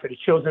amendment record. It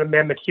shows an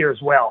amendment here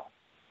as well.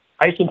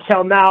 How you can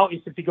tell now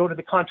is if you go to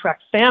the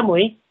contract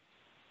family,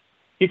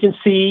 you can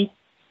see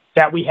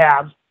that we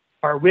have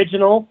our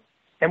original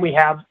and we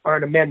have our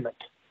amendment.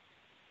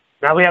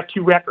 Now we have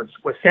two records.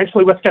 Well,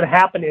 essentially what's going to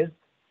happen is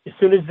as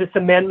soon as this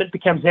amendment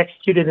becomes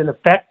executed in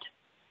effect,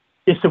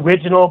 this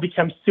original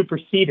becomes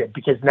superseded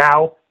because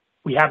now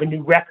we have a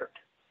new record.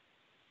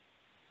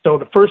 So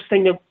the first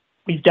thing that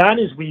we've done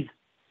is we've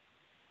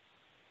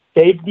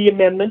saved the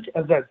amendment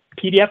as a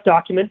PDF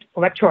document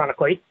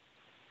electronically.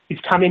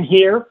 We've come in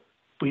here.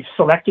 We've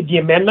selected the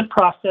amendment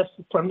process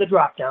from the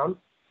dropdown.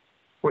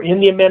 We're in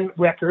the amendment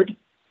record.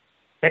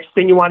 Next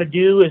thing you want to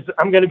do is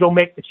I'm going to go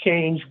make the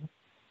change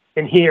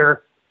in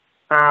here.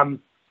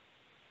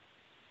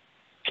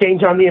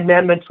 Change on the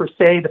amendment for,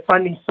 say, the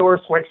funding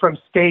source went from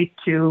state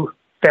to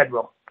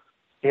federal.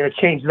 I'm going to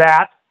change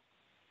that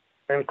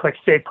and click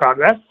Save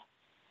Progress.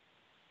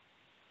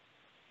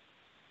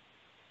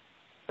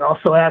 It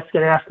also going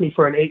to ask me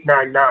for an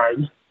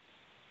 899.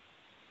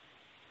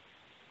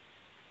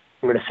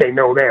 I'm going to say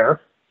no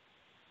there.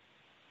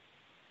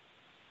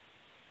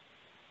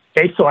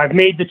 Okay, so I've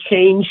made the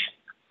change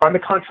on the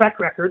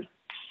contract record.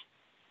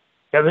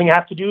 The other thing I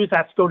have to do is I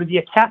have to go to the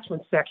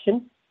attachment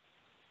section,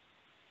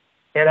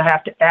 and I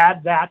have to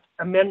add that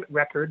amendment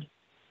record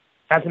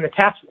as an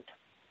attachment.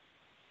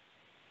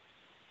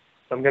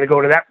 So I'm going to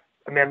go to that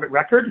amendment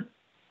record.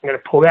 I'm going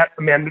to pull that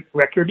amendment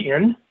record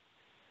in.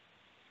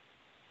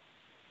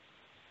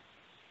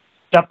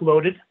 It's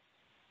uploaded.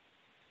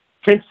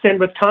 Print send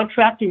with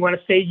contract, you want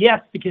to say yes,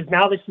 because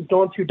now this is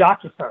going through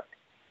DocuSign.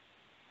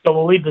 So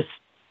we'll leave this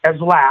as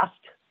last.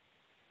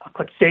 I'll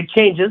click Save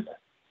Changes.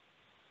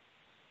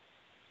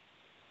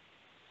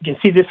 You can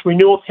see this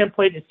renewal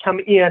template has come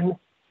in.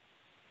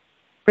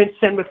 Print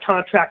send with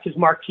contract is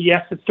marked to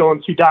yes, it's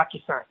going through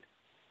DocuSign.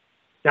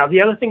 Now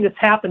the other thing that's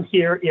happened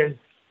here is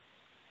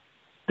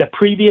the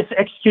previous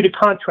executed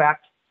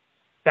contract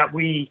that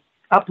we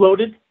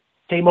uploaded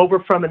came over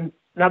from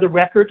another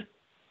record.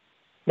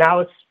 Now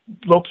it's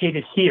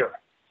located here.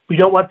 We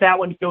don't want that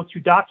one to go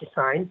through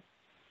DocuSign,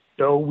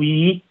 so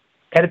we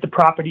edit the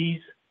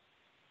properties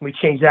and we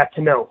change that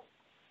to no.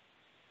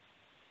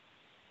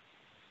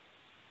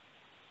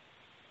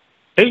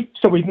 Okay,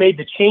 so we've made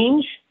the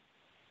change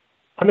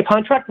on the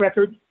contract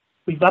record.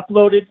 We've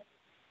uploaded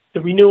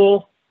the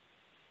renewal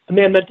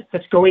amendment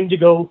that's going to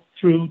go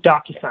through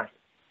DocuSign.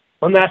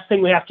 One last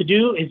thing we have to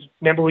do is,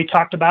 remember we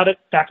talked about it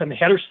back on the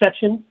header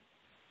section.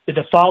 The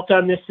default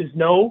on this is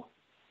no.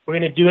 We're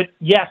going to do it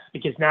yes,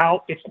 because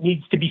now it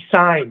needs to be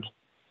signed.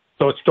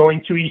 So it's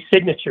going through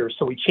e-signature.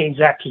 So we change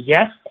that to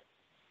yes.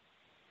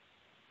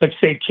 Click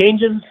Save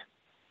Changes.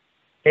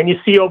 And you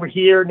see over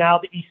here now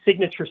the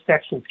e-signature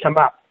sections come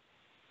up.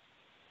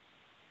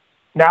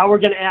 Now we're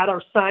going to add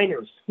our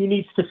signers. Who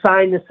needs to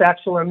sign this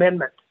actual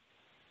amendment?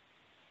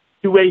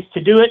 Two ways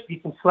to do it.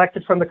 You can select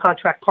it from the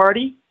contract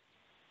party.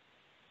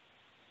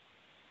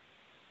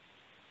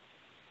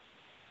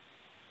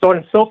 So on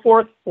and so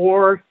forth,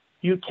 or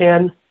you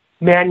can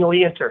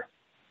manually enter.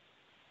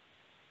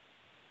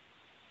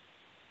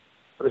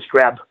 I'll just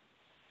grab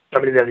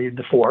somebody that I did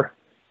before.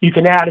 You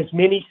can add as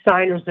many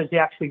signers as you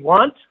actually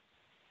want.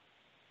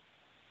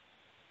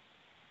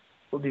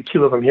 We'll do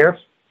 2 of them here.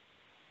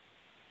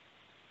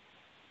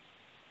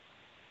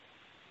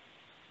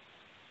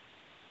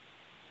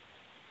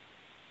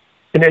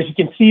 And as you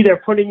can see, they're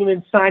putting them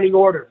in signing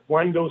order.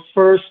 1 goes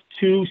first,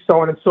 2,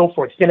 so on and so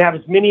forth. You can have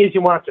as many as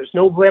you want. There's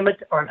no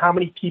limit on how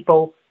many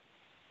people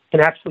can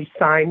actually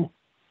sign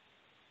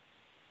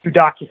through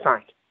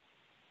DocuSign.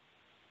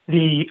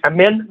 The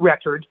amendment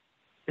record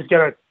is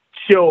going to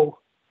show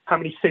how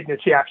many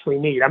signatures you actually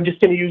need. I'm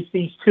just going to use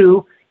these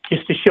 2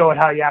 just to show it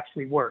how you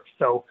actually work.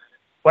 So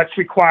what's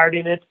required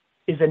in it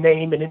is a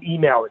name and an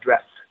email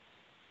address.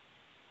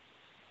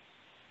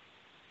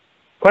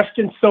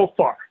 Questions so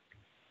far?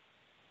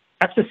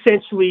 That's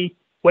essentially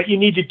what you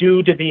need to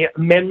do to the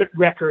amendment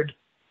record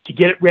to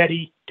get it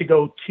ready to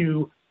go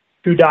through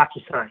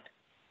DocuSign.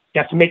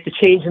 You have to make the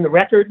change in the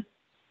record.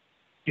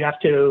 You have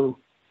to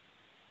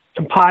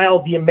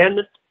compile the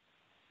amendment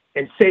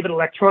and save it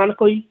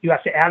electronically. You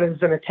have to add it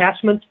as an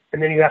attachment,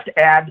 and then you have to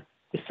add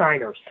the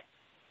signers.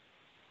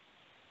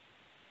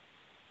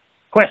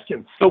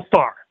 Questions so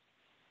far?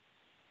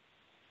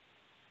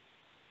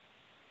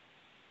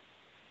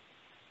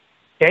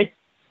 Okay.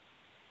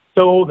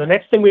 So the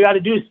next thing we got to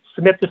do is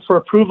submit this for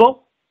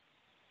approval.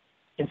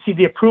 You can see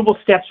the approval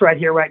steps right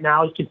here right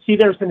now. You can see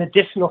there's an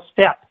additional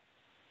step.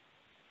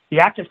 The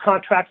active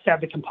contracts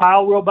have the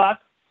compile robot,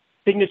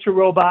 signature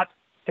robot,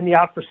 and the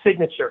out for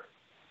signature.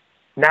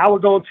 Now we're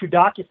going through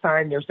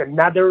DocuSign. There's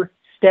another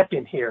step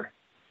in here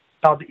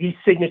called the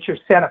e-signature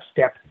setup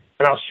step,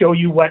 and I'll show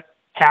you what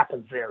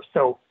happens there.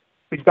 So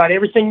we've got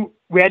everything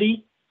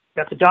ready,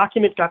 got the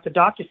document, got the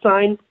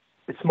DocuSign.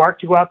 It's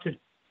marked to go out to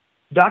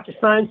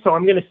DocuSign, so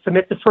I'm going to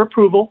submit this for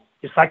approval,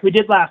 just like we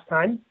did last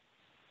time.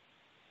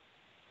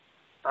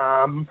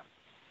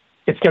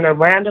 It's going to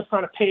land us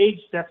on a page.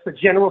 That's the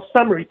general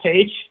summary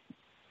page.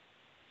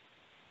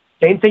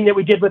 Same thing that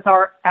we did with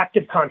our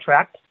active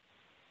contract.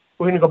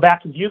 We're going to go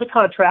back and view the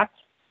contract.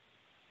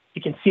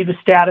 You can see the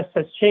status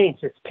has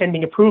changed. It's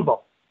pending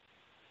approval.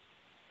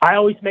 I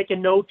always make a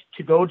note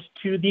to go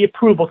to the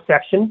approval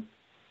section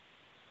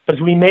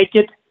because we make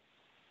it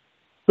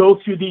go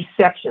through these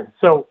sections.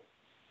 So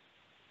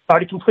it's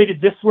already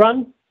completed this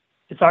run.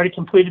 It's already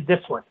completed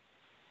this one.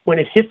 When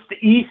it hits the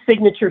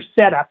e-signature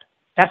setup,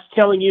 that's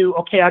telling you,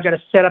 okay, I got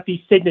to set up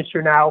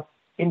e-signature now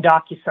in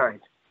DocuSign.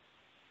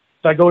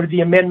 So I go to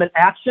the amendment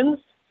actions.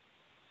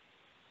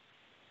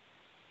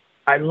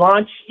 I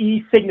launch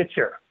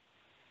e-signature.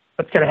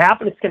 What's going to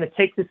happen? It's going to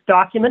take this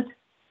document.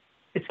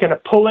 It's going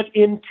to pull it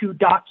into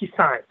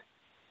DocuSign.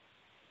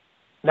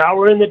 Now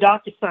we're in the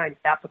DocuSign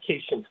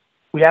application.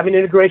 We have an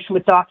integration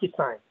with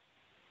DocuSign.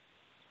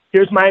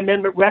 Here's my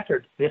amendment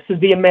record. This is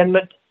the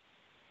amendment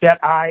that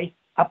I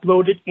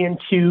uploaded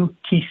into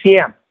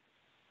TCM.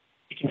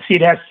 You can see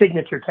it has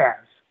signature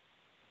tags.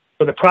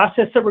 So the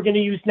process that we're going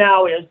to use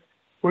now is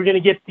we're going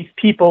to get these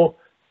people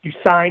to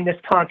sign this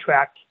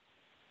contract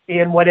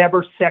in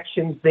whatever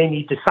sections they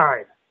need to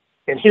sign.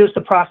 And here's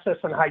the process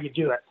on how you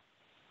do it.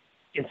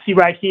 You can see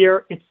right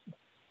here, it's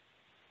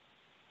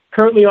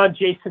currently on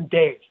Jason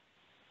Day.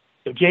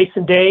 So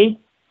Jason Day,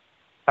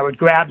 I would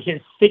grab his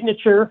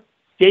signature.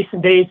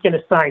 Jason Day is going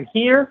to sign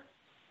here.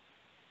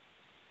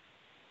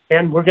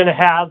 And we're going to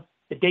have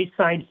the date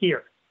signed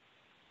here.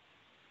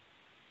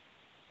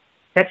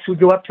 Next, we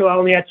go up to, I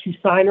only had 2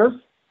 signers.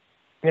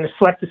 I'm going to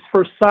select this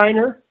first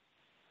signer.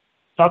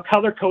 It's all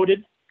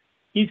color-coded.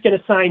 He's going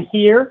to sign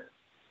here.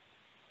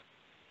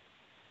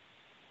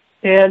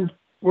 And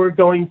we're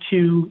going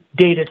to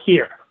date it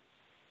here.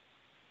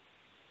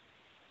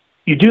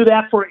 You do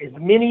that for as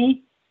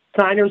many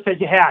signers as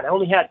you had. I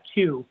only had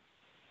 2.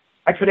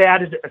 I could have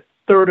added a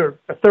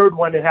third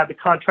one and have the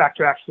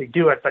contractor actually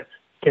do it, but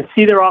you can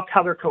see they're all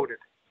color-coded.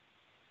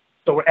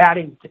 So we're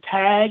adding the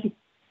tag,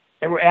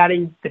 and we're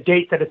adding the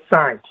date that it's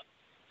signed.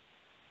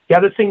 The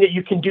other thing that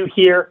you can do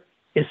here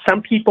is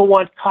some people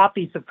want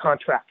copies of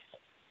contracts.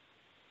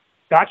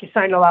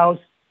 DocuSign allows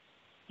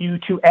you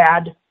to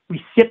add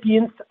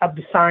recipients of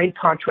the signed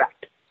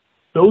contract.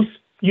 Those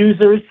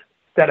users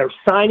that are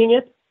signing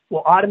it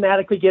will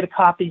automatically get a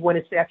copy when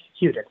it's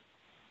executed.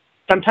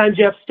 Sometimes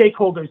you have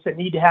stakeholders that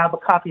need to have a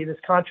copy of this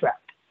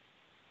contract.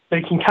 So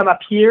you can come up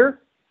here,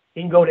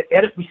 you can go to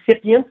Edit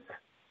Recipients.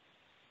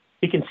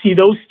 You can see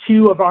those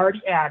 2 I've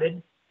already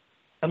added.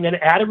 I'm going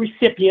to add a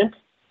recipient.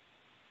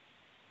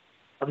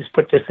 I'll just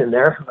put this in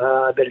there.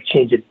 I better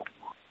change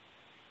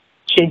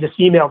this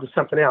email to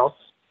something else.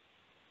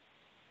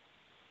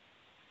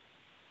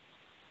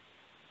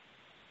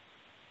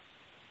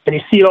 And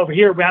you see it over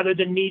here, rather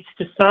than needs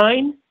to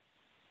sign,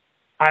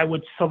 I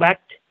would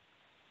select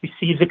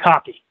receives a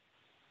copy.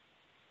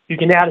 You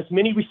can add as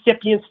many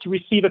recipients to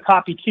receive a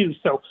copy too.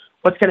 So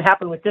what's going to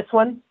happen with this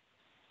one?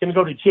 It's going to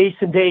go to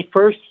Jason Day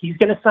first. He's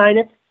going to sign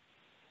it.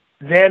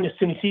 Then as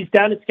soon as he's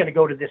done, it's going to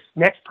go to this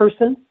next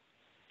person.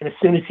 And as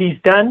soon as he's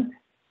done,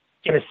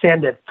 it's going to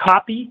send a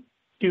copy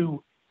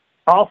to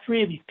all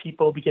 3 of these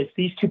people because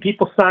these 2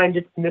 people signed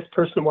it and this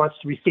person wants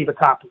to receive a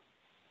copy.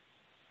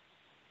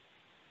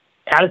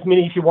 Add as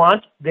many as you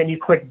want, then you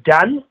click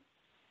Done. As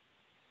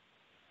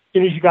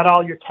soon as you got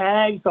all your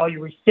tags, all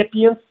your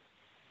recipients,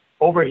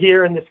 over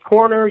here in this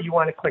corner, you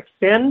want to click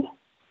Send.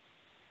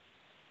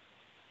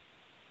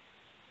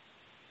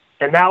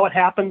 And now what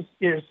happens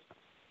is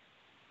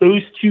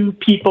those 2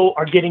 people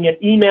are getting an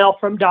email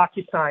from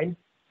DocuSign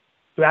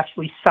to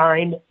actually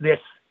sign this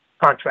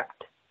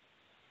contract.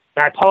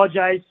 And I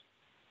apologize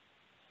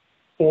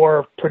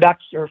for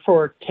production or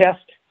for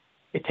test.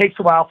 It takes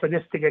a while for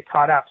this to get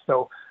caught up.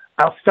 So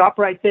I'll stop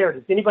right there.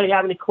 Does anybody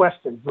have any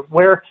questions?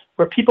 Where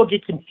people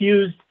get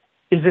confused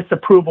is this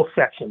approval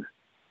section,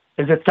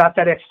 because it's got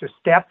that extra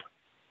step.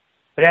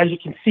 But as you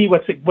can see,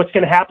 what's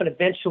going to happen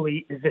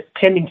eventually is this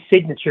pending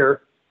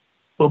signature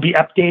will be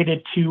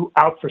updated to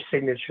out for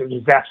signature,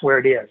 because that's where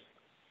it is.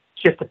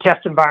 It's just the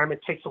test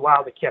environment takes a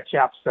while to catch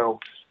up. So,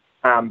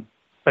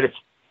 but it's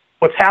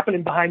what's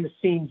happening behind the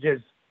scenes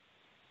is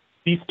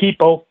these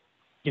people,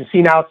 you can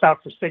see now it's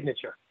out for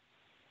signature.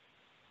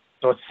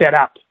 So it's set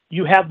up.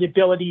 You have the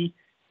ability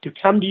to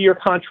come to your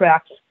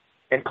contracts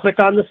and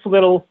click on this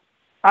little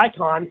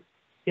icon.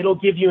 It'll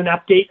give you an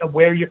update of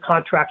where your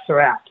contracts are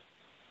at.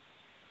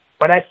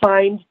 What I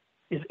find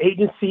is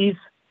agencies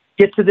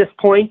get to this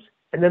point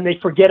and then they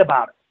forget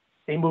about it.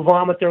 They move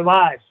on with their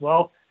lives.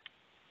 Well,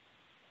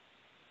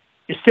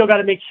 you still got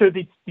to make sure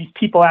that these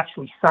people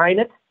actually sign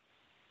it.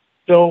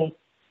 So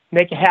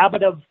make a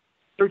habit of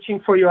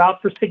searching for your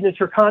out for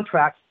signature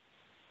contracts,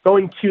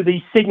 going to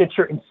the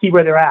signature and see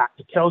where they're at.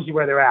 It tells you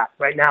where they're at.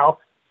 Right now,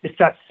 this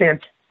got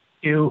sent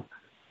to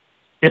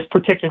this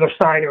particular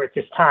signer at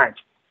this time.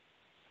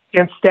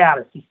 Sent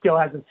status, he still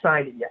hasn't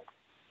signed it yet.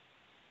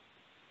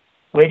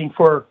 waiting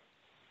for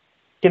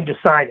him to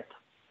sign it.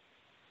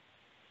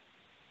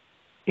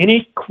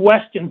 Any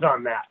questions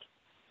on that?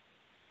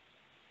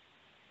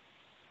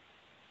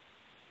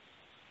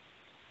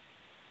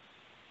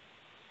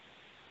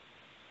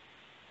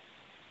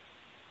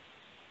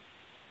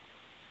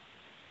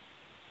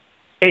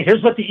 Okay,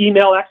 here's what the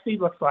email actually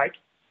looks like.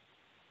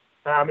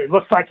 It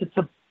looks like it's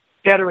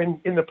better in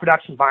the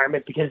production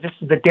environment because this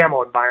is the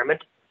demo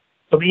environment.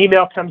 So the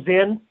email comes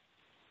in,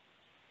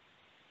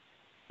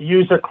 the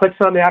user clicks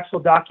on the actual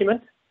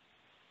document.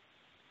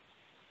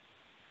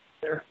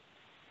 There.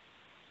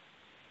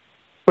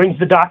 Brings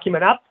the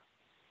document up.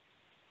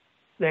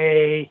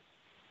 They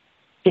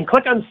can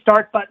click on the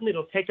start button.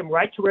 It'll take them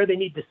right to where they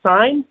need to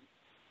sign.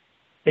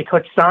 They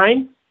click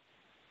sign.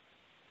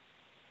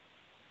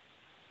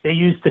 They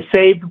use the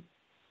saved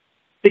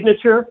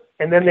signature,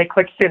 and then they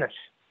click finish.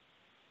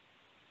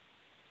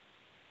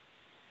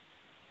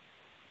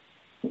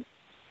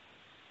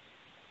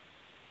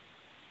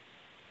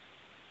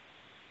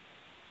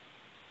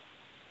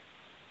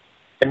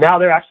 And now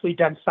they're actually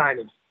done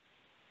signing.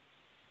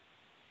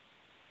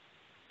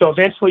 So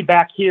eventually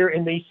back here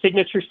in the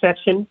signature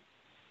section,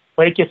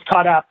 when it gets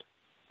caught up,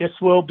 this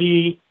will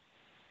be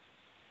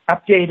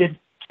updated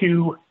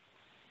to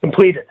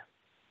completed.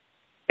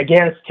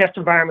 Again, it's a test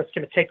environment, it's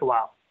going to take a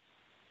while.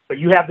 But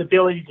you have the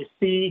ability to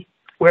see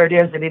where it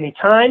is at any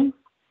time.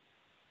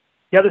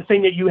 The other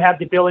thing that you have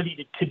the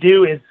ability to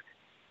do is,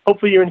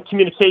 hopefully you're in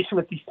communication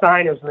with these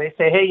signers and they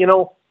say, hey, you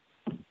know,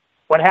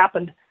 what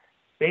happened?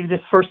 Maybe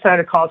this first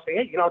signer calls and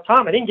say, hey, you know,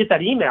 Tom, I didn't get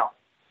that email.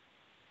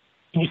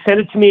 Can you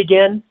send it to me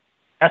again?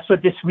 That's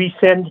what this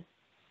resend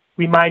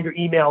reminder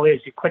email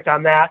is. You click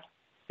on that,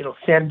 it'll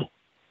send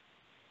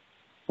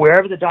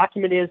wherever the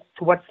document is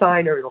to what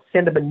signer, it'll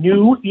send them a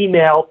new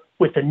email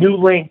with a new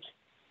link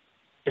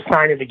to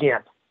sign it again.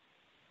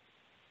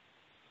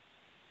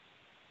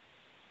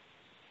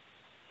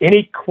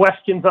 Any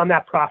questions on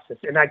that process?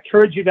 And I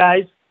encourage you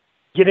guys,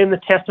 get in the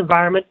test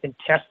environment and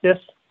test this.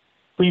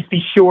 Please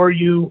be sure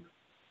you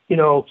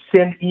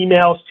send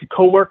emails to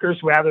coworkers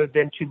rather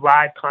than to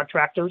live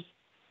contractors,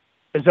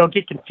 because they'll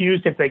get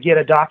confused if they get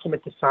a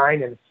document to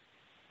sign and it's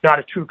not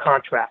a true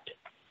contract.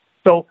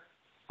 So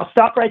I'll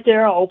stop right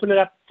there. I'll open it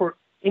up for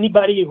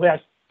anybody who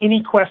has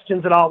any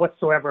questions at all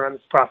whatsoever on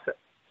this process.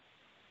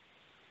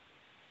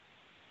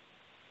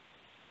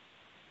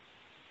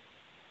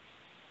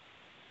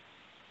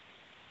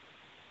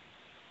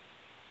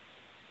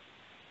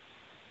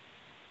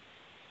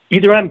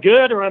 Either I'm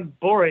good or I'm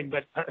boring,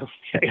 but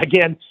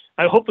again,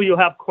 hopefully you'll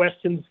have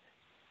questions,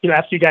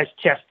 after you guys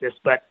test this.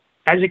 But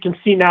as you can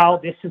see now,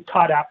 this is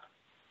caught up.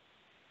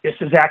 This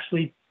is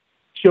actually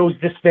shows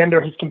this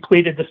vendor has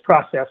completed this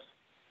process.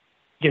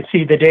 You can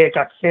see the day it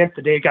got sent,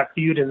 the day it got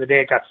viewed, and the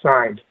day it got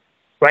signed.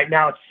 Right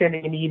now, it's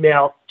sending an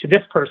email to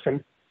this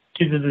person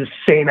to do the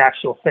same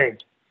actual thing.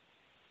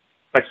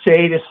 But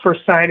say this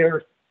first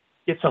signer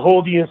gets a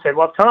hold of you and said,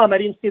 well, Tom, I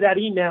didn't see that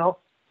email.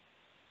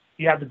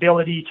 You have the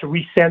ability to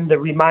resend the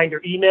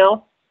reminder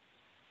email.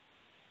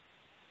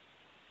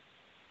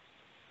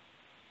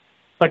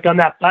 Click on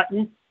that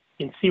button.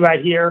 You can see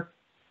right here,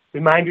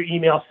 reminder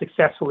email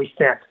successfully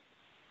sent.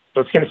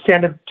 So it's going to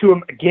send it to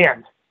them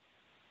again.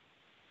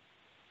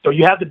 So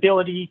you have the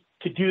ability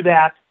to do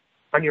that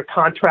on your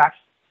contracts.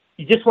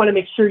 You just want to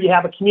make sure you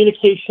have a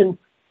communication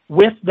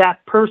with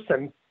that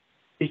person,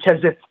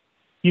 because if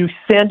you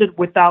send it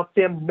without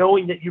them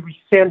knowing that you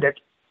resend it,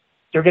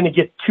 they're going to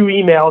get two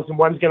emails, and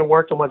one's going to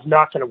work and one's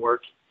not going to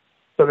work.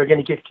 So they're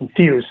going to get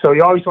confused. So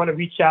you always want to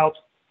reach out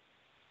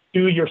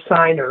to your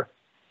signer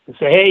and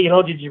say, hey,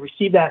 did you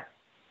receive that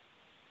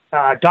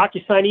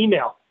DocuSign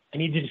email? I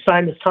need you to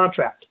sign this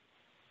contract.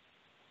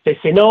 They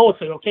say no. It's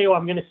like, okay, well,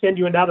 I'm going to send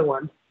you another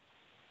one.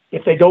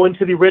 If they go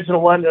into the original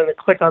one and they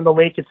click on the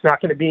link, it's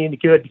not going to be any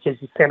good because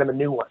you sent them a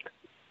new one.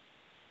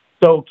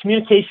 So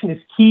communication is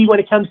key when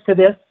it comes to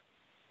this.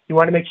 You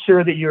want to make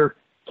sure that you're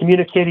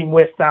communicating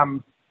with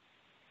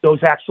those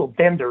actual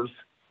vendors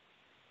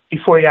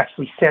before you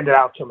actually send it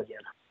out to them again.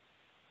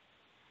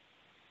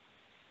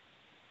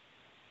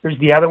 Here's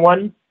the other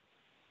one.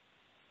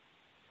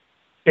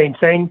 Same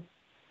thing.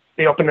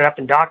 They open it up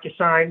in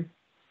DocuSign.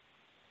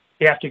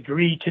 You have to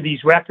agree to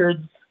these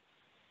records.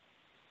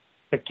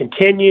 Click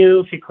continue.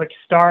 If you click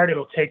start,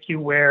 it'll take you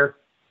where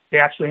they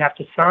actually have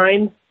to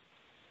sign.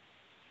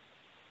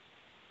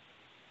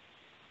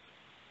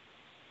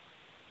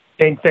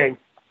 Same thing.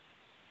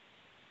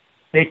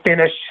 They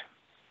finish.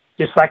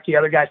 Just like the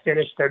other guy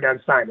finished, they're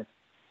done signing.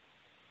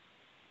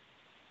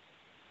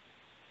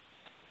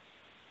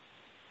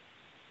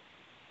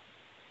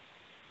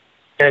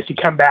 And as you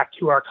come back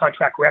to our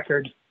contract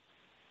record,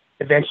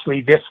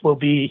 eventually this will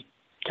be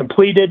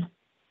completed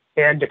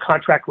and the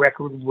contract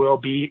record will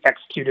be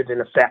executed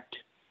in effect.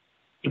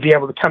 You'll be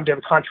able to come to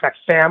the contract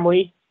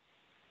family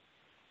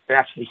and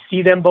actually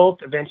see them both.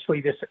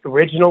 Eventually this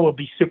original will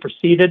be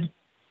superseded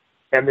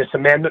and this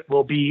amendment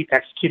will be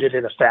executed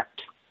in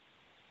effect.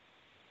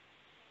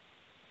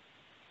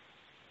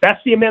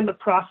 That's the amendment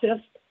process.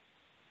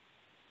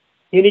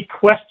 Any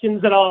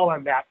questions at all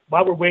on that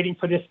while we're waiting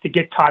for this to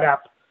get caught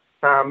up?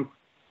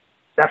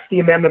 That's the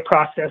amendment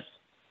process.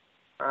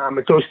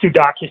 It goes through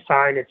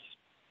DocuSign.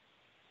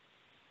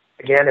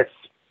 It's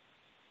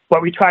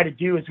what we try to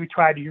do is we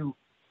try to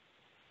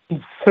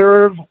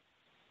conserve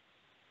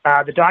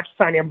the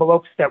DocuSign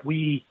envelopes that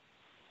we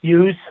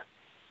use.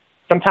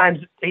 Sometimes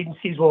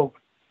agencies will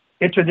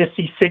enter this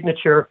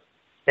e-signature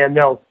and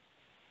they'll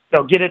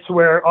get it to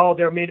where, oh,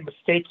 they made a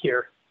mistake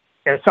here,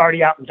 and it's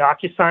already out in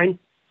DocuSign.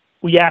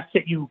 We ask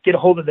that you get a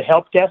hold of the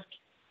help desk.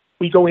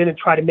 We go in and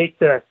try to make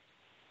the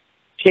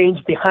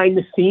change behind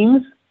the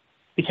scenes,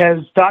 because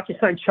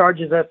DocuSign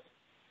charges us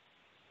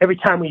every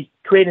time we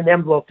create an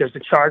envelope. There's a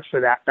charge for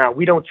that. Now,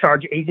 we don't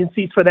charge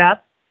agencies for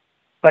that,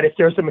 but if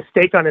there's a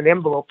mistake on an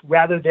envelope,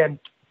 rather than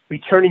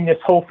returning this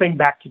whole thing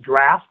back to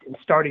draft and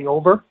starting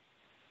over,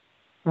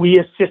 we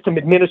as system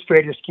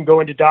administrators can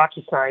go into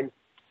DocuSign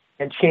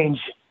and change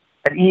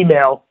an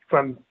email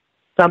from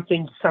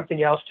something to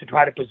something else to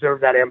try to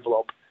preserve that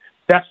envelope.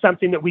 That's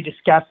something that we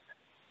discuss,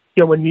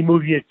 when we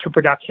move you to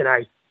production.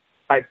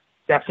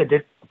 That's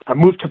a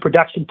move to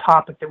production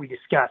topic that we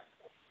discuss.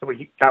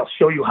 I'll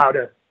show you how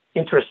to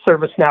enter a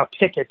ServiceNow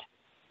ticket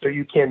so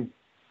you can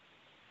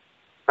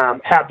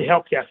have the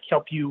help desk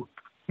help you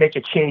make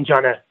a change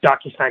on a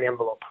DocuSign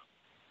envelope.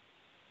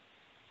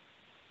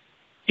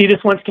 See,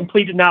 this one's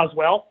completed now as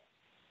well.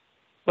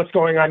 What's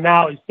going on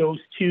now is those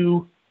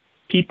two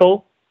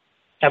people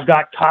have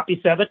got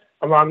copies of it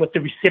along with the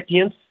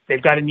recipients.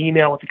 They've got an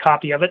email with a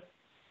copy of it.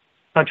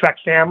 Contract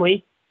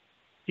family,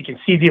 you can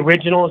see the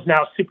original is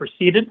now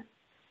superseded,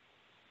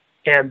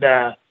 and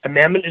the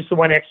amendment is the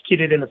one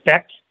executed in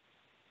effect.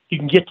 You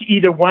can get to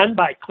either one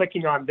by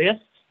clicking on this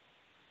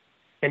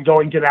and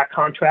going to that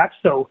contract.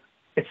 So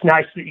it's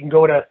nice that you can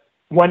go to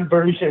one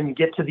version and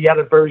get to the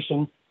other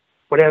version,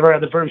 whatever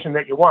other version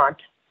that you want.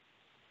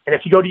 And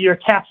if you go to your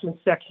attachment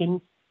section,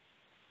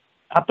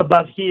 up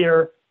above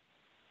here,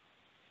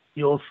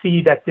 you'll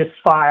see that this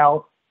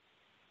file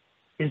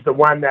is the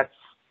one that's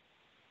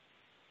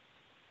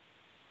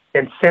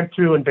been sent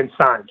through and been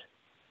signed.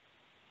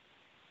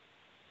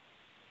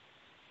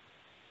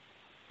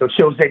 So it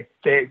shows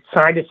they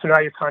signed it, so now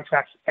your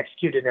contract's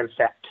executed in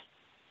effect.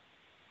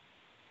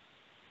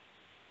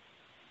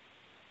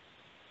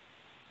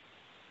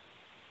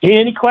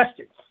 Any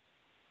questions?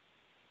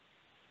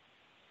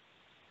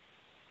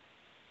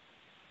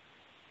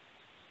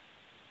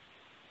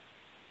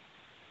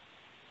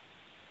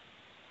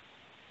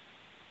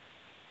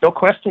 No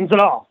questions at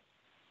all.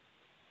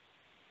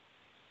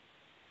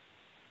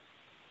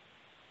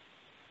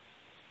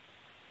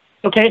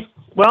 Okay,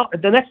 well,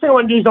 the next thing I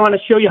want to do is I want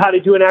to show you how to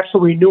do an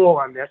actual renewal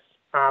on this.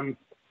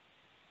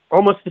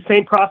 Almost the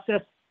same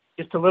process,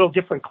 just a little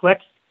different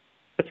clicks.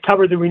 Let's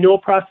cover the renewal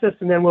process,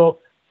 and then we'll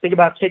think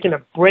about taking a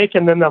break.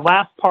 And then the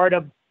last part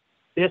of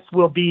this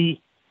will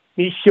be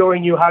me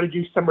showing you how to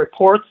do some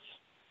reports,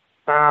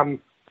 how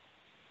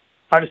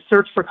to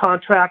search for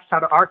contracts, how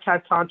to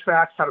archive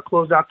contracts, how to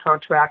close out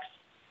contracts.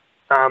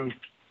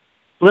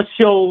 Let's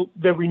show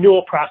the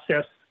renewal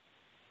process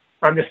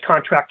on this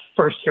contract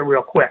first here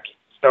real quick.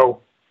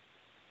 So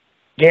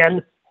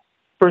again,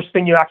 first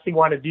thing you actually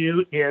want to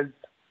do is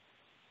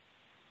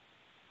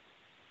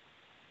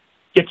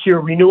get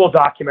your renewal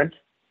document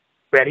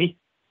ready.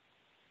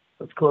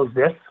 Let's close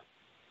this.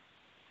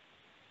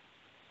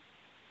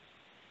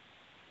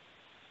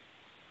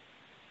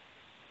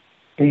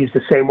 And use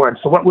the same one.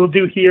 So what we'll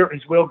do here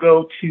is we'll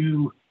go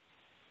to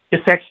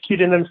this execute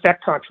and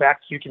effect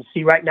contract. You can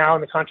see right now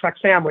in the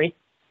contract family,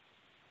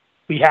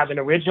 we have an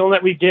original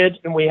that we did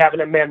and we have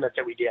an amendment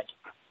that we did.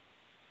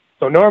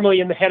 So normally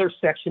in the header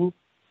section,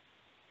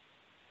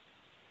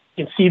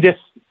 you can see this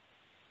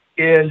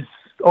is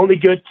only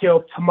good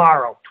till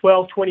tomorrow,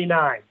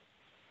 12/29.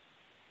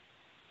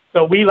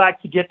 So we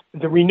like to get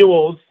the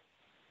renewals,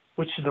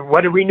 which is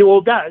what a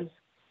renewal does,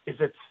 is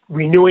it's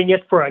renewing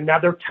it for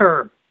another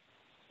term.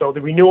 So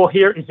the renewal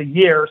here is a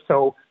year,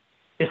 so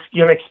it's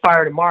going to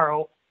expire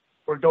tomorrow.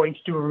 We're going to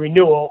do a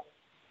renewal.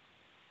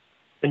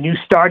 The new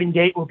starting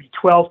date will be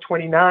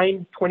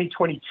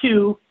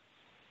 12/29/2022.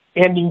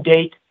 Ending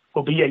date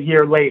will be a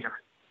year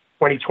later,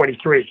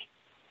 2023.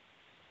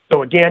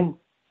 So again,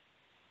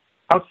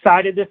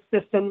 outside of this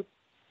system,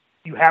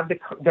 you have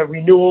the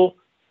renewal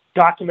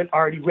document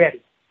already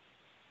ready.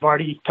 I've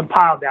already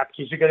compiled that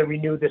because you're going to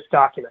renew this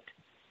document.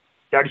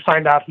 You already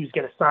find out who's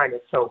going to sign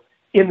it. So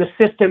in the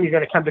system, you're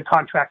going to come to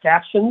contract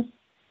actions.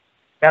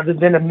 Rather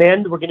than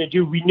amend, we're going to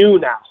do renew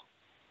now.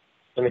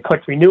 I'm going to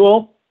click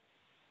renewal.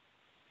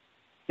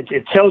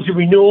 It tells you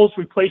renewals,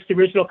 replace the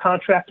original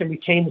contract and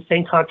retain the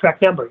same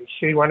contract number. You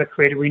sure you want to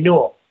create a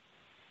renewal.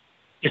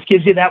 Just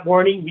gives you that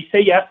warning. We say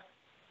yes.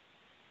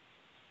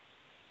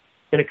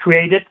 Going to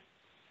create it.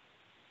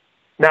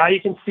 Now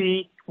you can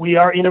see we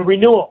are in a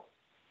renewal.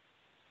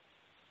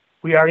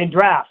 We are in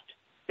draft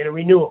in a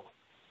renewal.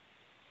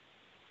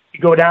 You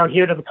go down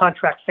here to the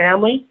contract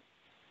family.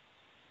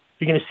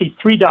 You're going to see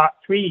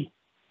 3.3.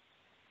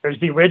 There's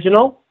the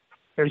original,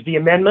 there's the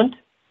amendment,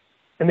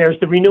 and there's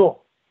the renewal.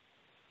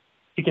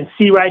 You can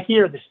see right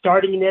here, the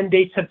starting and end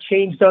dates have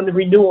changed on the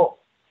renewal.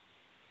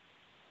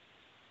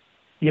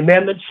 The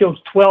amendment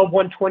shows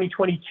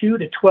 12/1/2022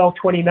 to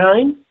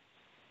 12/29.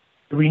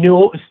 The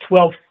renewal is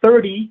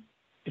 12/30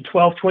 to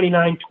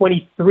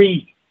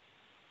 12/29/23.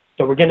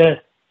 So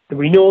the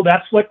renewal,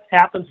 that's what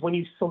happens when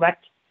you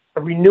select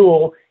a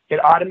renewal. It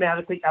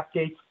automatically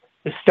updates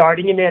the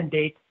starting and end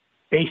date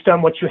based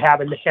on what you have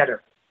in the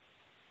header.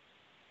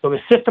 So the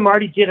system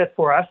already did it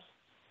for us.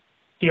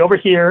 See over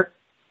here,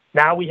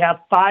 now we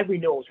have 5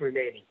 renewals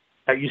remaining.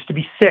 That used to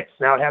be 6,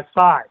 now it has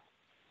 5.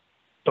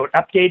 So it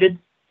updated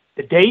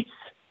the dates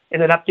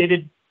and it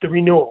updated the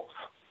renewals.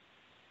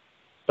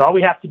 So all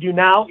we have to do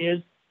now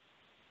is,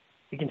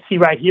 you can see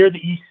right here, the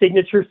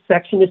e-signature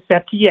section is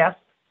set to yes.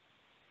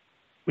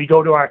 We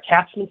go to our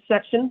attachment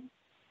section.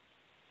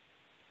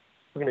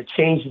 We're going to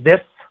change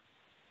this.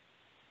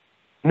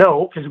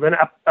 No, because we're going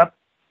to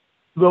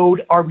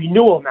upload our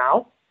renewal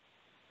now.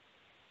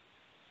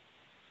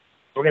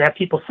 We're going to have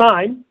people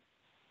sign.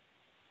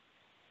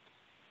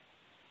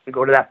 We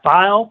go to that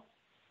file,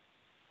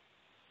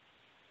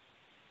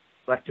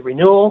 select the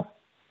renewal,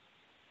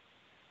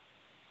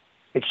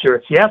 make sure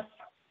it's yes.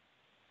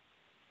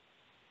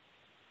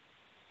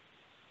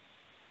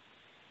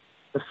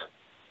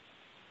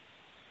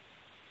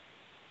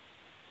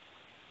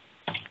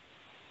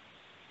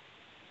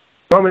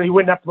 Normally you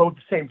wouldn't upload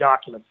the same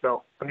document,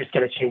 so I'm just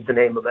going to change the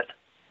name of it.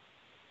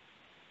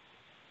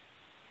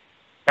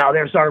 Now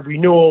there's our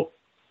renewal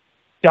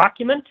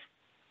document.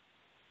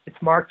 It's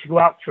marked to go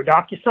out for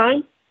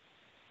DocuSign.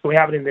 So we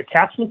have it in the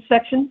attachment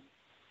section.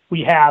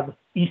 We have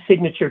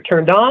e-signature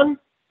turned on.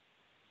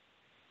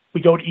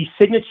 We go to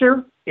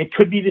e-signature. It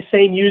could be the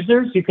same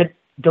users. You could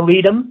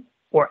delete them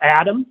or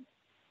add them.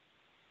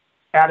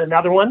 Add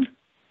another one.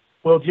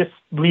 We'll just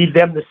leave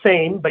them the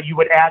same, but you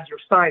would add your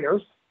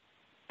signers.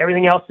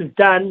 Everything else is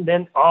done.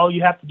 Then all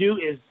you have to do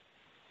is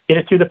get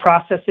it through the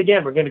process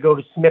again. We're going to go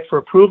to submit for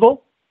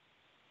approval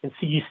and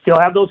see you still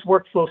have those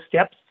workflow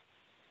steps.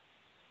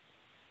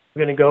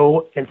 We're going to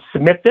go and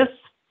submit this.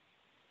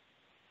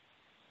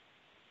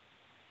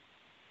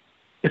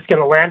 It's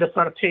going to land us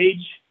on a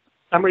page,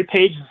 summary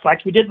page, just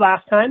like we did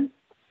last time.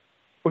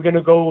 We're going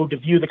to go to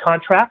view the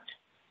contract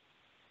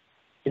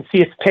and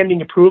see it's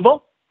pending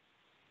approval.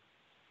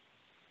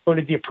 Go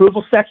to the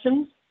approval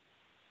section.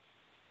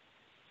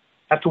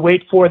 Have to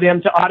wait for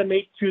them to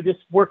automate through this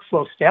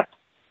workflow step.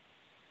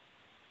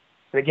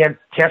 And again,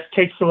 test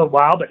takes a little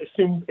while, but as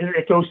soon as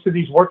it goes through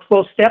these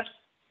workflow steps,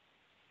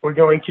 we're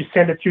going to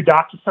send it through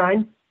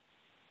DocuSign,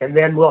 and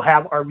then we'll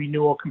have our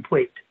renewal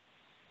complete.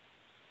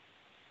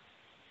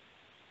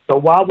 So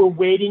while we're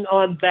waiting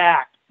on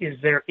that, is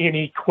there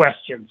any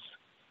questions?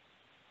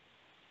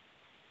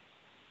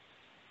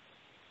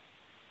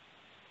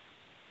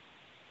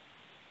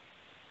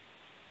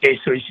 Okay,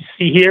 so as you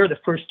see here, the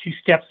first 2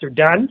 steps are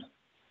done.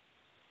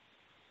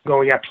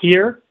 Going up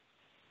here,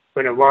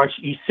 we're going to launch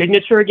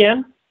e-signature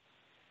again.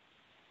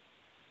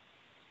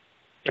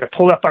 Going to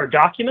pull up our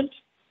document.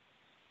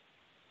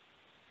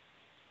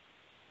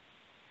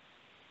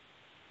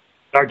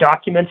 Our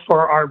document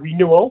for our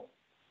renewal.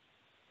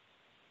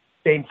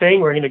 Same thing,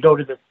 we're going to go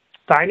to the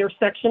signer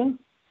section.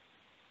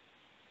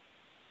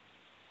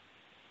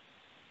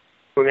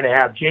 We're going to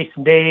have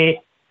Jason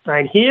Day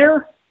sign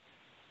here.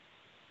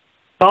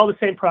 It's all the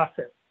same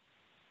process.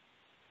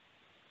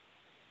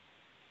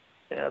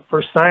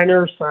 First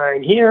signer,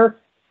 sign here.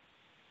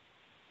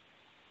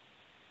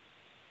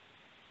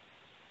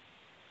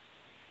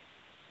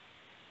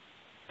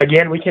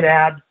 Again, we can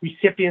add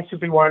recipients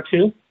if we want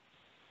to.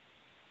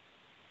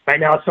 Right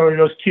now it's only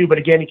those 2, but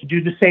again, you can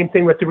do the same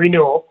thing with the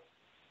renewal.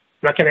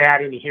 I'm not going to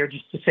add any here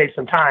just to save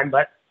some time,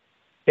 but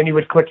then you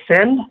would click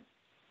send.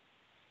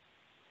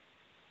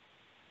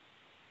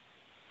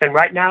 And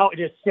right now it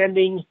is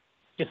sending,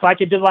 just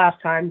like it did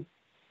last time,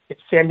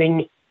 it's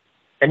sending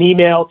an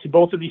email to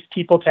both of these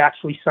people to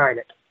actually sign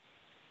it.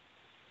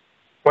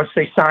 Once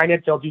they sign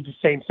it, they'll do the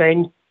same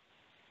thing.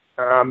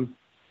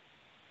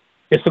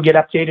 This will get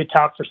updated to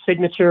out for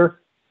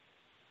signature.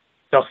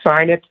 They'll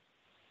sign it.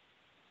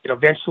 It'll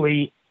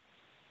eventually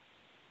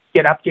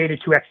get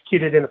updated to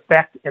executed in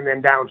effect. And then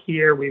down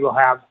here, we will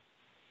have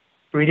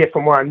 3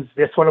 different ones.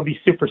 This one will be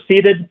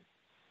superseded,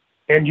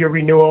 and your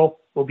renewal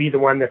will be the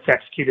one that's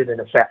executed in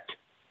effect.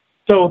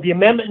 So the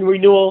amendment and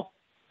renewal,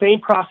 same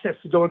process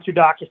as going through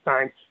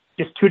DocuSign,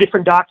 just 2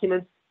 different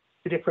documents,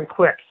 2 different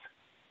clicks.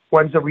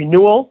 One's a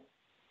renewal,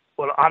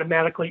 will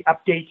automatically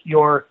update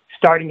your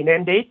starting and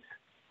end dates.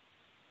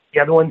 The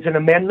other one's an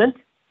amendment,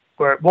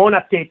 where it won't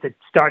update the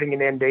starting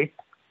and end dates.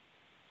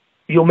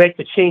 You'll make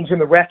the change in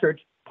the record,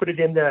 put it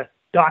in the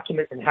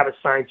document, and have it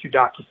signed through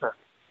DocuSign.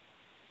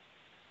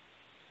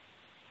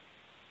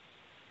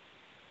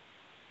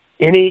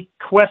 Any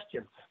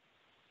questions?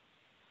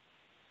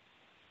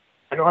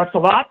 I know that's a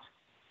lot.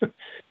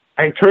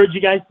 I encourage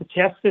you guys to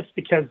test this,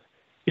 because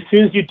as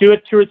soon as you do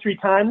it 2 or 3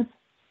 times,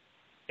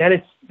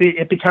 then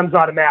it becomes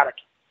automatic.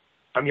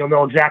 You'll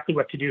know exactly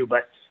what to do.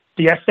 But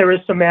yes, there is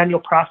some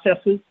manual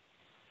processes.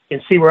 You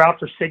can see we're out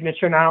for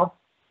signature now.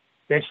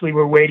 Eventually,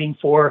 we're waiting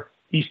for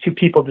these 2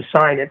 people to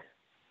sign it.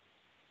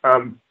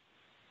 As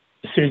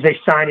soon as they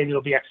sign it,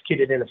 it'll be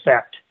executed in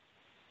effect.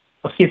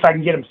 I'll see if I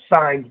can get them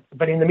signed.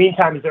 But in the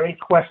meantime, is there any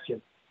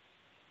questions?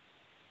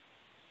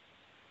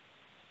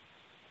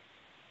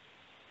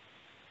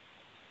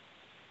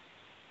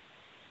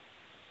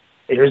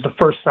 Here's the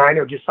first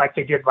signer, just like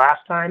they did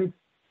last time.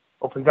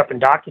 Opens up in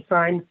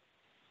DocuSign.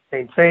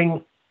 Same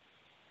thing.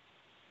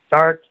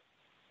 Start,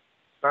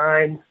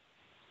 sign,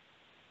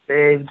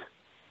 saved,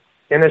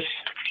 finish.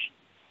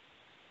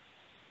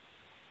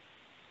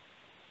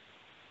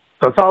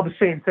 So it's all the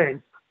same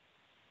thing.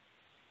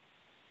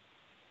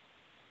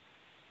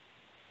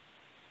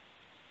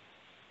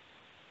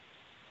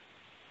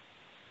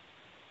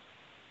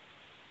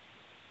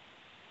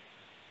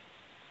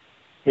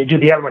 Let me do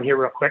the other one here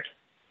real quick.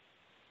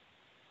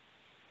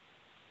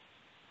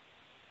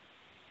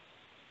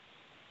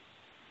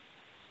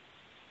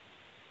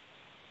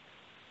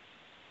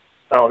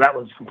 Oh, that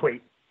one's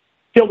complete.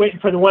 Still waiting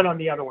for the one on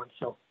the other one,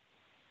 so.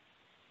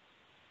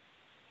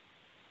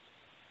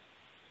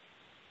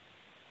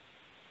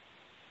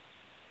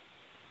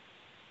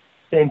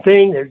 Same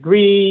thing,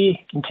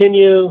 agree,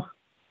 continue,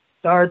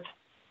 start,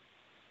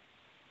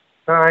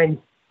 sign.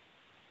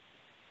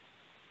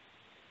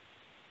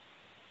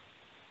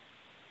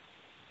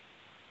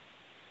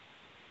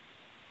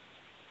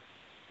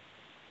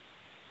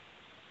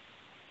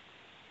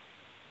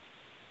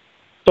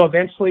 So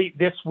eventually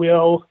this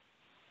will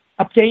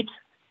update,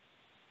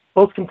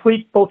 both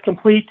complete,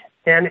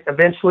 and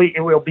eventually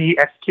it will be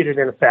executed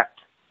in effect.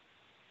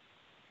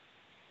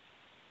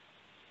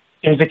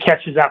 As it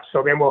catches up,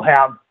 so then we'll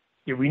have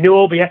the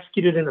renewal be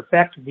executed in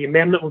effect, the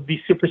amendment will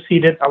be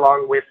superseded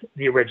along with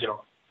the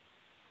original.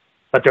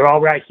 But they're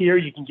all right here.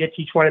 You can get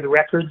to each one of the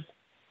records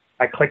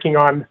by clicking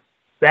on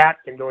that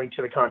and going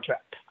to the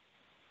contract.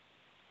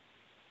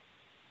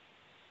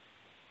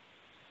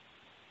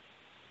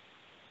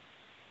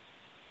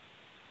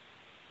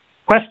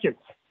 Questions?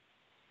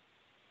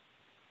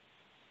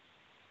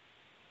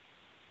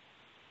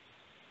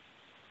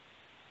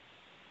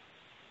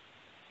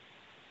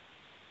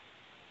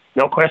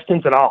 No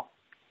questions at all.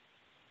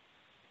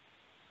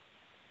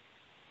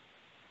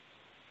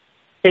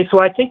 Okay,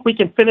 so I think we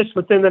can finish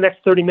within the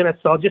next 30 minutes,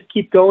 so I'll just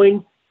keep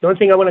going. The only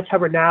thing I want to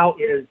cover now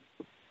is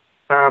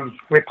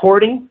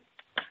reporting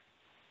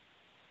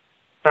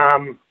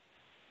and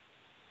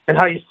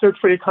how you search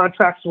for your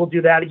contracts. We'll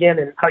do that again,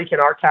 and how you can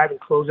archive and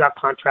close out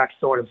contracts,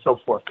 so on and so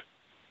forth.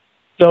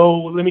 So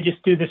let me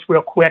just do this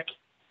real quick.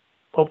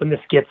 Hoping this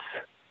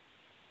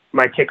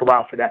might take a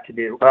while for that to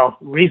do. Well,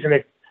 the reason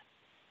it's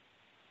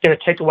going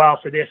to take a while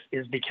for this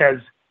is because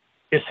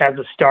this has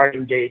a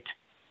starting date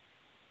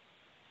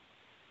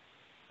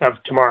of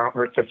tomorrow,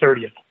 or the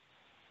 30th.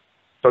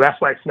 So that's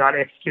why it's not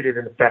executed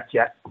in effect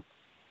yet.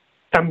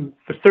 The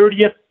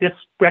 30th, this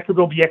record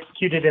will be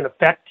executed in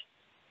effect,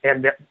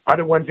 and the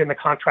other ones in the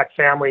contract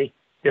family,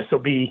 this will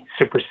be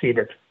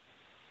superseded.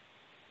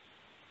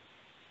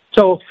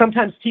 So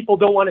sometimes people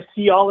don't want to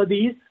see all of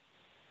these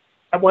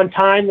at one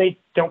time. They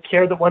don't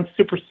care that one's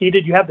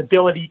superseded. You have the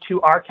ability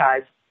to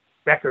archive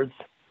records.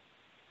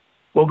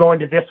 We'll go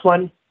into this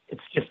one.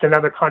 It's just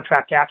another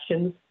contract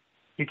action.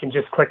 You can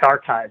just click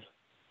archive,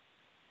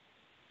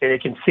 and you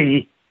can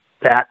see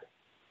that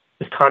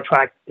this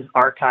contract is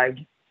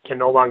archived, can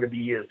no longer be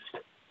used.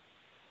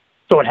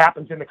 So what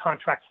happens in the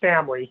contract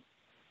family,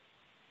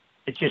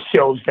 it just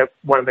shows that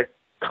one of the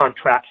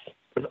contracts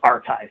was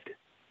archived.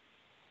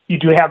 You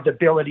do have the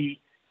ability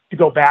to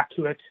go back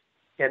to it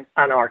and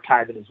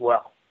unarchive it as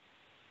well.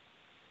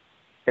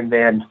 And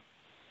then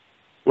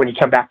when you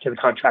come back to the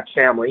contract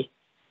family,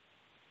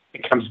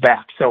 it comes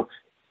back. So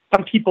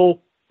some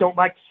people don't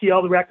like to see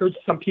all the records.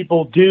 Some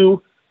people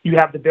do. You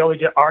have the ability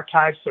to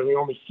archive, so they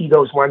only see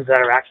those ones that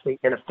are actually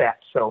in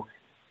effect. So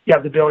you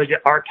have the ability to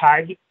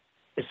archive.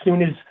 As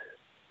soon as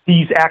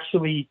these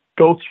actually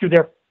go through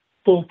their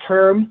full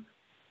term,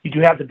 you do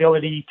have the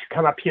ability to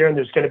come up here, and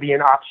there's going to be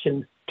an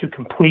option to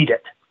complete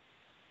it.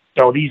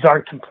 So these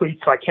aren't complete,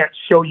 so I can't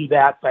show you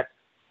that, but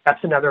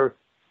that's another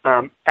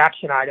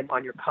action item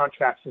on your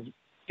contracts. As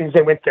soon as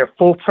they went their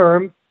full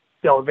term,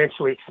 they'll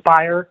eventually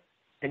expire,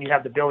 and you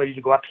have the ability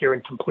to go up here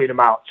and complete them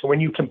out. So when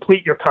you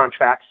complete your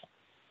contracts,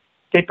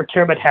 state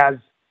procurement has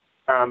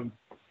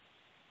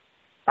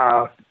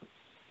a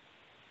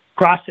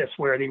process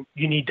where you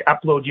need to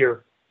upload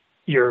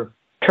your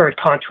current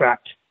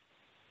contract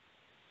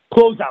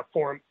closeout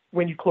form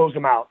when you close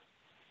them out.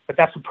 But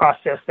that's a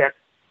process that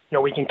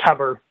we can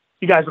cover.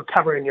 You guys will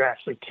cover in your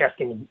actually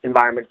testing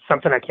environment. It's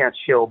something I can't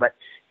show, but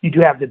you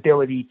do have the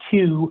ability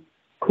to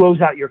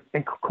close out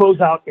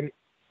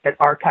and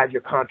archive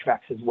your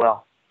contracts as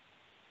well.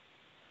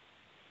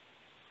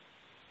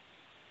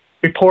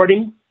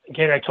 Reporting.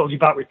 Again, I told you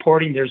about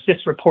reporting. There's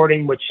this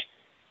reporting, which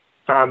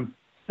the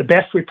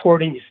best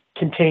reporting is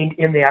contained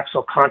in the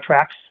actual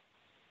contracts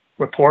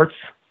reports.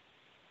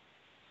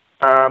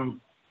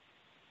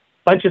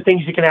 Bunch of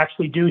things you can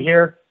actually do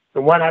here.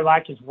 The one I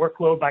like is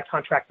workload by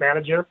contract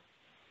manager.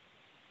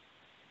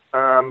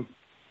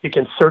 You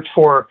can search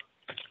for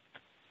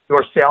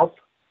yourself,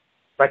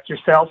 select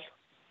yourself,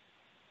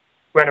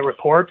 run a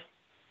report.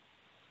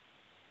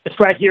 This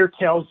right here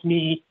tells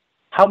me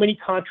how many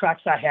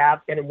contracts I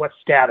have and in what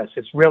status.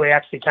 It's really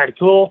actually kind of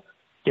cool.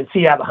 You can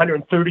see I have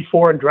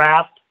 134 in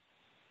draft,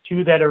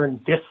 2 that are in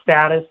this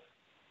status.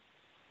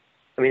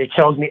 I mean, it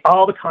tells me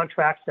all the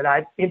contracts that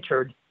I've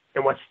entered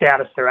and what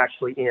status they're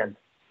actually in.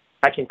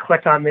 I can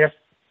click on this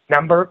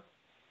number.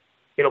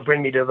 It'll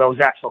bring me to those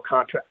actual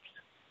contracts.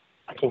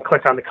 I can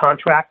click on the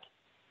contract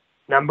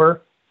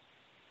number.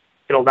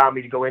 It'll allow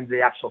me to go into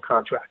the actual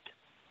contract.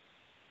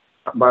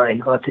 Not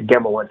mine. I'll have to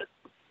demo one.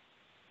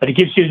 But it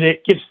gives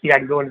I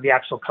can go into the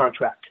actual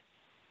contract.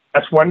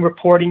 That's one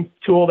reporting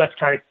tool that's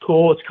kind of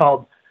cool. It's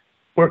called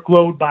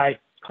Workload by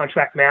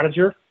Contract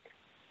Manager.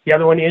 The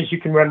other one is you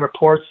can run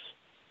reports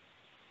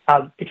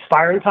of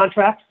expiring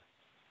contracts.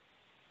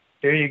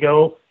 There you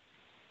go.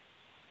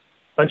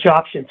 Bunch of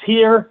options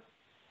here.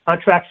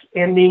 Contracts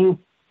ending,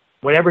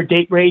 whatever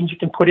date range you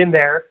can put in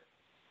there.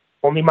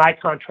 Only my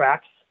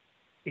contracts.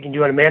 You can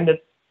do an amendment,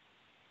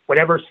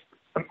 whatever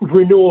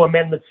renewal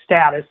amendment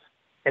status,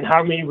 and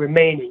how many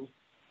remaining.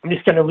 I'm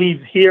just going to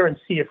leave here and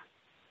see if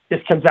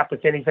this comes up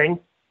with anything.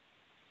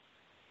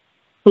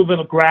 2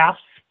 little graphs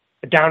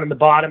down in the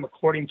bottom.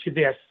 According to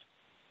this,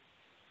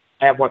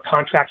 I have what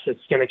contracts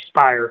that's going to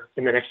expire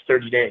in the next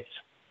 30 days.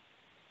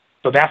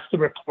 So that's the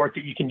report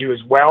that you can do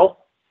as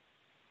well.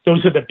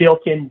 Those are the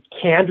built-in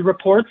canned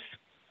reports.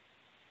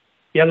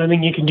 The other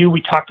thing you can do,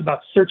 we talked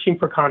about searching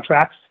for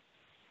contracts.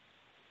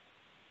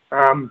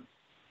 I'm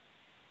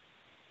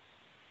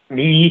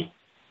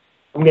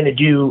going to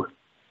do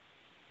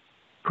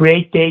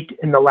create date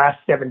in the last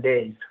 7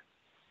 days.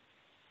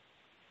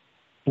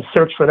 And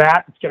search for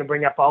that. It's going to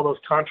bring up all those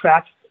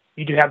contracts.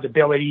 You do have the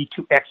ability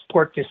to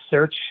export this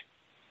search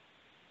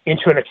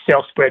into an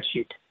Excel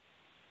spreadsheet,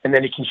 and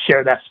then you can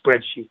share that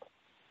spreadsheet.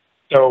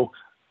 So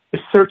the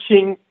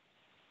searching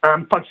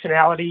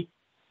functionality,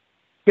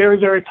 very,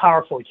 very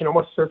powerful. You can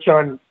almost search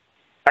on,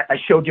 I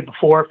showed you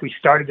before, if we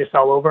started this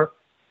all over,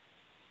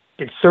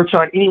 you can search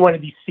on any one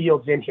of these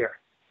fields in here.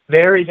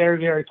 Very, very,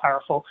 very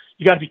powerful.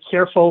 You got to be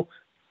careful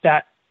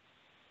that,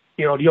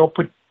 you don't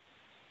put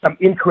some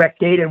incorrect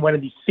data in one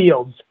of these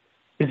fields,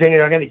 because then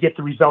you're not going to get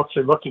the results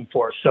you're looking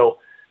for. So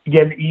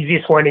again, the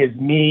easiest one is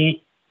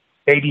maybe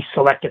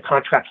select a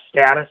contract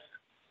status,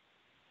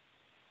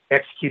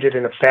 execute it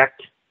in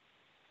effect,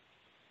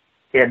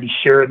 and be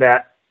sure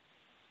that,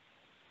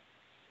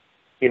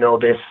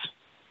 this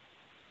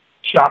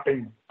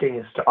shopping thing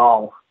is to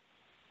all.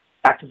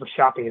 Active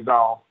shopping is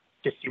all.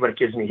 Just see what it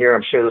gives me here.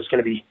 I'm sure there's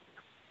going to be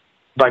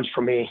a bunch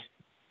for me. As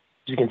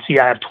you can see,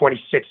 I have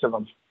 26 of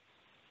them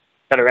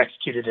that are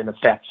executed in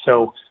effect.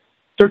 So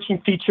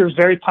searching features,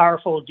 very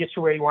powerful. It gets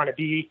you where you want to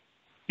be.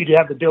 You do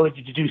have the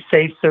ability to do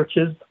save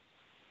searches.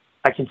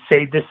 I can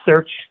save this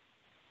search,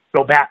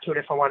 go back to it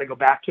if I want to go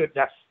back to it.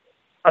 That's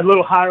a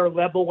little higher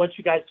level. Once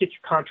you guys get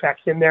your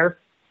contracts in there,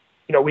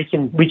 we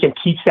can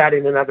teach that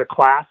in another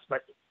class.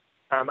 But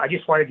I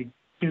just wanted to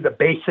do the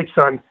basics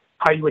on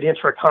how you would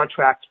enter a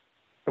contract.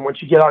 And once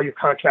you get all your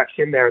contracts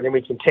in there, then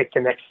we can take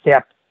the next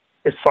step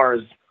as far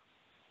as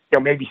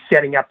maybe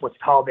setting up what's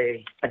called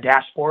a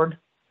dashboard.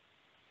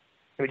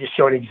 Let me just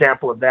show an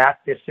example of that.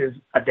 This is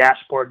a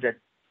dashboard that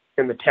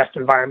in the test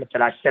environment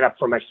that I set up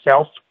for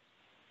myself.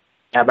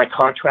 I have my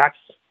contracts.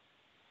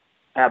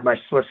 I have my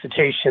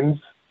solicitations.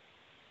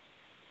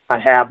 I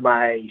have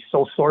my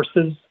sole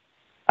sources.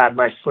 I have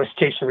my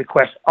solicitation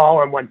requests all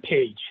on one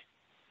page.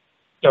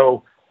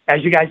 So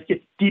as you guys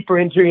get deeper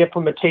into the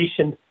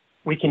implementation,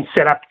 we can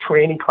set up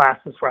training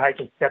classes where I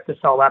can set this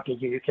all up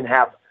and you can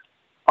have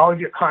all of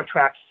your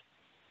contracts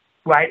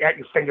right at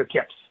your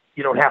fingertips.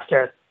 You don't have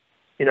to,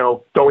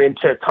 go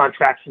into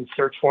contracts and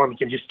search for them. You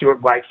can just do it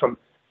right from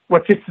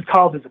what this is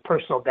called is a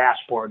personal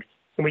dashboard.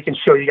 And we can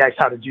show you guys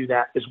how to do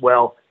that as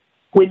well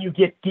when you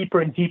get deeper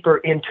and deeper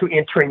into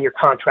entering your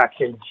contracts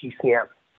into GCM.